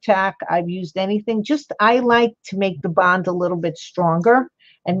fabric tack. I've used anything. Just, I like to make the bond a little bit stronger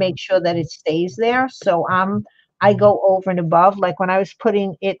and make sure that it stays there. So I go over and above. Like when I was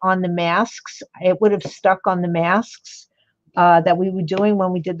putting it on the masks, it would have stuck on the masks that we were doing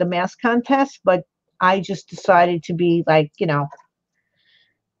when we did the mask contest. But I just decided to be like,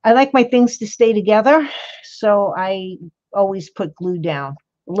 I like my things to stay together. So I always put glue down,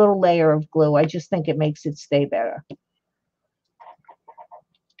 a little layer of glue. I just think it makes it stay better.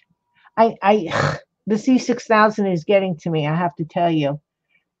 The C6000 is getting to me, I have to tell you.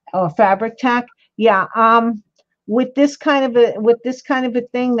 Oh, fabric tack. Yeah. With this kind of a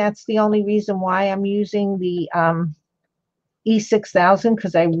thing, that's the only reason why I'm using the E6000,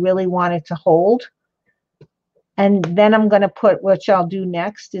 because I really want it to hold. And then I'm going to put, which I'll do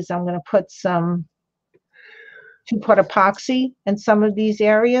next, is I'm going to put some 2-part epoxy in some of these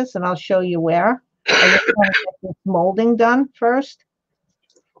areas, and I'll show you where. I just want to get this molding done first.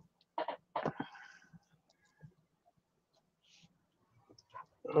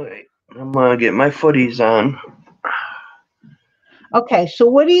 All right, I'm going to get my footies on. Okay, so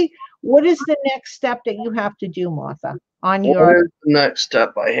what do What is the next step that you have to do, Martha, on What your, is the next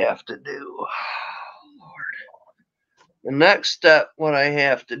step I have to do? Lord. The next step, what I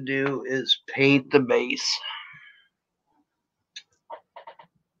have to do is paint the base.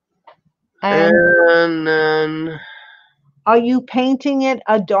 and And then are you painting it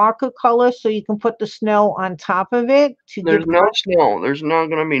a darker color so you can put the snow on top of it to give? there's no snow. There's not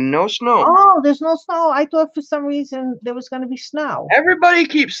going to be no snow. Oh, there's no snow. I thought for some reason there was going to be snow. Everybody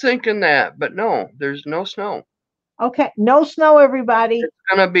keeps thinking that, but no, there's no snow. Okay, no snow, everybody. It's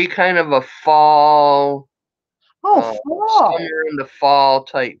going to be kind of a fall, Oh, fall. summer into fall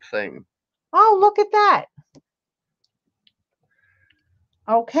type thing. Oh, look at that.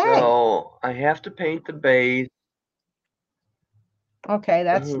 Okay. So I have to paint the base. Okay,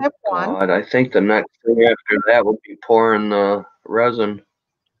 that's Oh, step one. God, I think the next thing after that would be pouring the resin.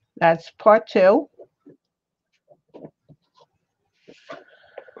 That's part two.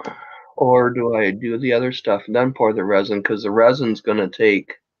 Or do I do the other stuff and then pour the resin? Because the resin's going to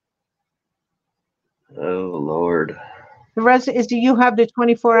take. Oh, Lord. The resin is, do you have the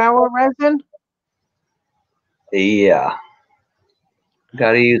 24-hour resin? Yeah.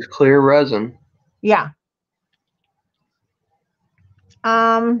 Got to use clear resin. Yeah.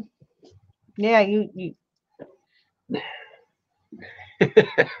 Yeah, you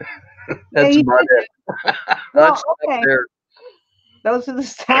That's you about did. it. Well, That's up okay. there. Those are the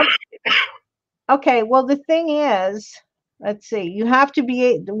steps. Okay, well, the thing is, let's see, you have to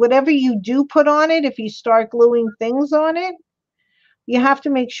be, whatever you do put on it, if you start gluing things on it, you have to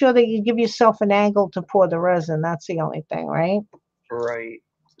make sure that you give yourself an angle to pour the resin. That's the only thing, right? Right.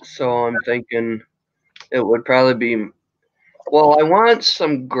 So I'm thinking it would probably be. Well, I want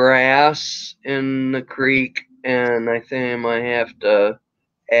some grass in the creek, and I think I might have to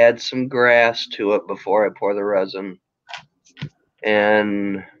add some grass to it before I pour the resin.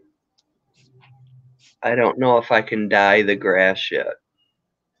 And I don't know if I can dye the grass yet.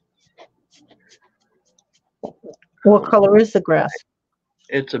 What color is the grass?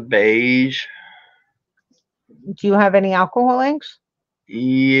 It's a beige. Do you have any alcohol inks?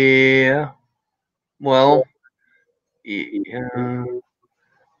 Yeah. Well, yeah.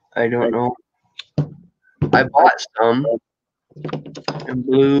 I don't know. I bought some in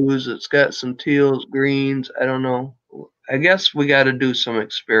blues. It's got some teals, greens. I don't know. I guess we got to do some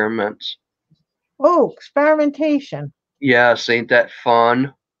experiments. Oh, experimentation. Yes, ain't that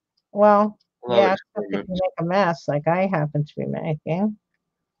fun? Well, I love yeah, except if you experiments. make a mess like I happen to be making.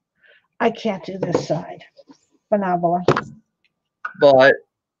 I can't do this side. Benevolent. But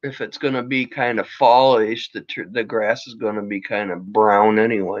if it's going to be kind of fallish, the grass is going to be kind of brown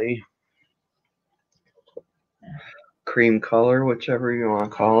anyway. Cream color, whichever you want to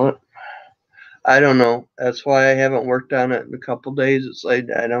call it. I don't know. That's why I haven't worked on it in a couple days. It's like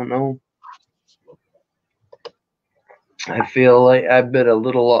I don't know. I feel like I bit a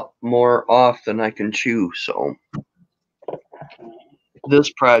little more off than I can chew, so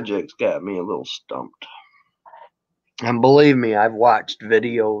this project's got me a little stumped. And believe me, I've watched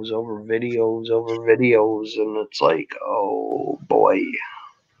videos over videos over videos, and it's like, oh boy.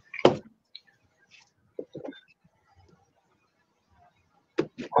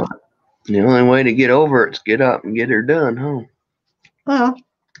 The only way to get over it's get up and get her done, huh? Well,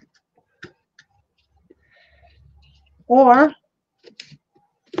 or,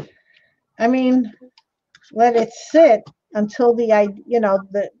 I mean, let it sit until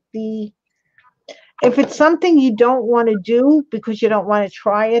if it's something you don't want to do because you don't want to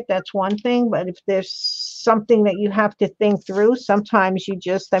try it, that's one thing. But if there's something that you have to think through, sometimes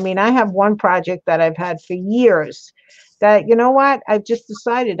I mean, I have one project that I've had for years that, you know what, I've just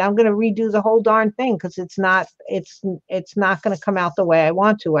decided I'm going to redo the whole darn thing because it's not going to come out the way I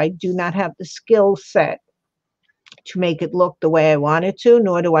want to. I do not have the skill set to make it look the way I want it to,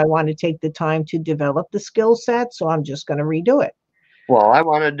 nor do I want to take the time to develop the skill set. So I'm just going to redo it. Well, I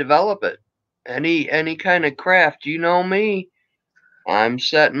want to develop it. Any kind of craft, you know me. I'm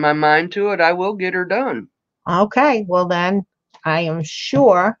setting my mind to it. I will get her done. Okay, well then I am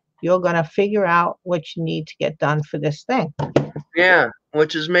sure you're going to figure out what you need to get done for this thing. Yeah,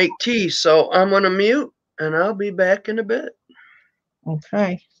 which is make tea. So I'm going to mute and I'll be back in a bit.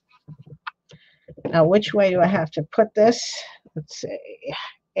 Okay. Now, which way do I have to put this? Let's see.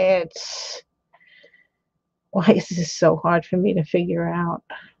 Why is this so hard for me to figure out?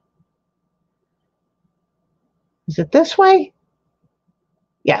 Is it this way?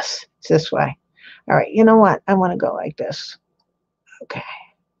 Yes, it's this way. All right, you know what? I want to go like this. Okay.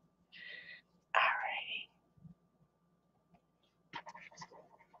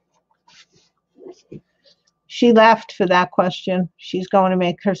 She left for that question. She's going to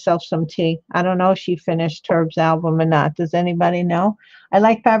make herself some tea. I don't know if she finished Herb's album or not. Does anybody know? I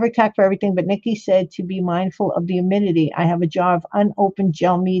like Fabric Tack for everything, but Nikki said to be mindful of the humidity. I have a jar of unopened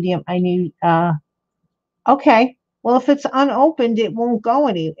gel medium. I need, okay. Well, if it's unopened, it won't go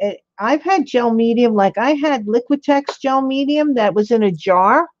any. I've had gel medium, like I had Liquitex gel medium that was in a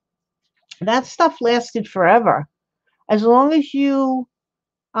jar. That stuff lasted forever. As long as you,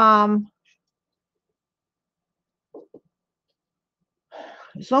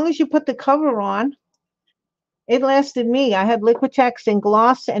 put the cover on, it lasted me. I had Liquitex in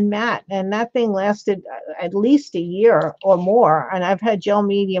gloss and matte, and that thing lasted at least a year or more. And I've had gel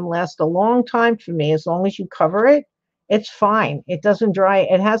medium last a long time for me. As long as you cover it, it's fine. It doesn't dry.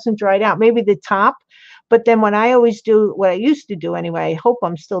 It hasn't dried out. Maybe the top. But then what I used to do anyway, I hope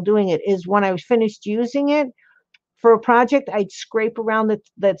I'm still doing it, is when I was finished using it, for a project, I'd scrape around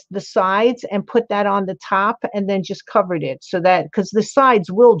the sides and put that on the top and then just covered it so that, because the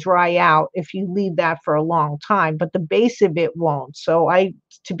sides will dry out if you leave that for a long time, but the base of it won't. So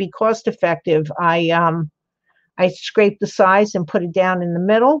to be cost effective, I scrape the sides and put it down in the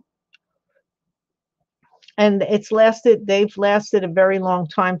middle. And they've lasted a very long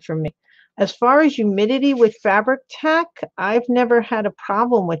time for me. As far as humidity with Fabric Tack, I've never had a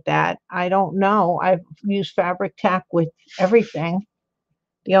problem with that. I don't know. I've used Fabric Tack with everything.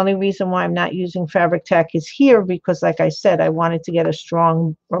 The only reason why I'm not using Fabric Tack is here because, like I said, I wanted to get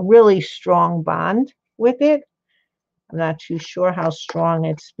a really strong bond with it. I'm not too sure how strong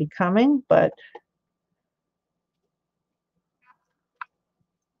it's becoming, but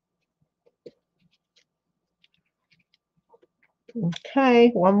okay,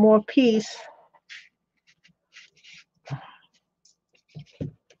 one more piece.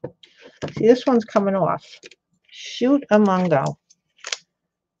 See, this one's coming off. Shoot a mungo.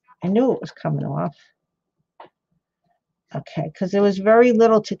 I knew it was coming off. Okay, because there was very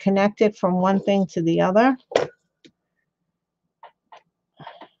little to connect it from one thing to the other.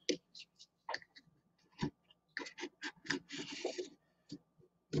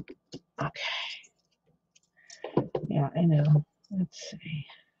 Okay. Yeah, I know. Let's see.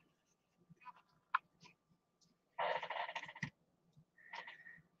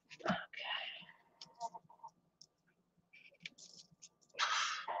 Okay.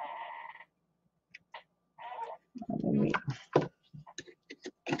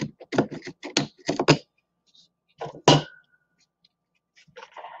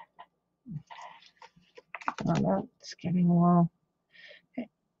 Oh, that's getting a little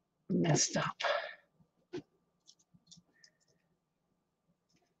messed up.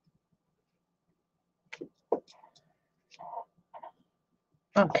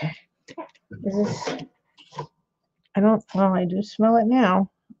 Okay. Is this? Well, I do smell it now.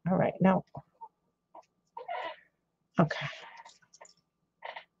 All right, no. Okay.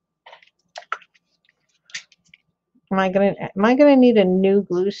 Am I gonna need a new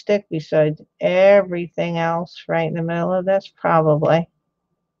glue stick besides everything else right in the middle of this? Probably.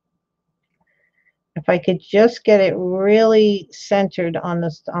 If I could just get it really centered on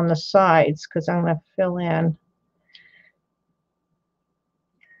the sides, because I'm gonna fill in.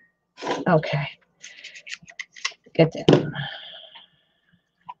 Okay. Get that.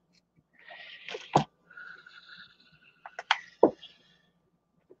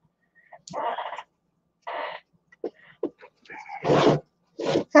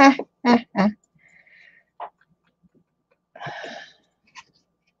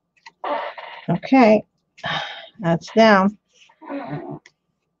 Okay, that's down.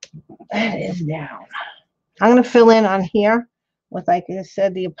 That is down. I'm going to fill in on here with, like I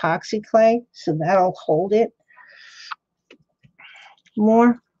said, the epoxy clay, so that'll hold it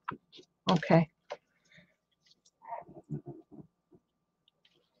more. Okay.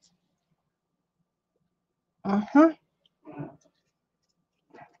 Uh-huh.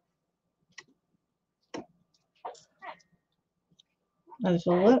 There's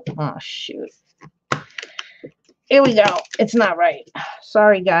a little, oh, shoot. Here we go. It's not right.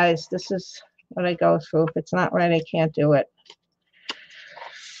 Sorry, guys. This is what I go through. If it's not right, I can't do it.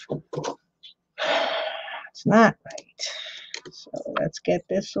 It's not right. So let's get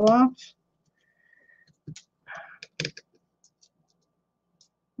this off.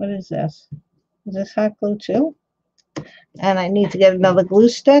 What is this? Is this hot glue too? And I need to get another glue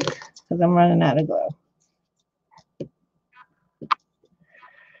stick because I'm running out of glue.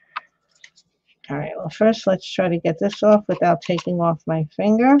 All right, well, first let's try to get this off without taking off my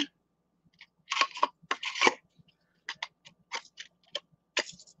finger.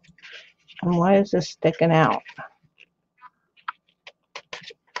 And why is this sticking out?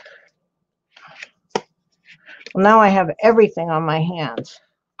 Now I have everything on my hands.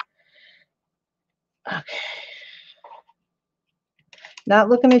 Okay. Not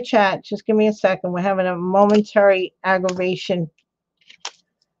looking at chat. Just give me a second. We're having a momentary aggravation.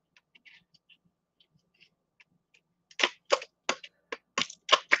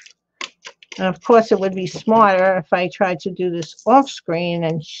 And of course, it would be smarter if I tried to do this off screen,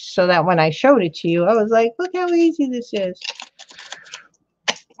 and so that when I showed it to you, I was like, look how easy this is.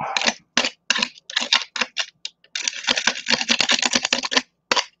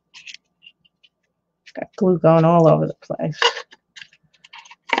 Got glue going all over the place.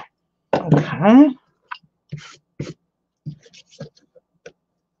 Okay.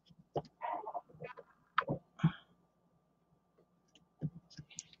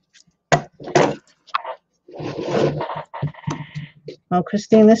 Well,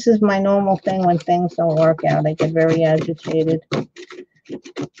 Christine, this is my normal thing when things don't work out. I get very agitated. I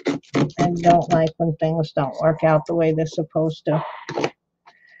don't like when things don't work out the way they're supposed to.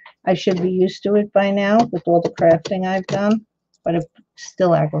 I should be used to it by now with all the crafting I've done, but it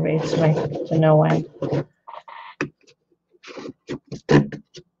still aggravates me to no end.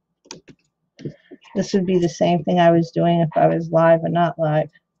 This would be the same thing I was doing if I was live or not live.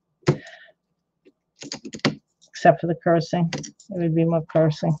 Except for the cursing. It would be more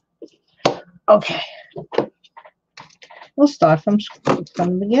cursing. Okay. We'll start from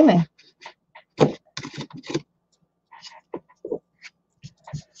the beginning.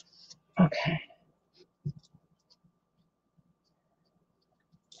 Okay.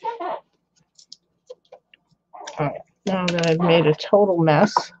 All right. Now that I've made a total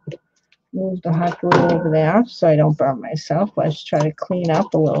mess, move the hot glue over there so I don't burn myself. Let's try to clean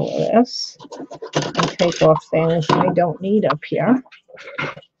up a little of this and take off things I don't need up here.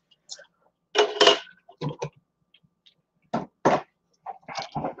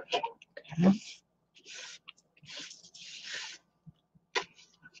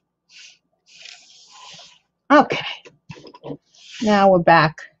 Okay. Okay. Now we're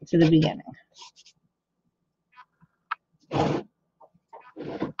back to the beginning.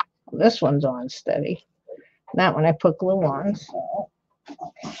 This one's on steady. That one I put glue on. So,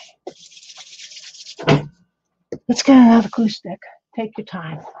 okay. Let's get another glue stick. Take your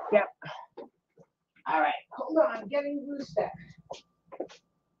time. Yep. All right. Hold on. Getting glue stick.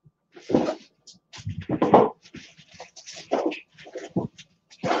 I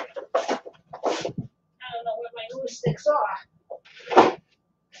don't know where my glue sticks are.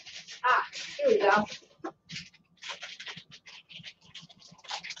 Ah, here we go.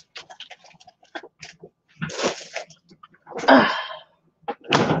 Got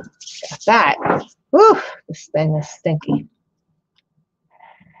that. Whew, this thing is stinky.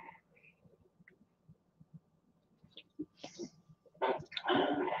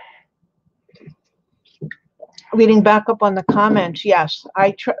 Reading back up on the comments, yes,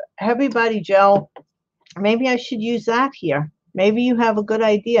 Heavy Body Gel. Maybe I should use that here. Maybe you have a good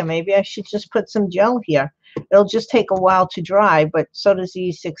idea. Maybe I should just put some gel here. It'll just take a while to dry, but so does the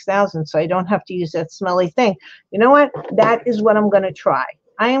E6000, so I don't have to use that smelly thing. You know what? That is what I'm going to try.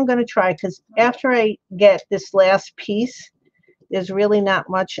 I am going to try, because after I get this last piece, there's really not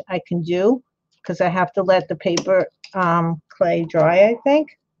much I can do, because I have to let the paper clay dry, I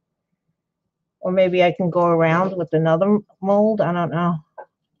think. Or maybe I can go around with another mold. I don't know.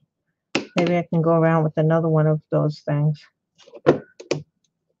 Maybe I can go around with another one of those things.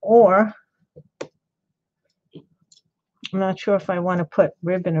 Or, I'm not sure if I want to put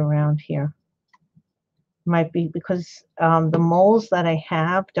ribbon around here. Might be because the molds that I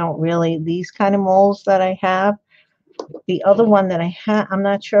have don't really, these kind of molds that I have, the other one that I have, I'm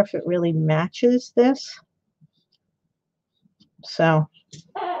not sure if it really matches this. So,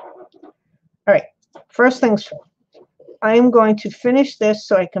 all right, first things first. I am going to finish this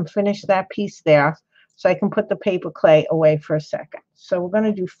so I can finish that piece there, so I can put the paper clay away for a second. So we're going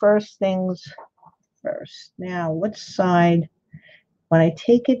to do first things first. Now, which side, when I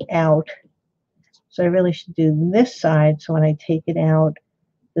take it out, so I really should do this side, so when I take it out,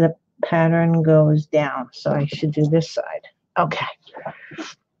 the pattern goes down. So I should do this side. Okay.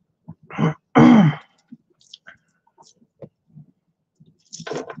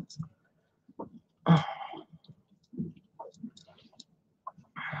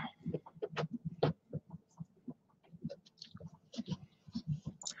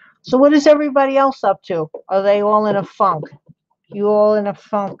 So what is everybody else up to? Are they all in a funk? You all in a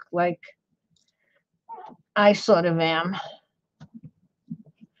funk like I sort of am.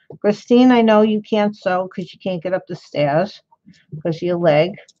 Christine, I know you can't sew because you can't get up the stairs because of your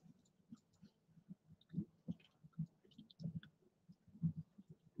leg.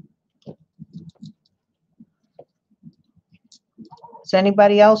 Is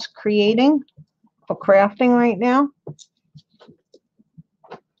anybody else creating or crafting right now?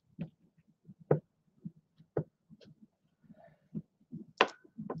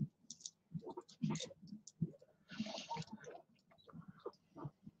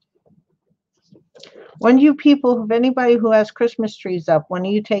 When do you people, if anybody who has Christmas trees up, when do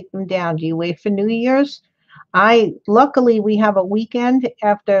you take them down? Do you wait for New Year's? Luckily, we have a weekend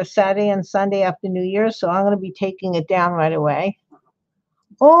after Saturday and Sunday after New Year's, so I'm going to be taking it down right away.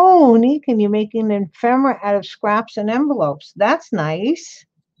 Oh, Nikan, you're making an ephemera out of scraps and envelopes. That's nice.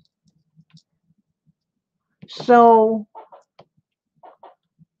 So,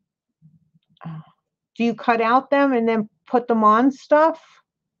 do you cut out them and then put them on stuff?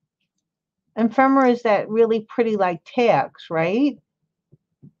 Ephemera is that really pretty like tags, right?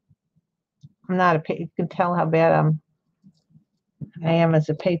 I'm not you can tell how bad I am as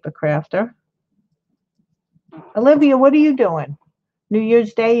a paper crafter. Olivia, what are you doing? New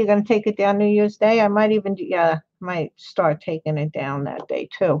Year's Day, you're going to take it down New Year's Day? I might even, might start taking it down that day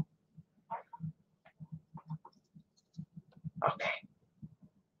too. Okay.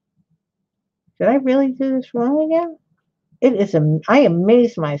 Did I really do this wrong again? It is, I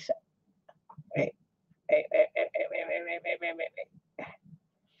amaze myself. Wait. It's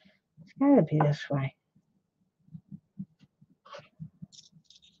got to be this way.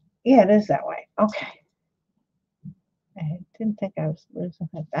 Yeah, it is that way. Okay. I didn't think I was losing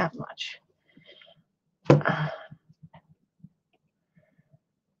it that much.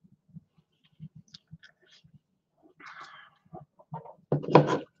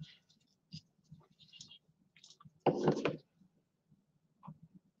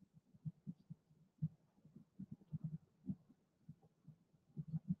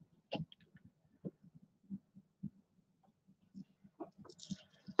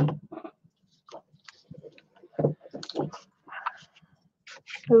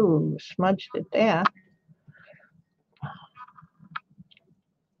 Ooh, smudged it there.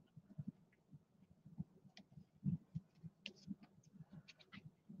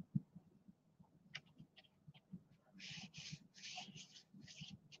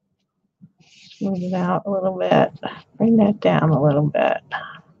 Move it out a little bit. Bring that down a little bit.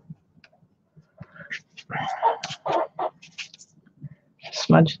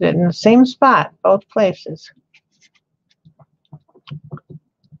 Smudged it in the same spot, both places.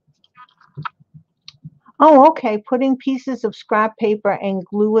 Oh, okay. Putting pieces of scrap paper and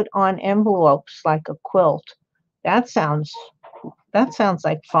glue it on envelopes like a quilt. That sounds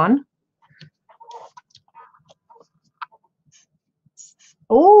like fun.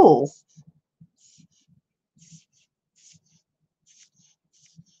 Oh.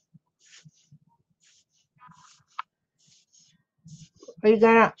 Are you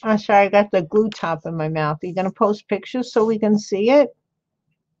gonna, I'm sorry, I got the glue top in my mouth. Are you gonna post pictures so we can see it?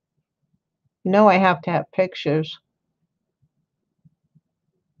 You know I have to have pictures.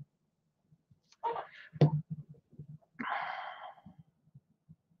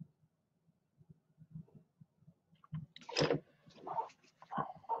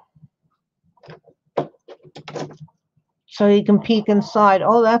 So you can peek inside.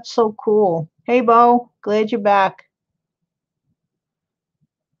 Oh, that's so cool. Hey, Bo, glad you're back.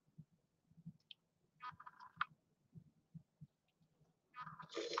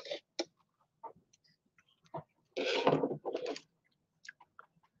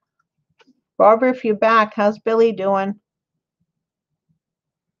 Barbara, if you're back, how's Billy doing?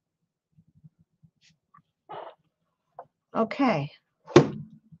 Okay.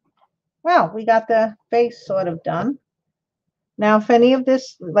 Well, we got the face sort of done. Now, if any of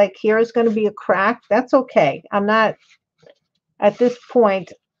this, like here is going to be a crack, that's okay. I'm not, at this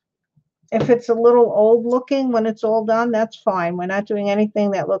point, if it's a little old looking when it's all done, that's fine. We're not doing anything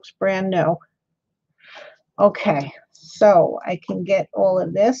that looks brand new. Okay, so I can get all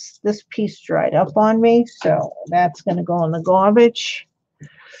of this. This piece dried up on me, so that's going to go in the garbage.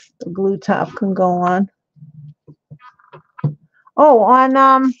 The glue top can go on. Oh, on,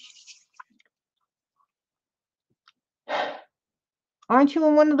 aren't you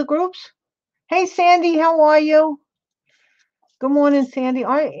in one of the groups? Hey, Sandy, how are you? Good morning, Sandy.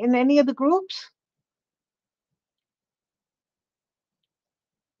 Aren't you in any of the groups?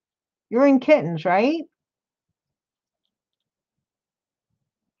 You're in Kittens, right?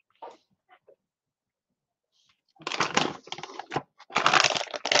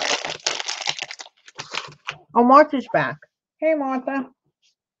 Oh, Martha's back. Hey, Martha.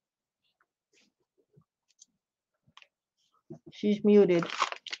 She's muted,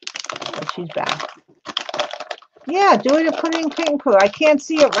 but she's back. Yeah, do it and put it in Kitten Crew. I can't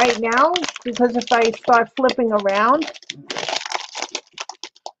see it right now because if I start flipping around,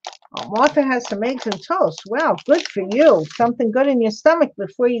 Martha has some eggs and toast. Wow, good for you. Something good in your stomach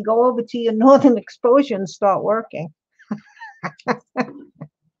before you go over to your northern exposure and start working.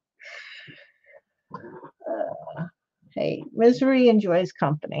 Hey, misery enjoys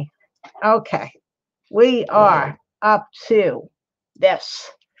company. Okay, we are up to this.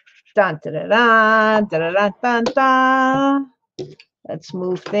 Dun, da, da, da, da, da, da, da. Let's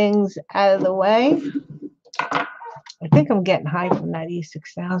move things out of the way. I think I'm getting high from that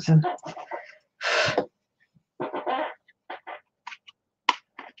E6000.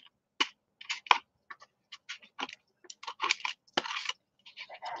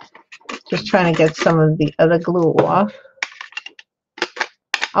 Just trying to get some of the other glue off.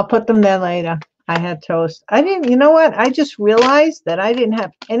 I'll put them there later. I had toast. I didn't, you know what? I just realized that I didn't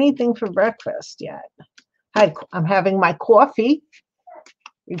have anything for breakfast yet. I'm having my coffee.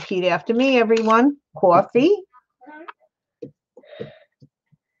 Repeat after me, everyone. Coffee.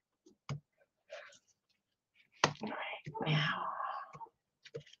 Now.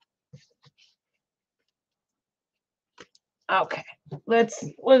 Okay.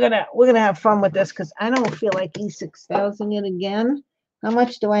 We're gonna have fun with this because I don't feel like E6000 it again. How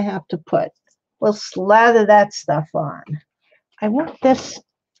much do I have to put? We'll slather that stuff on. I want this.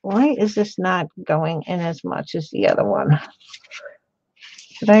 Why is this not going in as much as the other one?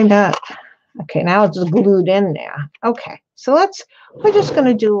 Did I not? Okay, now it's glued in there. Okay, so we're just going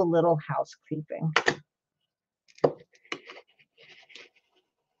to do a little housekeeping.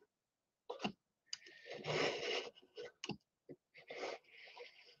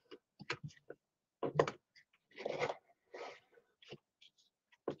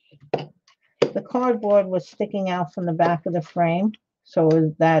 The cardboard was sticking out from the back of the frame,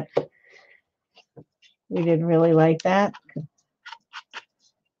 so that we didn't really like that.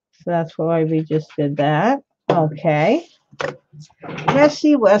 So that's why we just did that. Okay.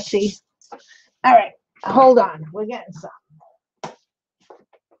 Messy Wessy. All right, hold on. We're getting some.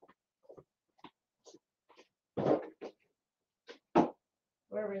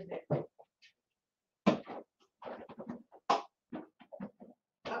 Where is it?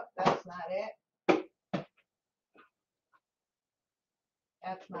 Oh, that's not it.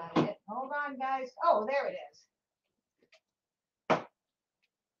 That's not it. Hold on, guys. Oh, there it is.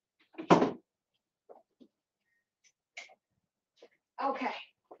 Okay.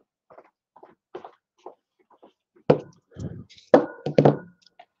 All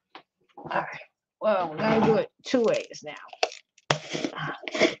right. Well, we're going to do it two ways now.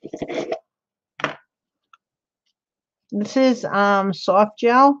 This is soft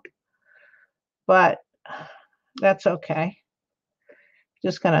gel, but that's okay.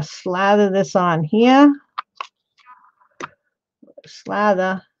 Just going to slather this on here.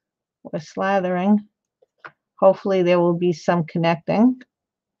 Slather. We're slathering. Hopefully there will be some connecting.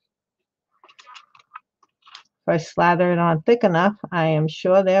 If I slather it on thick enough, I am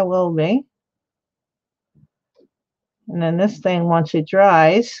sure there will be. And then this thing, once it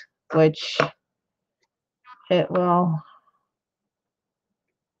dries, which it will,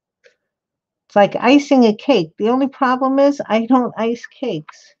 it's like icing a cake. The only problem is I don't ice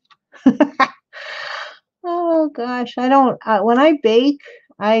cakes. Oh gosh, I don't, when I bake,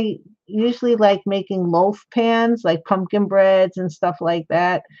 I usually like making loaf pans, like pumpkin breads and stuff like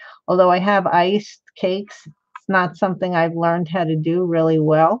that. Although I have iced cakes, it's not something I've learned how to do really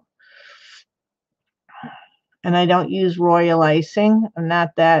well. And I don't use royal icing. I'm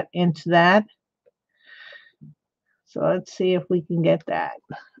not that into that. So let's see if we can get that.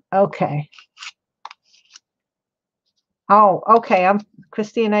 Okay. Oh, okay.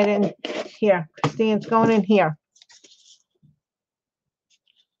 Christine, I didn't hear. Christine's going in here.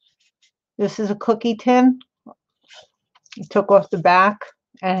 This is a cookie tin. I took off the back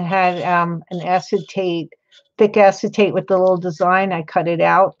and it had an acetate, thick acetate with the little design. I cut it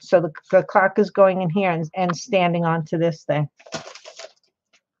out. So the clock is going in here and standing onto this thing.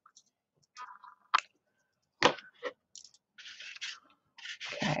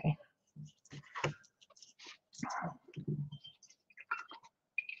 Okay.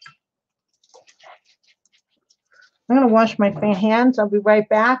 I'm going to wash my hands. I'll be right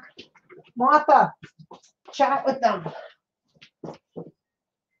back. Martha, chat with them.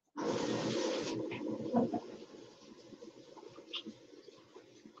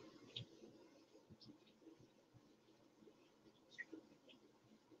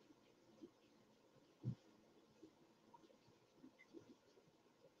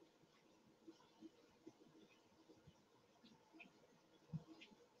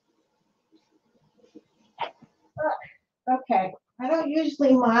 Okay, I don't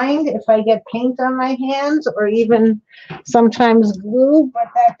usually mind if I get paint on my hands or even sometimes glue, but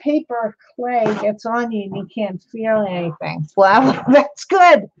that paper clay gets on you and you can't feel anything. Wow, that's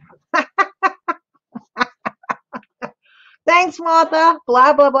good. Thanks, Martha.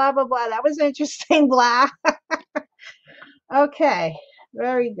 Blah, blah, blah, blah, blah. That was interesting, blah. Okay,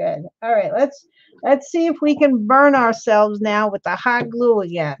 very good. All right, let's see if we can burn ourselves now with the hot glue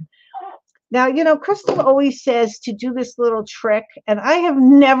again. Now, you know, Crystal always says to do this little trick, and I have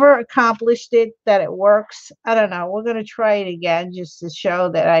never accomplished it, that it works. I don't know. We're going to try it again just to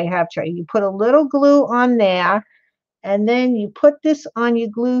show that I have tried. You put a little glue on there, and then you put this on your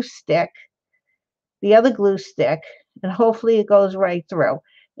glue stick, the other glue stick, and hopefully it goes right through.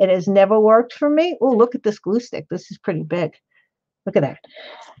 It has never worked for me. Oh, look at this glue stick. This is pretty big. Look at that.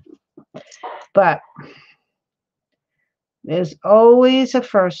 But there's always a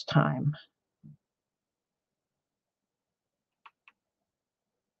first time.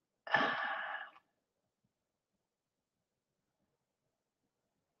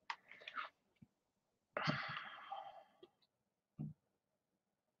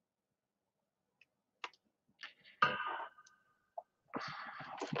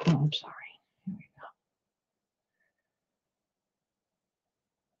 Oh, I'm sorry. Here we go.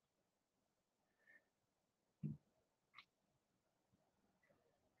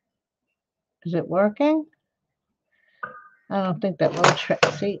 Is it working? I don't think that little trick.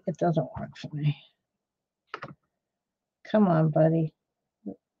 See, it doesn't work for me. Come on, buddy.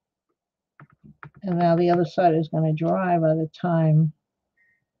 And now the other side is going to dry by the time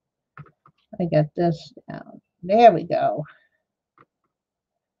I get this down. There we go.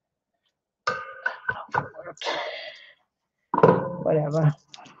 Whatever.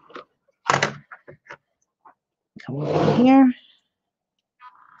 Come over here.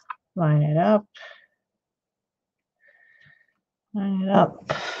 Line it up. Line it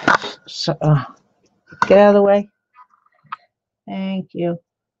up. So, get out of the way. Thank you.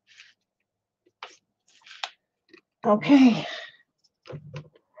 Okay.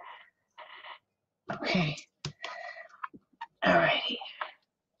 Okay. All righty.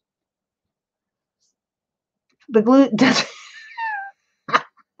 The glue doesn't.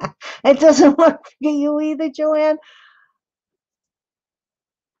 It doesn't work for you either, Joanne.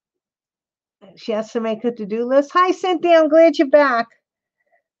 She has to make a to-do list. Hi, Cynthia. I'm glad you're back.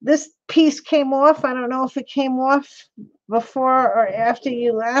 This piece came off. I don't know if it came off before or after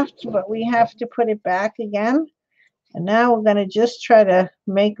you left, but we have to put it back again. And now we're going to just try to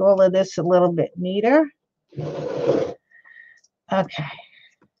make all of this a little bit neater. Okay.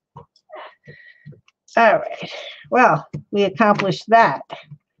 All right. Well, we accomplished that.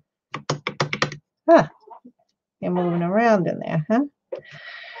 Huh. You're moving around in there, huh?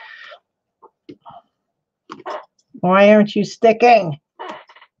 Why aren't you sticking?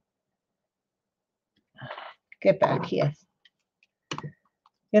 Get back here.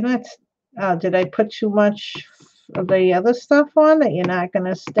 You're not. Oh, did I put too much of the other stuff on that you're not going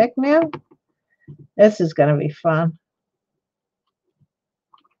to stick now? This is going to be fun.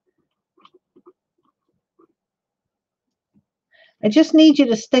 I just need you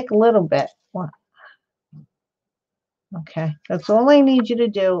to stick a little bit. Okay, that's all I need you to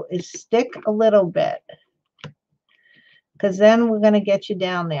do is stick a little bit. Because then we're going to get you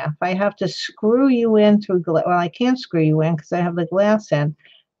down there. If I have to screw you in through glass, well, I can't screw you in because I have the glass in.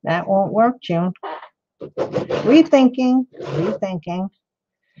 That won't work, June. Rethinking, rethinking.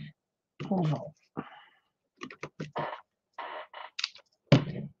 Oh.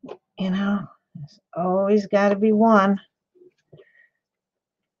 You know, there's always got to be one.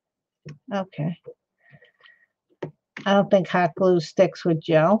 Okay. I don't think hot glue sticks with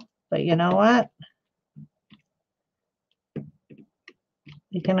gel, but you know what?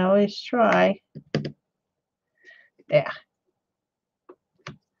 You can always try. There.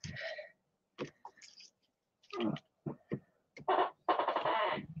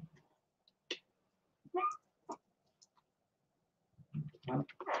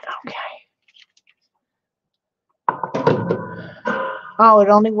 Okay. Oh, it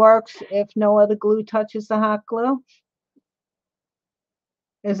only works if no other glue touches the hot glue?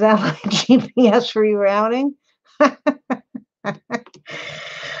 Is that like GPS rerouting?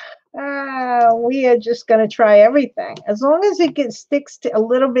 We are just going to try everything. As long as it sticks to a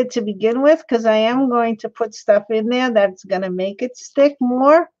little bit to begin with, because I am going to put stuff in there that's going to make it stick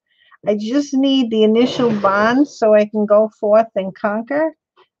more. I just need the initial bond so I can go forth and conquer.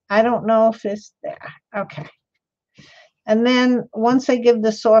 I don't know if it's there. Okay. And then once I give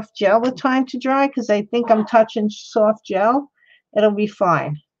the soft gel the time to dry, because I think I'm touching soft gel, it'll be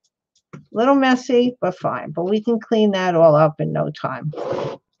fine. Little messy, but fine. But we can clean that all up in no time.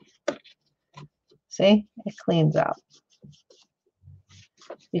 See, it cleans up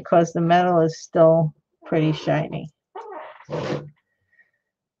because the metal is still pretty shiny.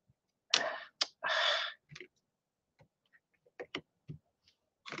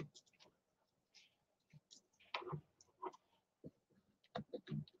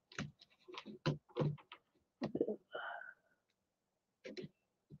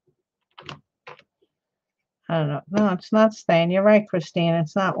 I don't know. No, it's not staying. You're right, Christine.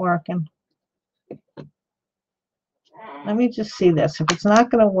 It's not working. Let me just see this. If it's not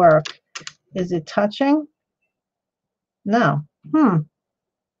going to work, is it touching? No.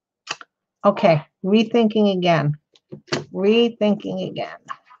 Okay. Rethinking again. Rethinking again.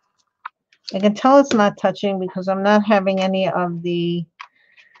 I can tell it's not touching because I'm not having any of the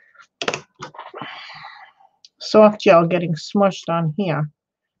soft gel getting smushed on here.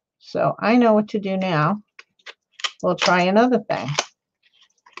 So I know what to do now. We'll try another thing.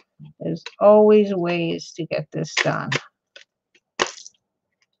 There's always ways to get this done.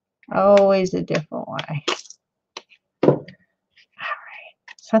 Always a different way. All right,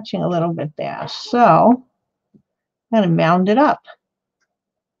 touching a little bit there. So I'm going to mound it up.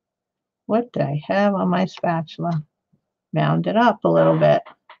 What do I have on my spatula? Mound it up a little bit.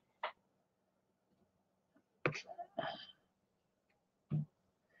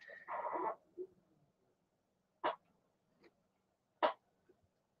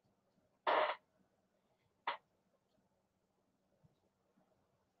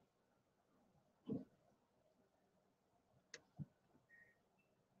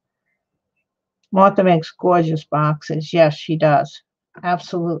 Martha makes gorgeous boxes. Yes, she does.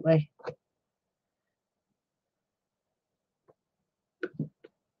 Absolutely.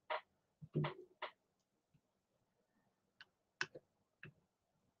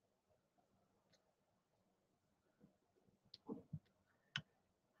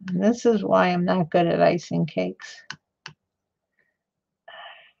 And this is why I'm not good at icing cakes.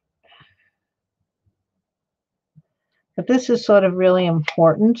 But this is sort of really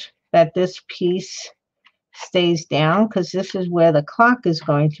important that this piece stays down because this is where the clock is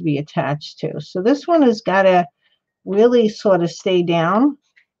going to be attached to. So this one has got to really sort of stay down.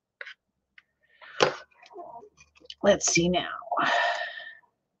 Let's see now.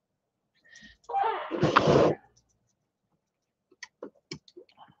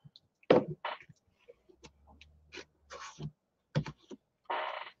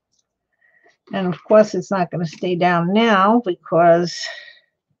 And of course, it's not going to stay down now because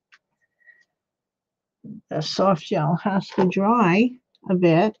the soft gel has to dry a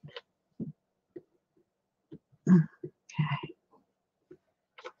bit. Okay.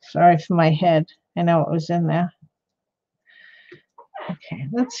 Sorry for my head. I know it was in there. Okay,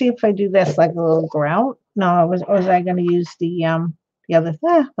 let's see if I do this like a little grout. No, was I going to use the other?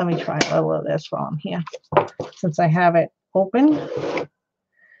 Let me try a little of this while I'm here, since I have it open.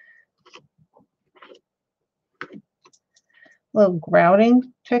 Little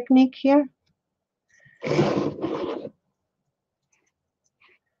grouting technique here.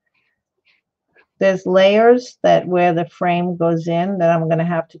 There's layers that where the frame goes in that I'm going to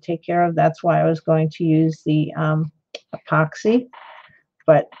have to take care of. That's why I was going to use the epoxy.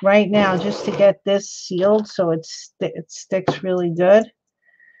 But right now, just to get this sealed so it sticks really good,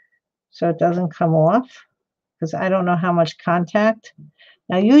 so it doesn't come off, because I don't know how much contact.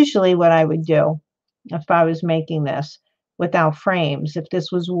 Now, usually what I would do if I was making this without frames, if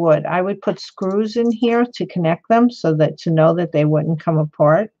this was wood, I would put screws in here to connect them so that to know that they wouldn't come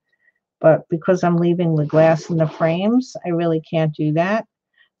apart. But because I'm leaving the glass in the frames, I really can't do that.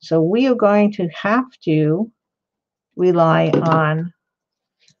 So we are going to have to rely on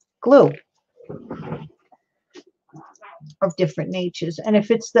glue of different natures. And if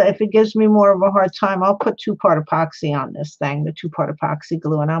it gives me more of a hard time, I'll put 2-part epoxy on this thing, the 2-part epoxy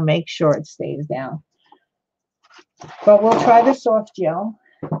glue, and I'll make sure it stays down. But we'll try the soft gel.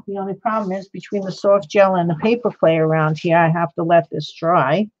 The only problem is between the soft gel and the paper clay around here, I have to let this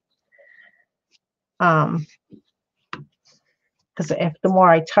dry. Because if the more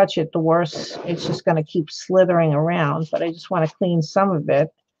I touch it, the worse it's just going to keep slithering around. But I just want to clean some of it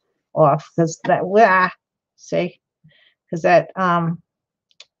off because that, see, because that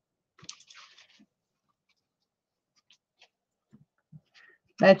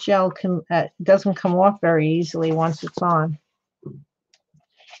that gel doesn't come off very easily once it's on.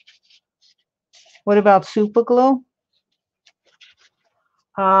 What about super glue?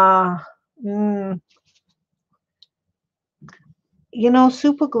 You know,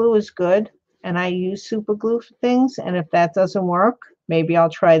 super glue is good, and I use super glue for things. And if that doesn't work, maybe I'll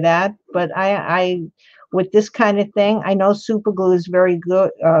try that. But with this kind of thing, I know super glue is very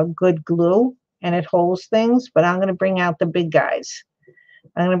good, good glue, and it holds things. But I'm going to bring out the big guys.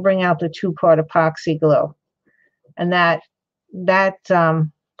 I'm going to bring out the 2-part epoxy glue, and that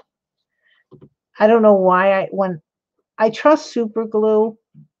I don't know why when I trust super glue,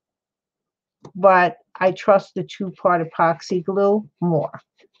 but I trust the 2-part epoxy glue more.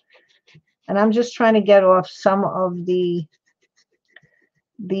 And I'm just trying to get off some of the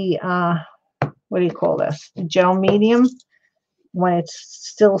what do you call this? The gel medium when it's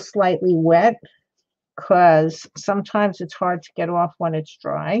still slightly wet, because sometimes it's hard to get off when it's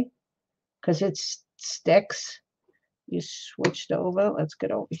dry because it sticks. You switched over. Let's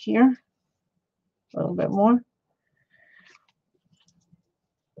get over here a little bit more.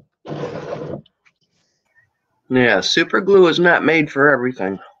 Yeah, super glue is not made for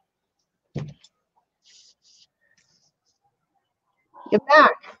everything. You're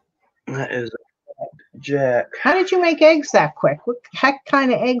back. That is Jack. How did you make eggs that quick? What heck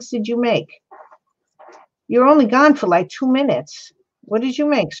kind of eggs did you make? You're only gone for like 2 minutes. What did you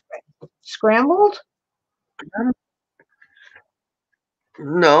make? Scrambled?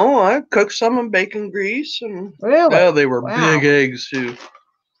 No, I cooked some in bacon grease, and Really? oh, they were Wow. big eggs too.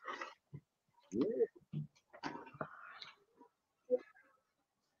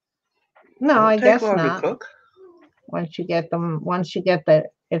 No, I guess long not. to cook. Once you get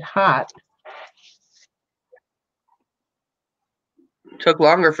it hot. It took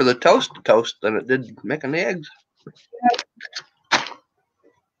longer for the toast to toast than it did making the eggs.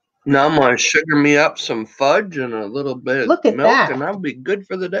 Now I'm gonna sugar me up some fudge and a little bit Look of at milk, that. and I'll be good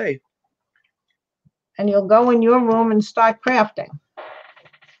for the day. And you'll go in your room and start crafting.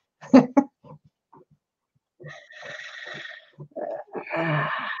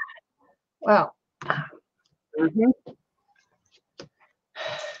 Well,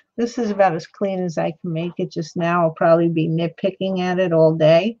 this is about as clean as I can make it just now. I'll probably be nitpicking at it all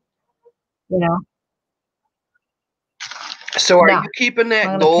day, you know. So are No, you keeping I'm that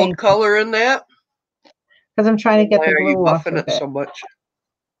gonna gold paint color in that? because I'm trying to get Why the are you glue off buffing of it it. so much?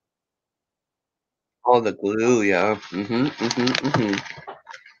 Oh, the glue, yeah.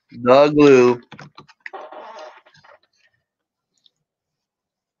 The glue.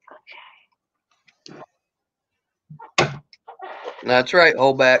 That's right,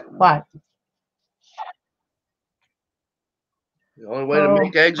 hold back. What? The only way to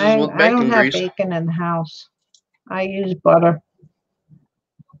make eggs is with I don't bacon have grease. bacon in the house. I use butter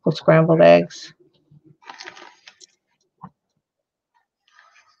for scrambled eggs.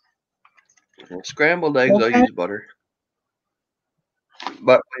 Well, scrambled eggs, Okay. I'll use butter.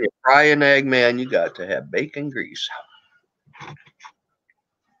 But when you fry an egg, man, you got to have bacon grease.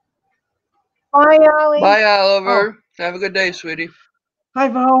 Bye, Ollie. Bye, Oliver. Have a good day, sweetie. Hi,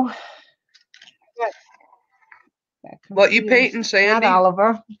 Bo. What you painting, Sandy? Not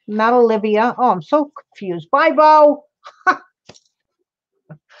Oliver, not Olivia. Oh, I'm so confused. Bye, Bo.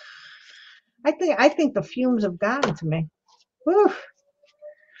 I think the fumes have gotten to me. Whew.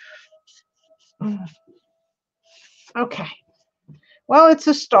 Okay. Well, it's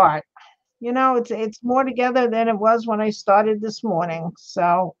a start. You know, it's more together than it was when I started this morning.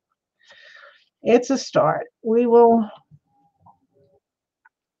 So it's a start. We're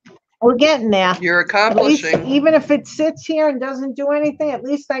getting there. You're At least, accomplishing. even if it sits here and doesn't do anything, at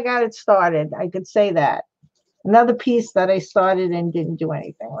least I got it started. I could say that. Another piece that I started and didn't do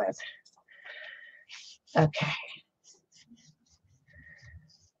anything with. Okay.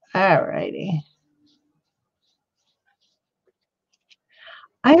 All righty.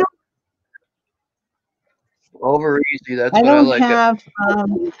 I don't. Over easy. That's I what I don't like. have.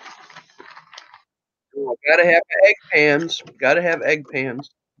 Gotta have egg pans. Gotta have egg pans.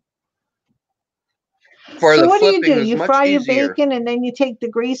 For So the what do you flipping do? is You much fry your easier. bacon and then you take the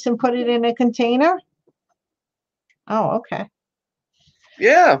grease and put it in a container? Oh, okay.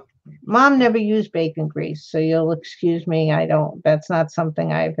 Yeah. Mom never used bacon grease, so you'll excuse me. That's not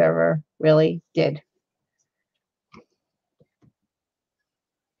something I've ever really did.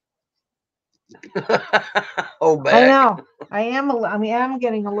 Oh, back. I know. I'm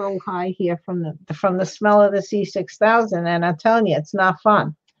getting a little high here from the smell of the C6000, and I'm telling you, it's not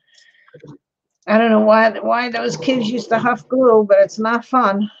fun. I don't know why those kids used to huff glue, but it's not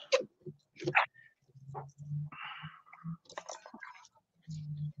fun.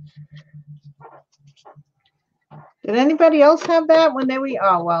 Did anybody else have that when they were?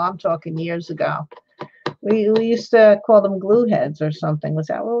 Oh, well, I'm talking years ago. We used to call them glue heads or something. Was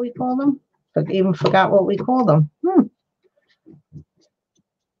that what we called them? But even forgot what we called them.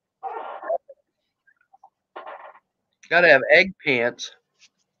 Gotta have egg pants.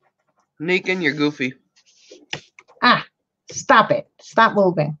 Negan, you're goofy. Ah, stop it. Stop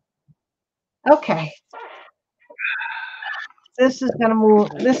moving. Okay. This is gonna move.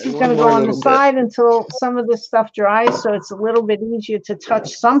 This is gonna go on the side until some of this stuff dries, so it's a little bit easier to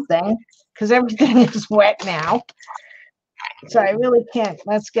touch something because everything is wet now. So I really can't.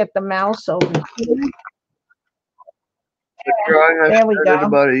 Let's get the mouse over here. There we go.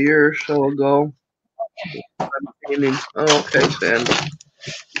 About a year or so ago. I'm painting. Oh, okay, Sandy.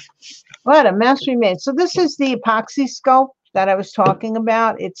 What a mess we made. So this is the epoxy sculpt that I was talking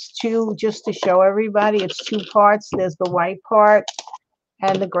about. It's two, just to show everybody, it's two parts. There's the white part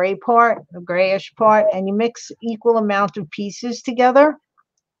and the gray part, the grayish part, and you mix equal amount of pieces together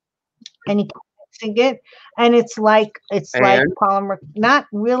and you mixing it. And it's like polymer, not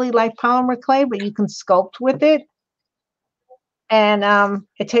really like polymer clay, but you can sculpt with it. And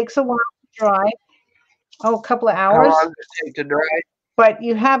it takes a while to dry. Oh, a couple of hours. How long does it take to dry? But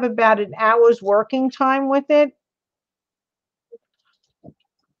you have about an hour's working time with it.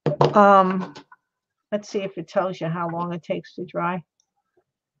 Let's see if it tells you how long it takes to dry.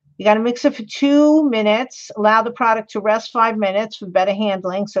 You got to mix it for 2 minutes. Allow the product to rest 5 minutes for better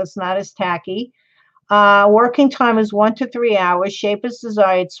handling, so it's not as tacky. Working time is 1 to 3 hours. Shape is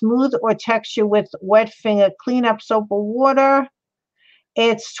desired. Smooth or texture with wet finger. Clean up soap or water.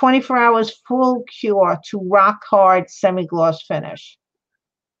 It's 24 hours full cure to rock hard semi-gloss finish.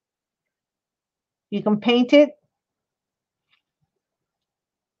 You can paint it.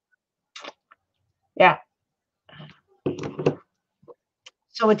 Yeah.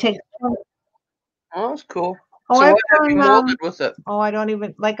 So it takes. Oh, that's cool. Oh, so I've what have you done, molded with it? Oh, I don't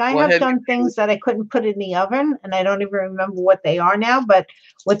even, like, I have done things that I couldn't put in the oven, and I don't even remember what they are now, but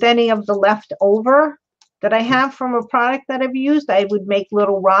with any of the leftover that I have from a product that I've used, I would make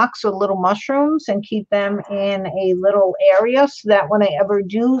little rocks or little mushrooms and keep them in a little area so that when I ever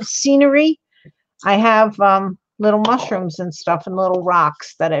do scenery, I have little mushrooms and stuff and little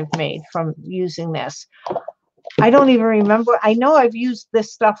rocks that I've made from using this. I don't even remember. I know I've used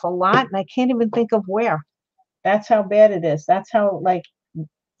this stuff a lot, and I can't even think of where. That's how bad it is. That's how, like,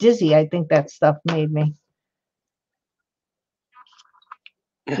 dizzy I think that stuff made me.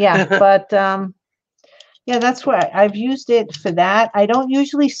 Yeah, but yeah, that's what I've used it for that. I don't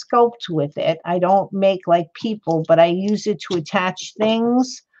usually sculpt with it. I don't make like people, but I use it to attach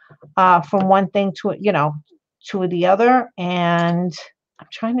things from one thing to, to the other. And I'm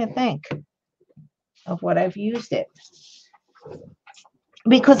trying to think of what I've used it.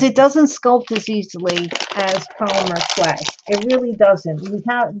 Because it doesn't sculpt as easily as polymer clay. It really doesn't.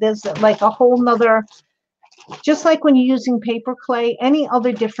 There's like a whole nother, just like when you're using paper clay, any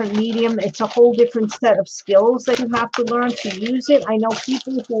other different medium, it's a whole different set of skills that you have to learn to use it. I know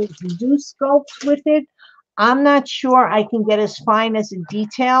people who do sculpt with it. I'm not sure I can get as fine as a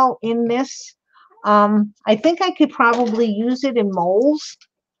detail in this. I think I could probably use it in molds,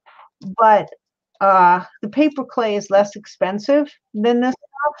 but the paper clay is less expensive than this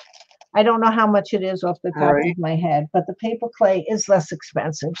stuff. I don't know how much it is off the top of my head, but the paper clay is less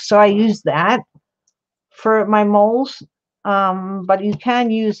expensive. So I use that for my molds. But you can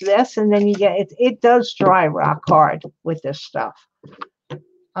use this, and then you get it. It does dry rock hard with this stuff.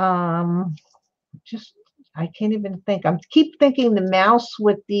 Just I can't even think. I keep thinking the mouse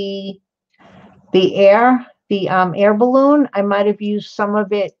with the air balloon. I might have used some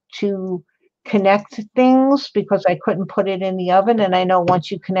of it to connect things because I couldn't put it in the oven, and I know once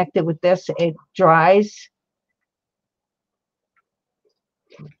you connect it with this, it dries.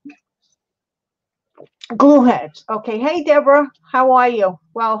 Glue heads. Okay. Hey, Deborah, how are you?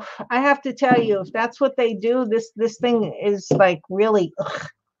 Well, I have to tell you, if that's what they do, this thing is like really. Ugh.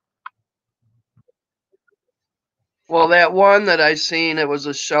 Well, that one that I seen, it was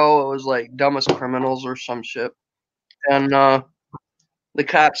a show. It was like Dumbest Criminals or some shit. And the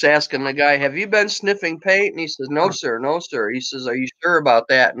cop's asking the guy, "Have you been sniffing paint?" And he says, "No, sir. No, sir." He says, "Are you sure about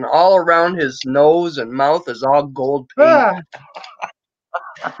that?" And all around his nose and mouth is all gold paint.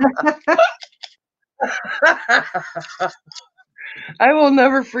 I will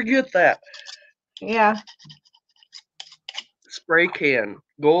never forget that. Yeah. Spray can.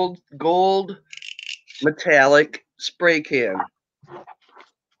 Gold metallic spray can.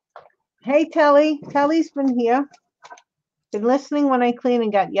 Hey, Telly. Telly's been here. Been listening when I clean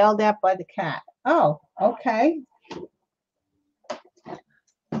and got yelled at by the cat. Oh, okay.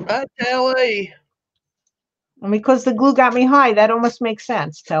 Hi, Telly. And because the glue got me high, that almost makes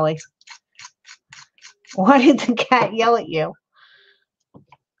sense, Telly. Why did the cat yell at you?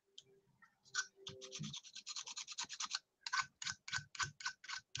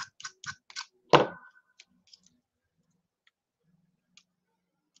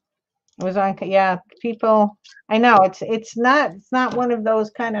 It was on, yeah, people, I know, it's not one of those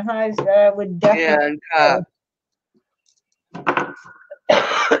kind of highs that I would Yeah, definitely and go.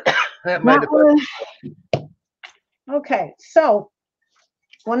 that might Not have one of, okay, so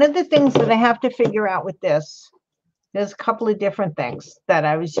one of the things that I have to figure out with this, there's a couple of different things that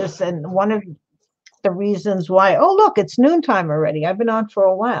I was just, and one of the reasons why, oh, look, it's noontime already. I've been on for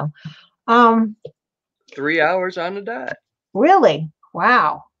a while. been 3 hours on the dot. Really?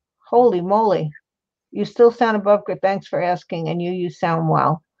 Wow. Holy moly. You still sound above ground. Thanks for asking. And you sound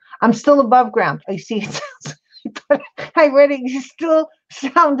well. I'm still above ground. I see. I read it. You still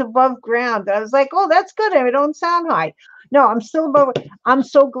sound above ground. I was like, oh, that's good. I don't sound high. No, I'm still above. I'm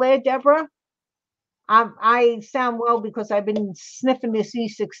so glad, Deborah. I sound well because I've been sniffing this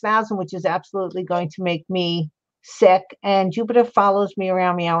E6000, which is absolutely going to make me sick. And Jupiter follows me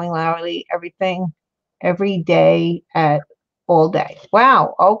around meowing loudly, everything, every day at all day.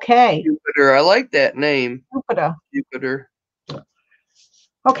 Wow. Okay. Jupiter. I like that name. Jupiter. Jupiter.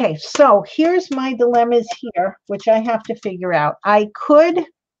 Okay, so here's my dilemmas here, which I have to figure out. I could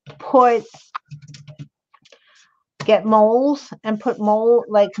get molds and put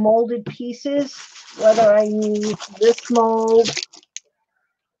molded pieces, whether I use this mold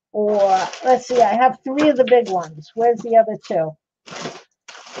or, let's see, I have 3 of the big ones. Where's the other 2?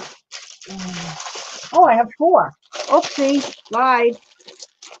 Oh, I have 4. Oopsie, lied.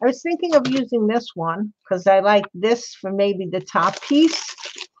 I was thinking of using this one because I like this for maybe the top piece.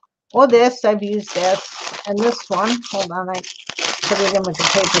 Or this, I've used this, and this one, hold on, I put it in with the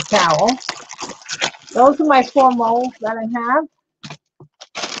paper towel. Those are my 4 molds that I have.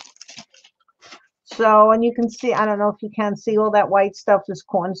 So, and you can see, I don't know if you can see all that white stuff is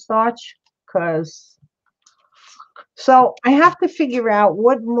cornstarch, so I have to figure out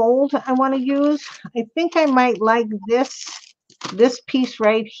what mold I want to use. I think I might like this piece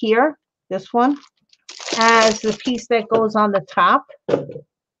right here, this one, as the piece that goes on the top,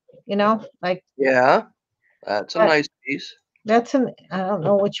 like. Yeah, that's a nice piece. I don't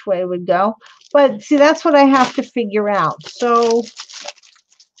know which way it would go, but see, that's what I have to figure out. So,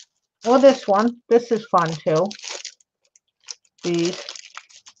 or this one, this is fun too. These,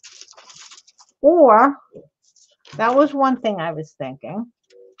 or that was one thing I was thinking,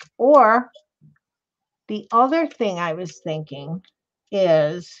 or the other thing I was thinking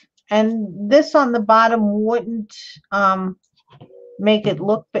is, and this on the bottom wouldn't make it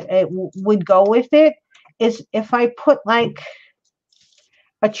look, it would go with it, is if I put like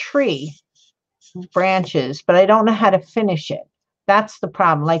a tree branches, but I don't know how to finish it. That's the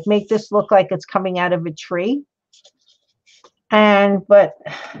problem. Like make this look like it's coming out of a tree. But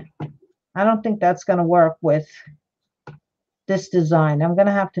I don't think that's going to work with this design. I'm going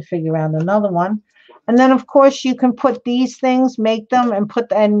to have to figure out another one. And then of course you can put these things, make them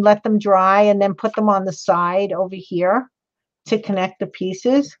and let them dry and then put them on the side over here to connect the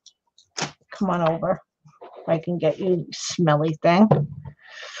pieces. Come on over. If I can get you, smelly thing.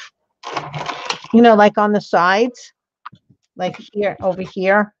 Like on the sides, like here, over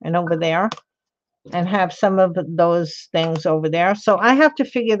here, and over there, and have some of those things over there. So I have to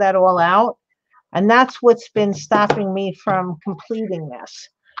figure that all out. And that's what's been stopping me from completing this.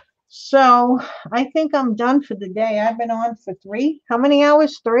 So I think I'm done for the day. I've been on for 3. How many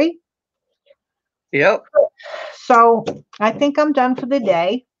hours? 3? Yep. So I think I'm done for the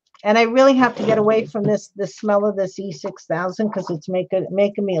day. And I really have to get away from the smell of this E6000 because it's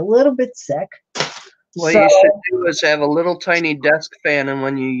making me a little bit sick. What you should do is have a little tiny desk fan, and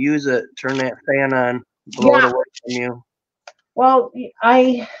when you use it, turn that fan on, blow it away from you. Well,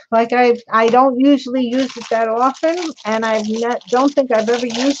 I don't usually use it that often, and don't think I've ever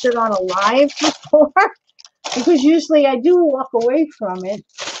used it on a live before, because usually I do walk away from it.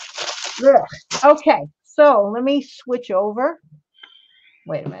 Ugh. Okay, so let me switch over.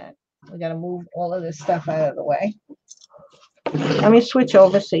 Wait a minute. We got to move all of this stuff out of the way. Let me switch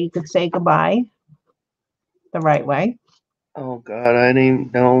over so you could say goodbye the right way. Oh, God, I didn't even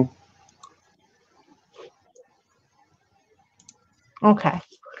know. Okay.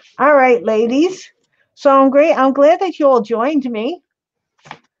 All right, ladies. So I'm glad that you all joined me.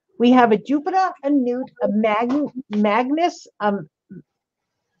 We have a Jupiter, a Newt, a Magnus,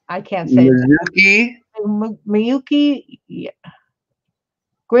 I can't say Miyuki, yeah.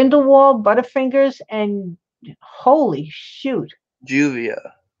 Grindelwald, Butterfingers, and holy shoot.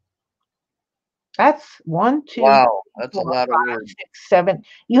 Juvia. That's 1, 2. Wow, that's 4, a lot 5, of words. 6, 7.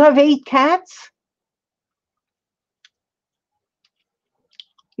 You have 8 cats?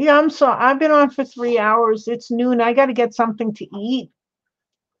 Yeah, I'm sorry. I've been on for 3 hours. It's noon. I got to get something to eat.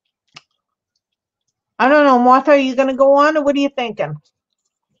 I don't know, Martha, are you going to go on or what are you thinking?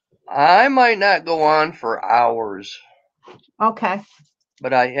 I might not go on for hours, Okay.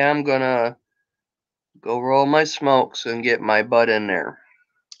 but I am gonna go roll my smokes and get my butt in there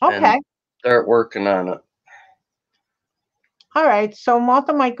and Okay. start working on it. All right. So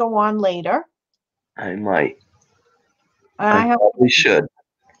Martha might go on later. I might. I I have. probably should.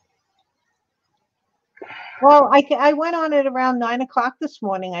 Well, I went on at around 9 o'clock this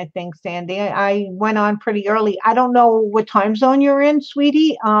morning, I think, Sandy. I went on pretty early. I don't know what time zone you're in,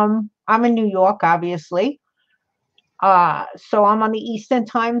 sweetie. I'm in New York, obviously. So I'm on the Eastern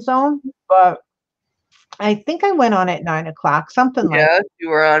time zone, but I think I went on at 9 o'clock, something like that. Yes, you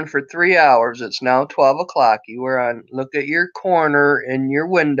were on for 3 hours. It's now 12 o'clock. You were on. Look at your corner in your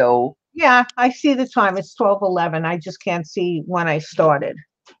window. Yeah, I see the time. It's 12:11. I just can't see when I started.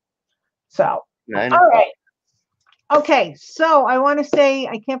 So, 9 all o'clock. right. Okay, so I want to say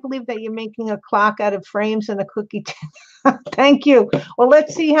I can't believe that you're making a clock out of frames and a cookie tin. Thank you. Well,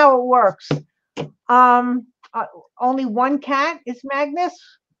 let's see how it works. Um, uh, Only one cat is Magnus.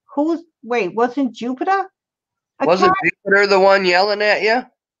 Wait, wasn't Jupiter a cat? Wasn't Jupiter the one yelling at you?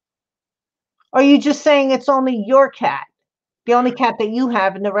 Or are you just saying it's only your cat, the only cat that you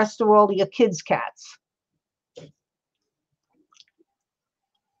have, and the rest are all your kids' cats?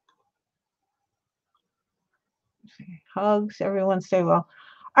 Hugs, everyone stay well.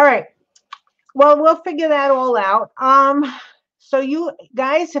 All right. Well, we'll figure that all out. So you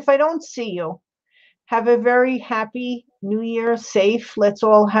guys, if I don't see you, have a very happy new year, safe. Let's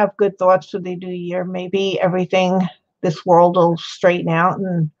all have good thoughts for the new year. Maybe everything, this world will straighten out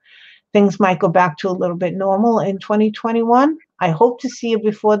and things might go back to a little bit normal in 2021. I hope to see you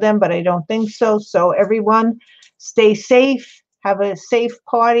before then, but I don't think so. So everyone stay safe, have a safe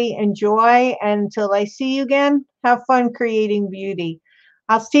party, enjoy. And until I see you again, have fun creating beauty.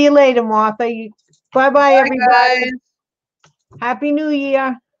 I'll see you later, Martha. Bye-bye, Bye, everybody. guys. Happy New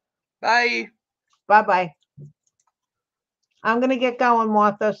Year. Bye. Bye-bye. I'm going to get going,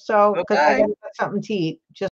 Martha, so because I Okay. got to get something to eat. Just